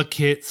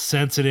delicate,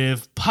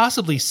 sensitive,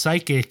 possibly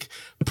psychic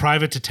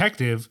private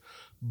detective,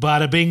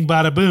 bada bing,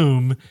 bada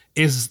boom,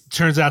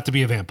 turns out to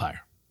be a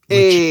vampire.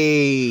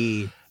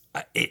 Hey.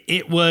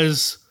 It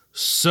was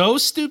so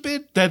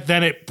stupid that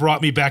then it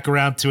brought me back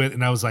around to it.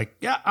 And I was like,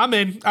 yeah, I'm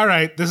in. All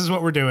right, this is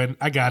what we're doing.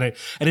 I got it.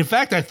 And in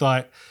fact, I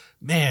thought,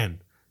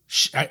 man,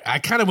 I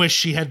kind of wish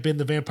she had been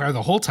the vampire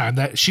the whole time.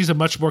 That she's a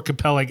much more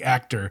compelling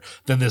actor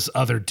than this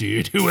other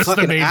dude who was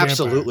the main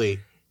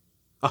absolutely.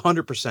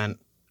 vampire. 100%.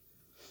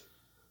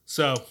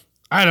 So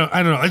I don't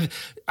know.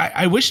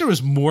 I wish there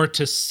was more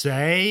to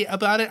say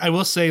about it. I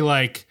will say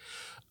like,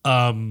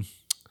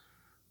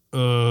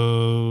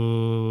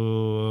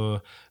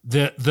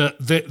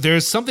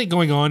 there's something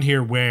going on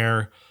here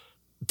where,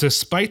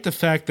 despite the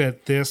fact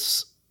that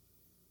this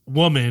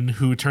woman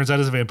who turns out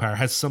is a vampire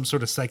has some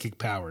sort of psychic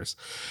powers,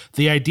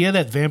 the idea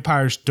that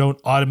vampires don't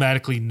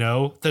automatically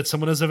know that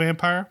someone is a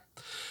vampire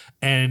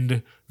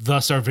and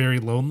thus are very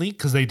lonely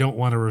because they don't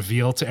want to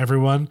reveal to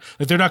everyone,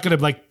 that they're not going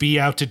to like be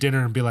out to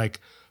dinner and be like,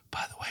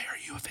 by the way, are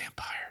you a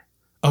vampire?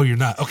 Oh, you're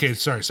not. Okay.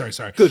 Sorry.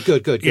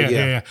 Good.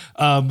 Yeah.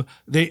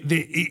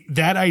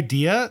 That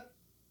idea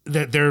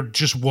that they're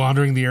just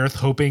wandering the earth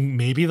hoping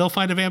maybe they'll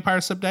find a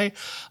vampire someday,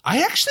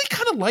 I actually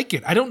kind of like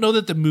it. I don't know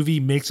that the movie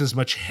makes as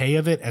much hay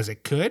of it as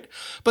it could,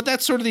 but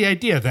that's sort of the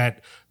idea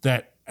that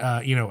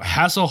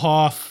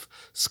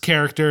Hasselhoff's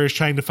character is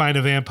trying to find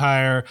a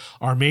vampire.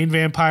 Our main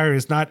vampire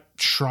is not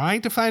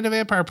trying to find a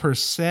vampire per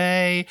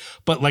se,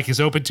 but like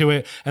is open to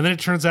it. And then it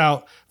turns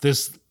out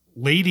this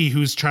lady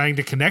who's trying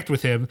to connect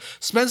with him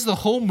spends the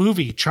whole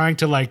movie trying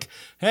to like,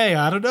 hey,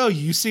 I don't know,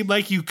 you seem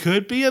like you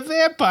could be a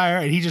vampire.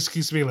 And he just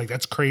keeps being like,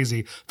 that's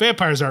crazy.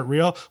 Vampires aren't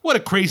real. What a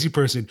crazy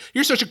person.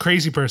 You're such a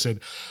crazy person.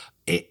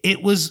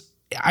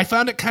 I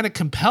found it kind of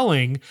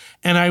compelling.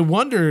 And I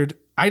wondered,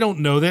 I don't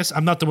know this.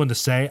 I'm not the one to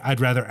say. I'd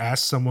rather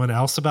ask someone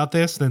else about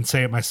this than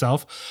say it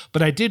myself.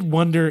 But I did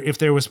wonder if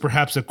there was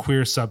perhaps a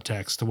queer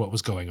subtext to what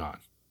was going on.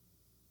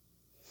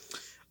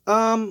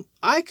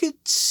 I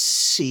could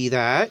see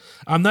that.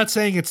 I'm not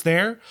saying it's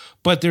there,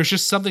 but there's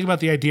just something about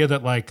the idea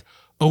that like,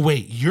 oh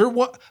wait, you're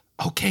what?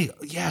 Okay,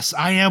 yes,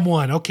 I am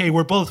one. Okay,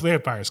 we're both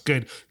vampires.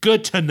 Good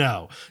to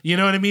know. You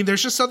know what I mean?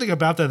 There's just something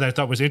about that I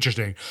thought was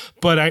interesting.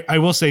 But I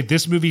will say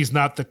this movie is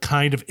not the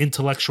kind of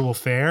intellectual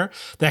fare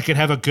that could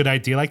have a good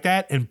idea like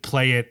that and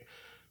play it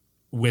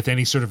with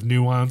any sort of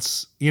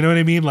nuance. You know what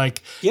I mean?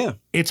 Like, yeah,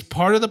 it's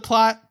part of the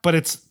plot, but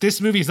this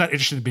movie is not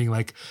interested in being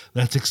like,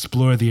 let's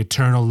explore the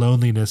eternal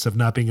loneliness of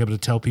not being able to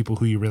tell people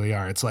who you really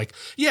are. It's like,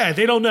 yeah,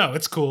 they don't know.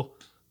 It's cool.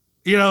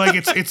 You know, like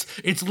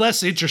it's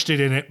less interested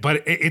in it,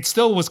 but it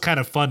still was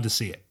kind of fun to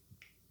see it.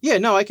 Yeah,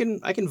 no, I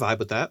can vibe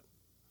with that.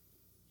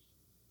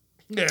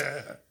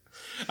 Yeah.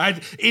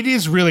 It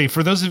is really,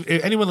 for those of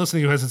anyone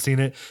listening who hasn't seen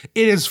it,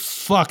 it is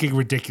fucking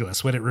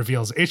ridiculous when it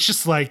reveals. It's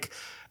just like,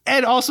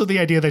 and also the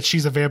idea that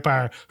she's a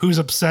vampire who's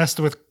obsessed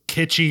with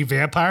kitschy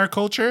vampire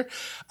culture.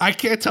 I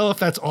can't tell if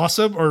that's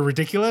awesome or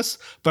ridiculous,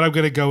 but I'm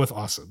going to go with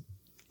awesome.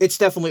 It's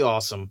definitely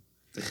awesome.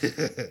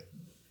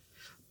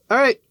 All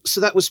right, so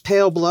that was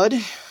Pale Blood.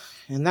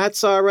 And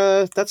that's our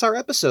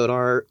episode,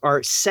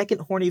 our second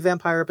horny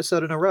vampire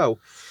episode in a row.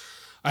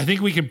 I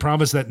think we can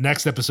promise that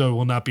next episode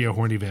will not be a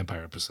horny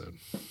vampire episode.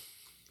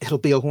 It'll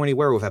be a horny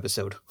werewolf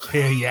episode.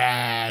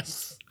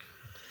 Yes.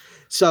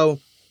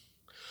 So,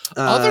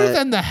 other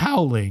than The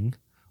Howling,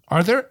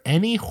 are there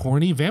any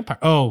horny vampire?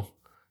 Oh,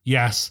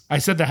 yes. I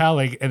said The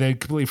Howling and then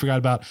completely forgot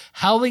about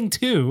Howling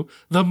 2,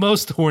 the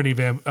most horny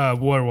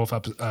werewolf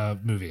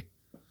movie.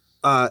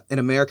 An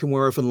American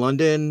Werewolf in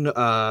London.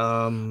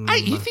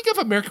 You think of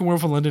American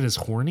Werewolf in London as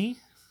horny?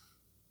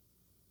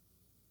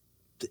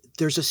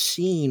 There's a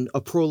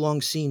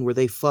prolonged scene where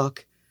they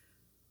fuck.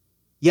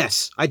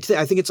 Yes, I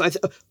think it's.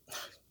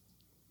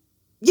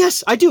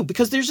 Yes, I do,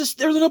 because there's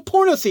in a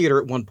porno theater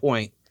at one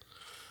point.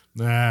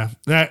 Nah,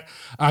 that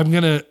I'm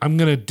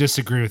gonna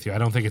disagree with you. I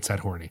don't think it's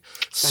that horny.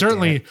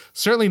 Certainly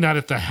not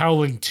at the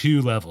Howling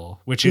 2 level,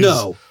 which is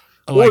no,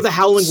 or the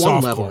Howling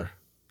 1 level.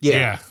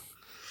 Yeah.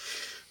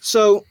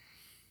 So,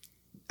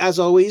 as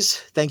always,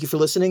 thank you for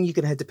listening. You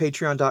can head to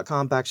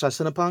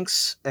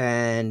patreon.com/Cinepunks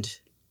and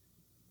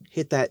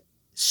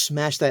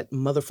smash that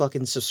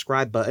motherfucking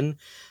subscribe button.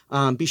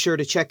 Be sure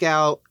to check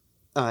out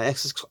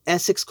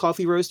Essex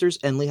Coffee Roasters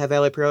and Lehigh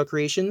Valley Apparel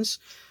Creations.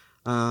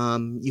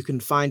 You can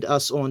find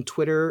us on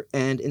Twitter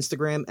and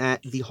Instagram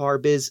at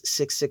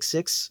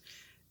theharbiz666.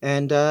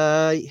 And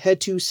head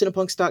to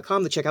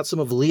cinepunks.com to check out some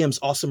of Liam's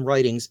awesome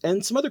writings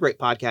and some other great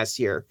podcasts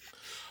here.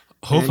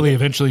 Hopefully,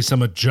 eventually,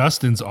 some of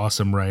Justin's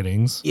awesome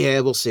writings.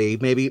 Yeah, we'll see.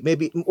 Maybe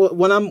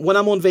when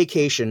I'm on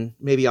vacation,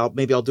 maybe I'll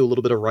do a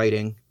little bit of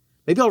writing.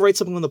 Maybe I'll write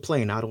something on the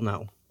plane. I don't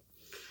know.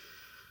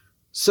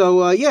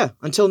 So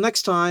until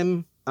next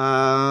time,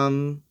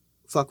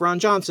 fuck Ron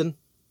Johnson.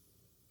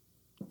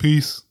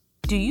 Peace.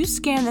 Do you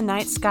scan the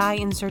night sky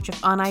in search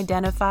of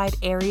unidentified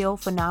aerial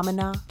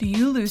phenomena? Do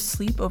you lose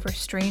sleep over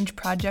strange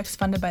projects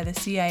funded by the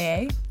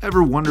CIA?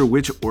 Ever wonder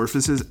which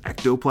orifices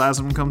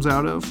ectoplasm comes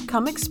out of?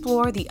 Come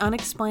explore the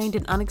unexplained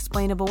and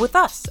unexplainable with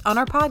us on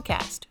our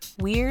podcast,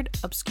 Weird,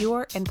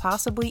 Obscure, and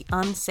Possibly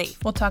Unsafe.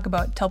 We'll talk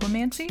about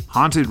telepomancy,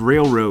 haunted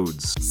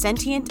railroads,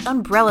 sentient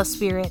umbrella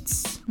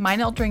spirits,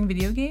 mind-altering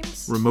video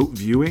games, remote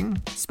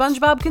viewing,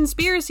 SpongeBob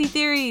conspiracy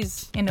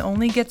theories, and it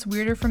only gets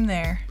weirder from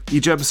there.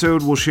 Each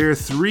episode will share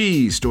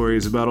 3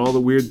 stories about all the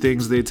weird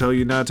things they tell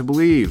you not to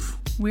believe.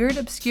 Weird,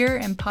 Obscure,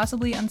 and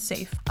Possibly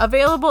Unsafe.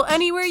 Available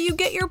anywhere you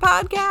get your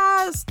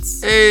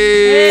podcasts.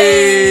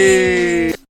 Hey!